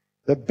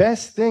 The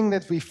best thing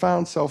that we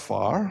found so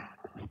far,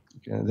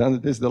 okay,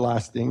 then this is the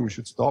last thing, we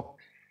should stop,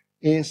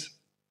 is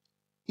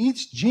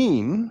each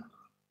gene,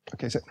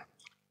 okay, so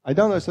I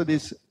don't know, so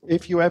this,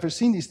 if you ever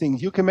seen these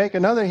things, you can make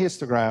another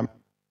histogram.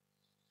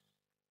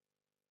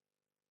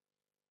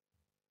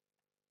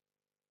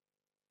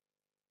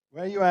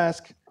 Where you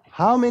ask,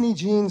 how many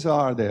genes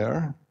are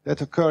there that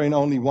occur in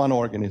only one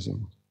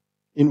organism,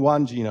 in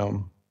one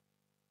genome?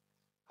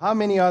 How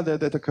many are there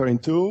that occur in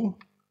 2?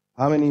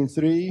 How many in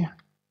 3?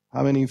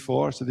 How many in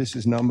 4? So this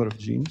is number of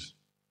genes.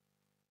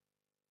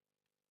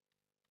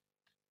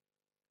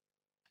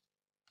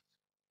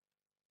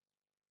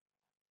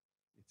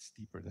 It's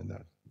steeper than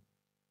that.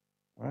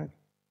 Right?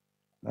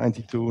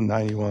 92,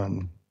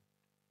 91.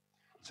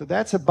 So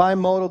that's a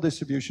bimodal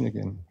distribution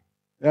again.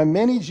 There are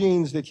many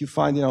genes that you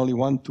find in only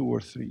 1, 2,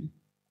 or 3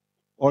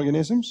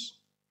 organisms,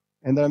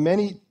 and there are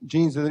many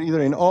genes that are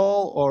either in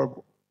all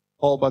or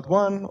all but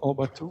 1, all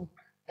but 2,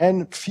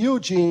 and few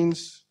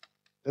genes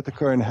that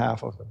occur in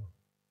half of them.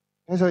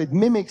 And so it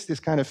mimics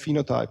this kind of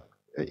phenotype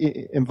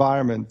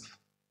environment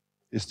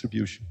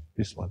distribution,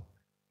 this one.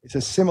 It's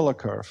a similar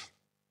curve.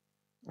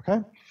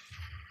 Okay?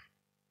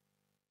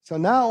 So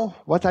now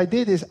what I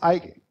did is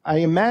I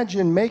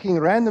imagine making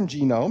random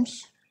genomes,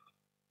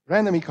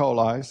 random E.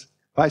 coli,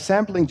 by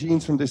sampling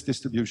genes from this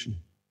distribution.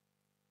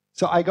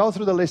 So I go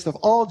through the list of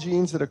all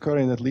genes that occur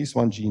in at least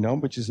one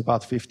genome, which is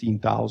about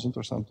 15,000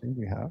 or something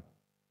we have.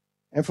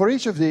 And for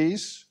each of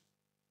these,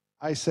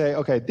 I say,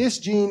 okay, this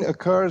gene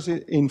occurs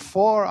in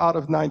 4 out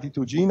of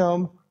 92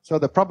 genome, so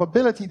the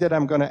probability that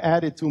I'm going to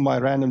add it to my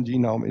random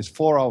genome is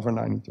 4 over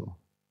 92.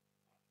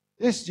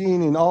 This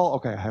gene in all,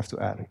 okay, I have to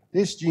add it.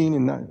 This gene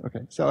in 9,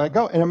 okay. So I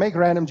go and I make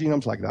random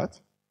genomes like that.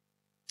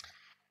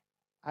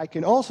 I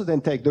can also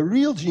then take the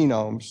real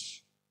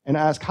genomes and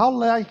ask, how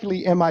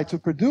likely am I to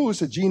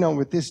produce a genome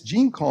with this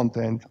gene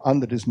content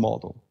under this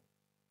model?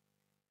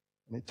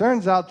 And it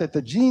turns out that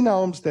the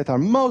genomes that are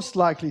most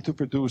likely to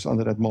produce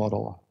under that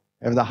model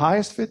have the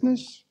highest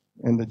fitness,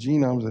 and the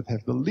genomes that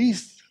have the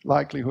least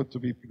likelihood to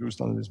be produced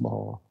under this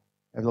model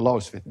have the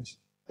lowest fitness.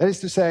 That is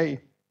to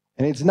say,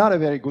 and it's not a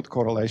very good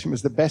correlation,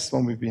 it's the best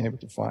one we've been able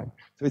to find.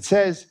 So it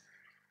says,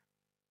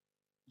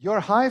 your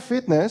high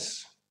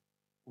fitness,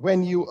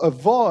 when you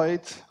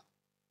avoid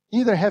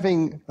either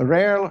having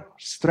rare,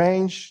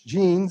 strange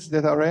genes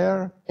that are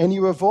rare, and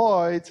you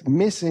avoid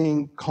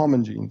missing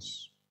common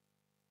genes.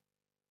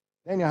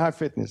 then you have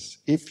fitness.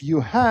 If you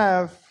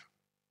have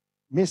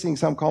missing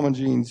some common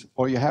genes,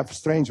 or you have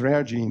strange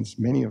rare genes,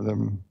 many of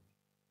them,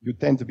 you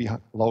tend to be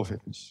low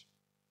fitness.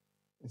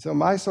 And so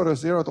my sort of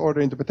zeroth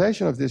order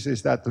interpretation of this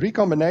is that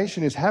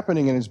recombination is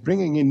happening and is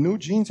bringing in new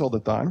genes all the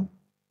time.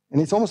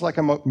 And it's almost like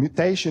a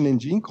mutation in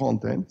gene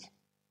content.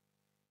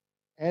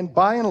 And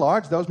by and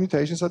large, those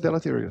mutations are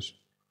deleterious,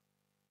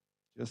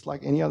 just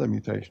like any other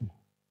mutation.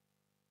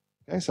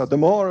 Okay, so the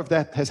more of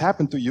that has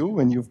happened to you,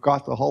 and you've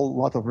got a whole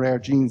lot of rare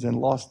genes and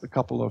lost a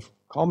couple of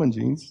common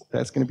genes,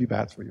 that's going to be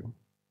bad for you.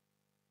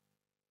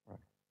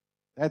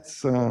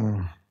 That's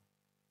the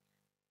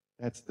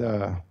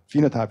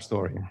phenotype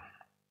story.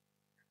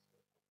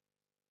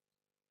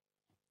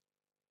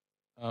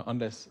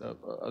 Unless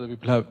other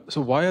people have.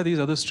 So why are these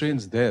other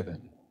strains there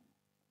then?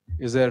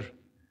 Is there,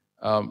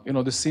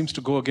 this seems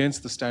to go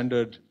against the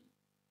standard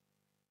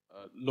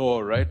law,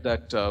 right?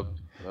 That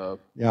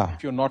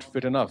if you're not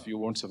fit enough, you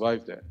won't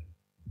survive there.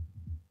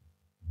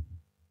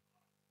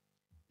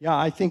 Yeah,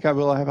 I think I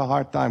will have a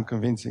hard time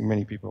convincing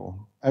many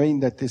people. I mean,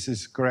 that this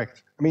is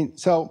correct. I mean,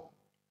 so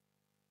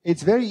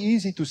it's very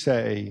easy to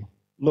say,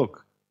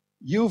 look,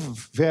 you've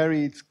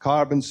varied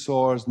carbon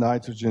source,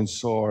 nitrogen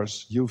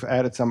source, you've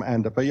added some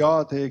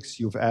antibiotics,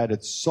 you've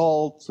added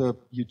salt,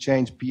 you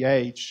changed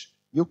pH,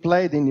 you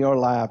played in your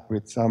lab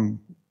with some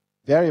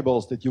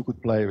variables that you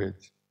could play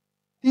with.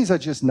 These are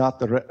just not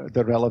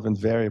the relevant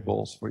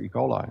variables for E.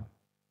 coli.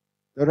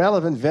 The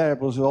relevant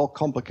variables are all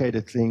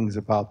complicated things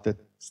about the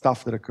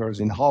stuff that occurs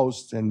in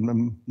hosts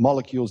and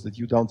molecules that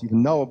you don't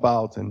even know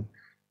about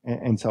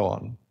and so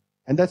on.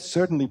 And that's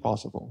certainly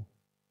possible.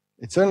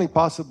 It's certainly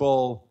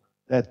possible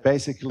that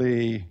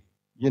basically,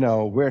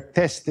 we're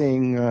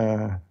testing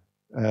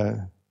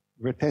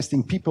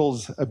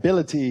people's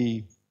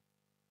ability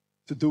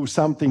to do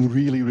something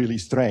really, really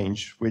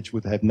strange, which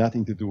would have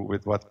nothing to do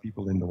with what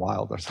people in the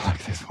wild are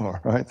selected for,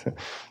 right?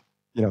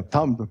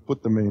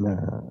 Put them in.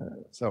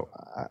 So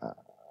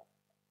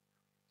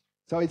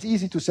it's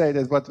easy to say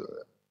that, but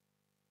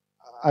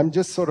I'm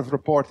just sort of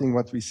reporting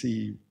what we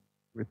see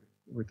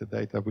with the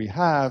data we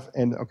have.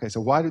 And okay,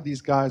 so why do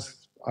these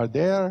guys are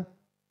there?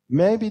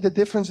 Maybe the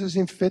differences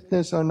in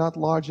fitness are not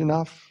large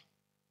enough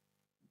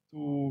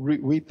to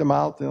weed them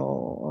out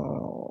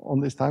on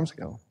this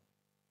timescale.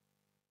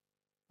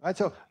 Right,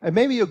 so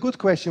maybe a good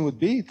question would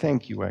be,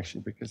 thank you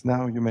actually, because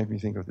now you made me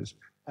think of this.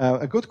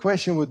 A good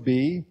question would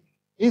be,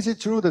 is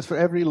it true that for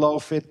every low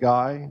fit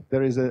guy,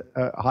 there is a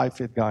high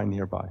fit guy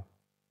nearby?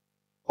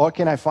 Or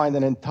can I find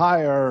an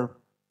entire,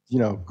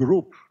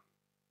 group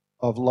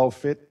of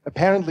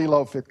apparently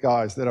low fit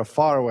guys that are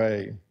far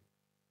away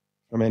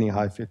from any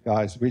high fit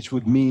guys, which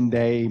would mean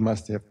they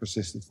must have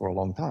persisted for a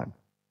long time.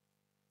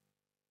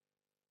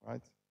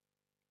 Right?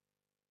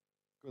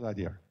 Good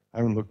idea.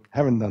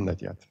 Haven't done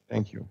that yet.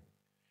 Thank you.